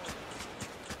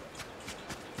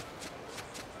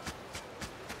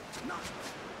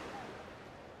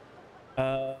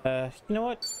 you know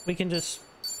what? We can just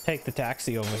take the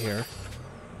taxi over here.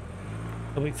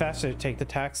 It'll be faster to take the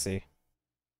taxi.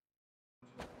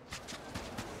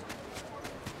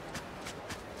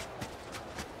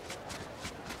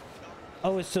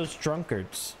 Oh, it's those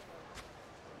drunkards.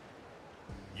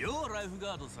 ようライフ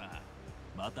ガードさん、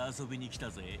また遊びに来た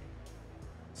ぜ。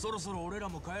そろそろ俺ら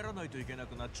も帰らないといけな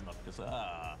くなっちまって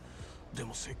さ。で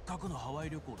もせっかくのハワイ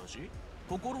旅行だし、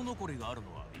心残りがある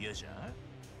のは嫌じゃん。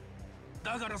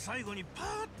だから最後にパ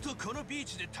ーッとこのビー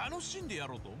チで楽しんでや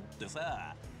ろうと思って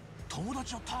さ、友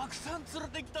達をたくさん連れ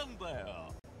てきたんだ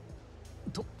よ。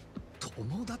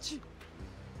友達？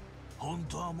本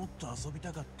当はもっと遊び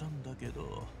たかったんだけ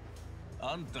ど。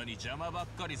あんたに邪魔ばっ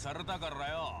かりされたから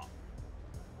よ。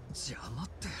邪魔っ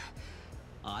て、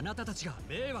あなたたちが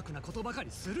迷惑なことばか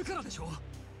りするからでしょ。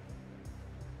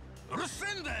うるせ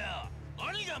えんだよ。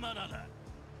何がマナーだ。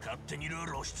勝手にルー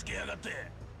ル押し付けやがって。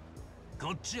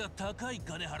こっちは高い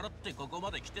金払ってここ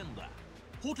まで来てんだ。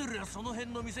ホテルやその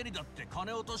辺の店にだって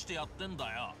金落としてやってん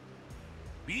だよ。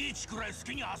ビーチくらい好き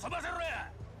に遊ばせろ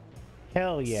や。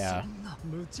Hell yeah. そんな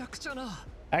無茶苦茶な。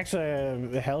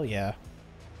Actually, hell yeah.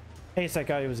 Hey, it's that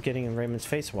guy who was getting in Raymond's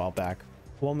face a while back.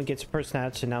 A woman gets a purse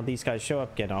snatched, and now these guys show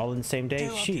up again, all in the same day.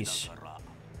 Sheesh.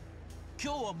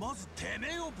 今日はまずて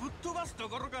めえをぶっ飛ばすと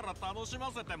ころから楽し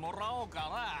ませてもらおうか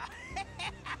な。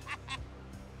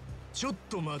ちょっ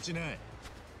と待ちな。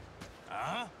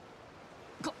あ？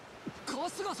春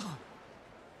日さ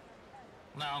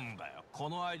ん。なんだよ、こ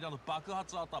の間の爆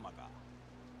発頭か。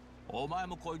お前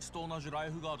もこいつと同じラ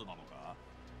イフガードなのか？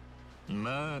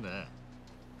まあな。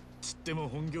つっても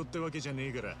本業ってわけじゃね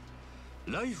えから、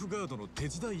ライフガードの手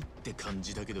伝いって感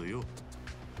じだけどよ。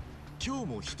今日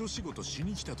も一仕事し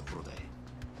に来たところだ。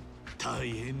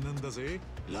大変なんだぜ、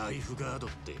ライフガードっ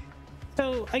て。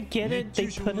So I get it, they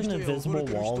put an invisible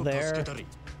wall there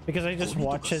because I just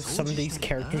watch as some of these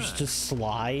characters just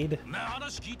slide.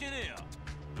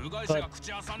 But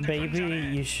maybe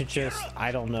you should just,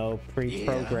 I don't know,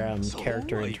 pre-program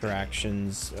character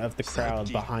interactions of the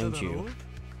crowd behind you.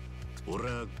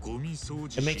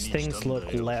 It makes things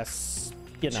look less,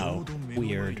 you know,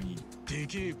 weird.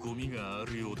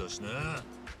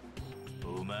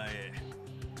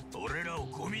 俺らを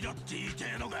ゴミだって言いて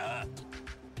えのか。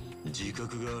自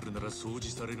覚があるなら掃除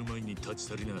される前に立ち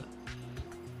去りな。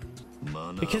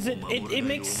Because it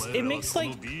makes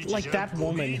like that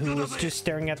woman who was just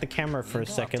staring at the camera for a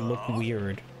second look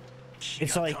weird.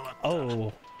 It's like,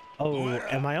 oh,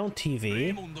 am I on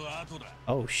TV?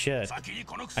 Oh shit.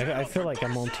 I feel like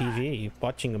I'm on TV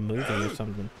watching a movie or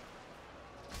something.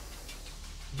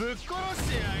 They're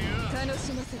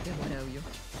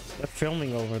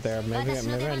filming over there. Maybe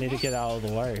I need to get out of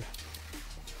the way.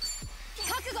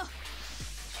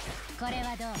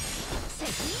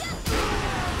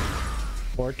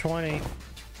 420.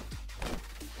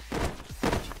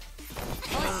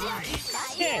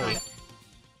 Yay.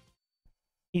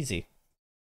 Easy.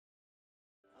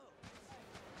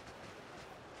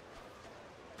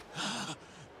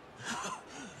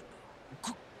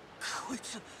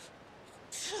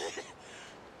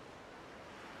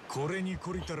これに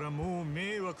懲りたらもう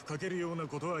迷惑かけるような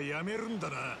ことはやめるんだ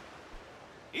な。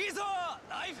いいぞ、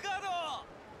ライフガード。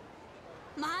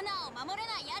マナーを守れ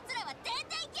ない奴らは出て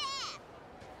いけ。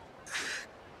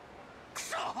く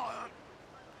そ。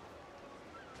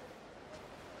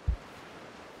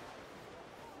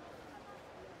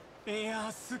い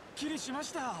や、すっきりしま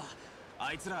した。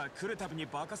あいつら来るたびに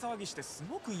バカ騒ぎしてす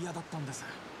ごく嫌だったんです。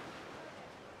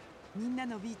みんな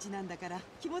のビーチなんだから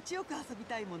気持ちよく遊び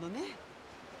たいものね。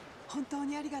本当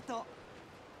にありがと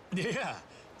う。いや、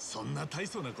そんな大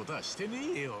層なことはしてね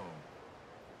えよ。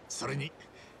それに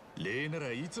例な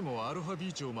らいつもアルファビ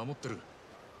ーチを守ってる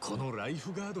このライ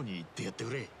フガードに言ってやって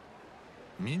くれ。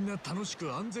みんな楽し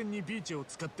く安全にビーチを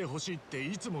使ってほしいって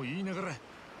いつも言いながら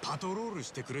パトロール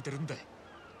してくれてるんだ。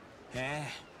え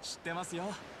え、知ってますよ。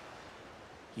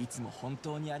いつも本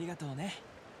当にありがとうね。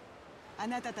あ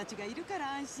なたたちがいるか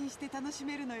ら安心して楽し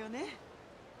めるのよね。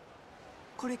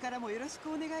これからもよろしく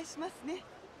お願いしますね、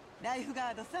ライフ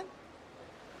ガードさん。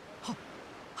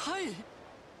はい。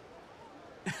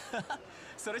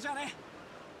それじゃあね。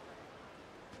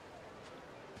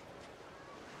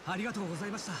ありがとうござい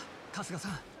ました、春日さ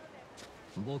ん。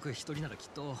僕一人ならきっ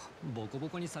とボコボ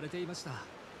コにされていました。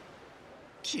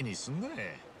気にすんな。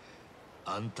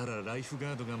あんたらライフ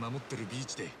ガードが守ってるビー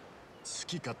チで好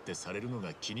き勝手されるの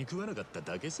が気に食わなかった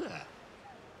だけさ。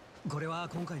これは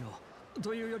今回の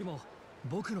というよりも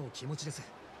僕の気持ちです。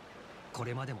こ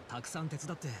れまでもたくさん手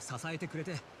伝って支えてくれ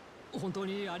て本当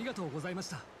にありがとうございまし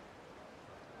た。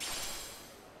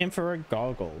Infrared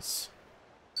goggles.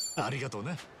 ありがとう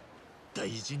な。大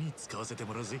事に使わせて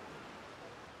もらうぜ。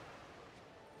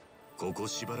ここ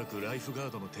しばらくライフガ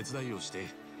ードの手伝いをして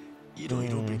いろい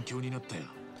ろ勉強になったよ。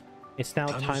It's now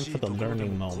time for the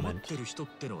learning moment. Don't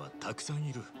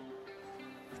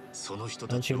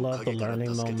you love the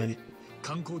learning moment?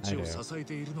 I do.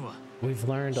 We've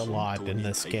learned a lot in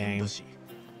this game.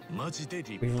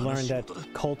 We've learned that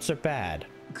cults are bad.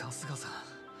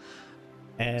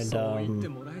 And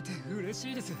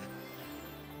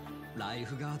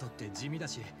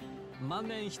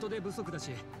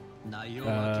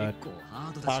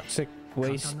toxic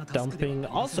waste dumping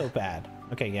also bad.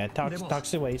 Okay, yeah,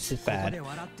 toxic waste is bad.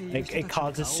 It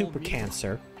causes super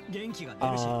cancer.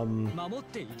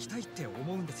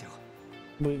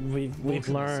 We've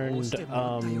learned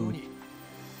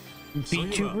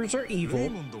VTubers are evil.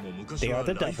 They are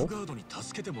the devil.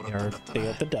 They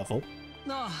are the devil.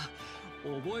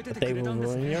 But they will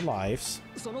ruin your lives.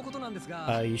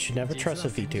 You should never trust a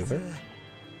VTuber.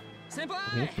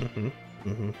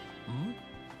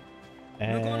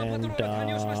 And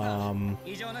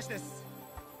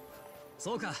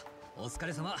そうか、お疲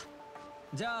れ様。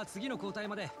じゃあ次の交代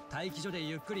まで待機所で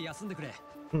ゆっくり休んでくれ。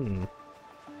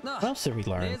What else did we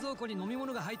learn? 冷蔵庫に飲み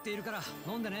物が入っているから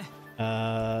飲んでね。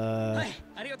はい、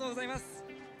ありがとうございます。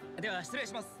では失礼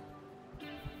します。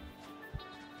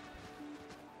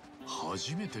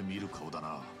初めて見る顔だ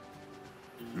な。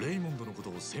レイモンドのこと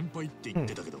を先輩って言っ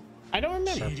てたけど。I don't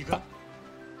remember.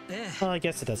 Well, I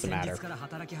guess it doesn't matter.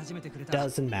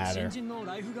 Doesn't matter.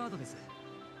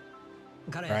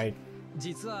 Right.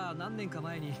 実は何年か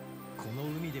前にこの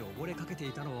海で溺れかけて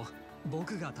いたのを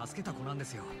僕が助けた子なんで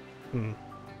すよ。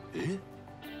え？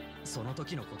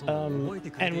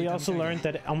 And we also learned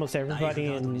that almost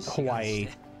everybody in Hawaii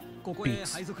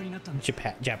speaks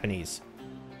Japanese.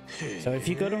 So if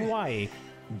you go to Hawaii,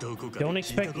 don't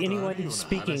expect anyone to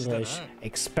speak English.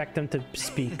 Expect them to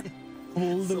speak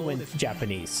fluent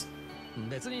Japanese.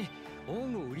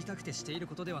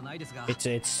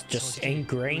 It's just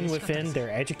ingrained within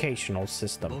their educational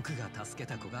system.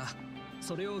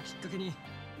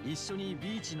 一緒に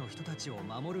ビーチの人たちを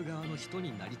守る側の人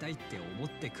になりたいって思っ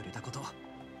てくれたこと。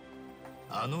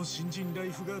あの新人ラ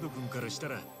イフガード君からした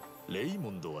らレイ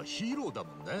モンドはヒーローだ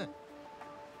もんね。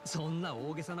そんな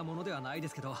大げさなものではないで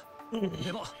すけど、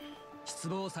でも失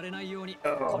望されないように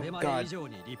これまで以上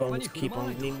に立派に振る舞わ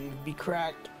ない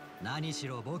と。何し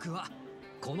ろ僕は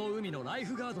この海のライ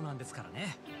フガードなんですから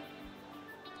ね。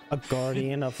A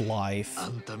guardian of life,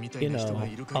 you know,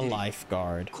 a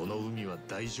lifeguard. この海は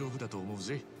大丈夫だと思う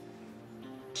ぜ。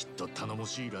きっと頼も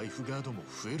しいライフガードも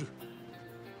増える。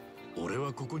俺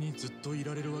はここにずっとい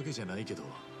られるわけじゃないけど、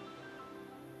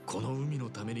この海の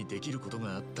ためにできること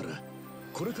があったら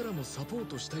これからもサポー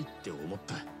トしたいって思っ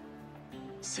た。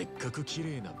せっかく綺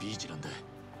麗なビーチなんだ。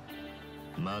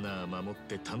マナー守っ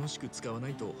て楽しく使わな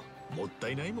いともった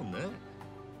いないもんな。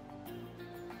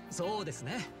そうです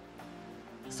ね。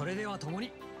それでは共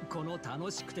にこの楽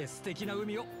しくて素敵な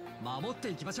海を守って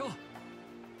いきましょう。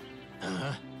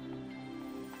あ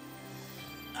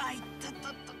あ。あいたた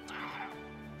た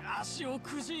た。足を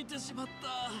くじいてしまっ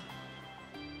た。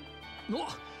お、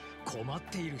困っ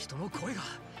ている人の声が。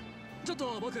ちょっ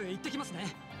と僕行ってきます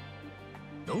ね。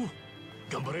おう、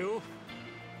頑張れよ。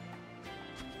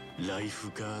ライ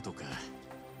フガードか。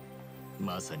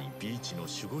まさにビーチの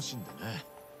守護神だな。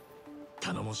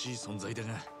頼もしい存在だが、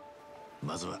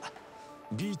まずは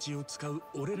ビーチを使う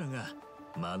俺らが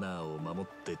マナーを守っ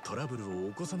てトラブルを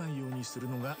起こさないようにする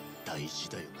のが大事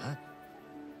だよな。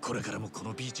これからもこ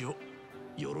のビーチを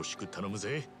よろしく頼む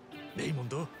ぜ、レイモン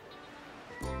ド。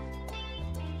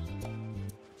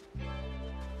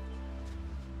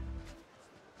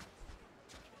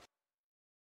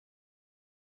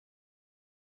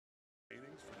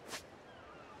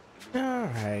All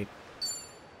right,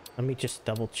 let me just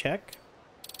double check.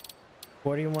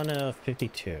 41 of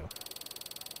 52.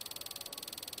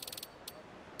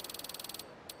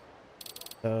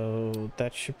 So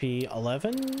that should be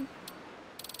 11.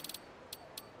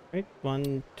 Right,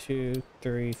 1, 2,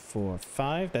 3, 4,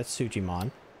 5. That's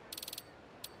Sujimon.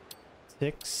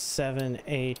 6, 7,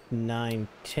 8, 9,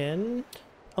 10,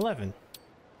 11.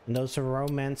 And those are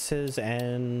romances,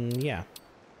 and yeah.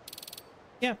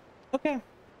 Yeah, okay.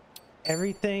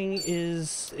 Everything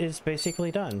is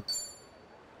basically done.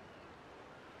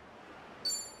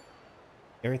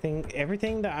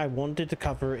 Everything that I wanted to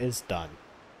cover is done.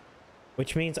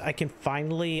 Which means I can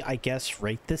finally, I guess,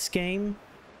 rate this game.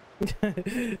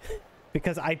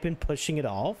 Because I've been pushing it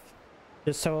off.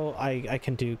 Just so I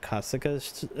can do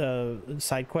Kasuga's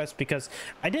side quest. Because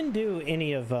I didn't do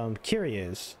any of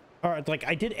Kiryu's. Or, like,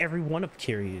 I did every one of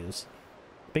Kiryu's.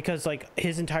 Because, like,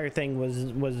 his entire thing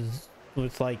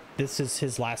was like, this is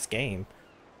his last game.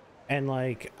 And,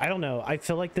 like, I don't know. I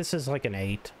feel like this is like an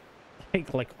 8.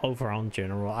 Like overall in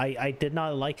general, I did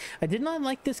not like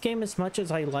this game as much as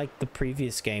I liked the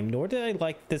previous game, nor did I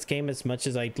like this game as much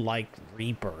as I liked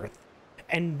Rebirth.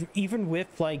 And even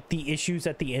with like the issues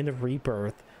at the end of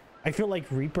Rebirth, I feel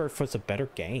like Rebirth was a better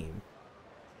game.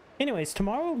 Anyways,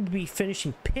 tomorrow we'll be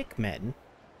finishing Pikmin,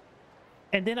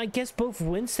 and then I guess both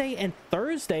Wednesday and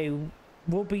Thursday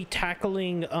we'll be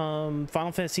tackling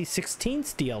Final Fantasy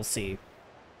XVI's DLC.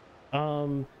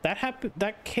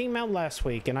 That came out last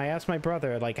week, and I asked my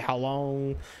brother like how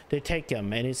long did it take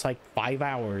him, and it's like 5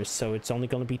 hours, so it's only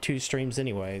going to be 2 streams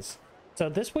anyways. So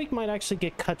this week might actually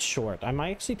get cut short. I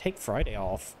might actually take Friday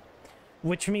off,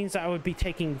 which means I would be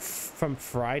taking from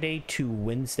Friday to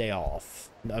Wednesday off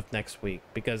of next week,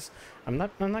 because I'm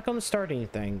not going to start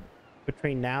anything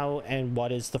between now and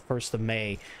what is the 1st of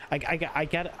May. I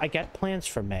got plans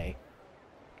for May.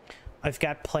 I've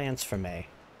got plans for May.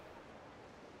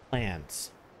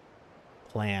 Plans.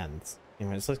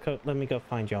 Anyways, let me go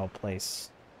find y'all a place.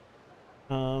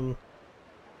 The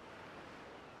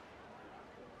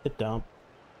dump.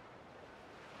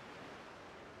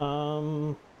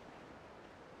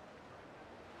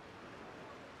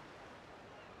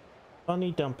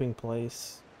 Funny dumping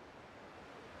place.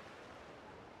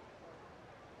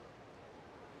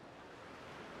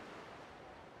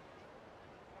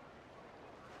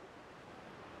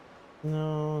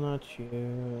 No, not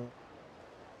you.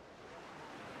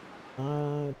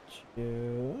 Not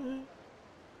you.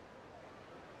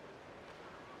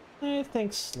 I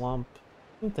think Slump.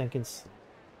 I'm thinking Slump.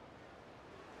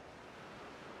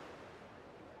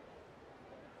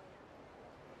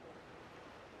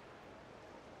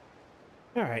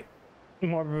 All right,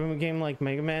 more boomer game like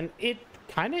Mega Man. It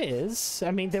kind of is.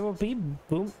 I mean, there will be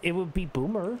boom. It would be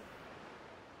boomer-ish.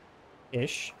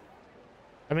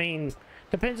 I mean,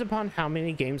 depends upon how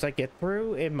many games I get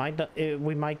through. It might.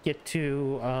 We might get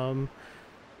to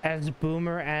as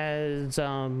boomer as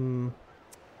 10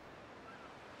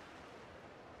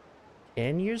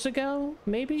 years ago,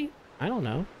 maybe. I don't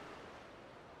know.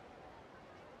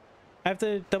 I have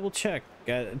to double check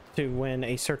to when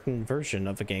a certain version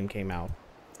of a game came out.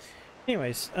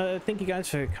 Anyways, thank you guys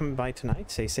for coming by tonight.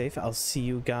 Stay safe. I'll see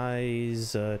you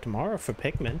guys tomorrow for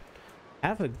Pikmin.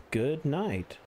 Have a good night.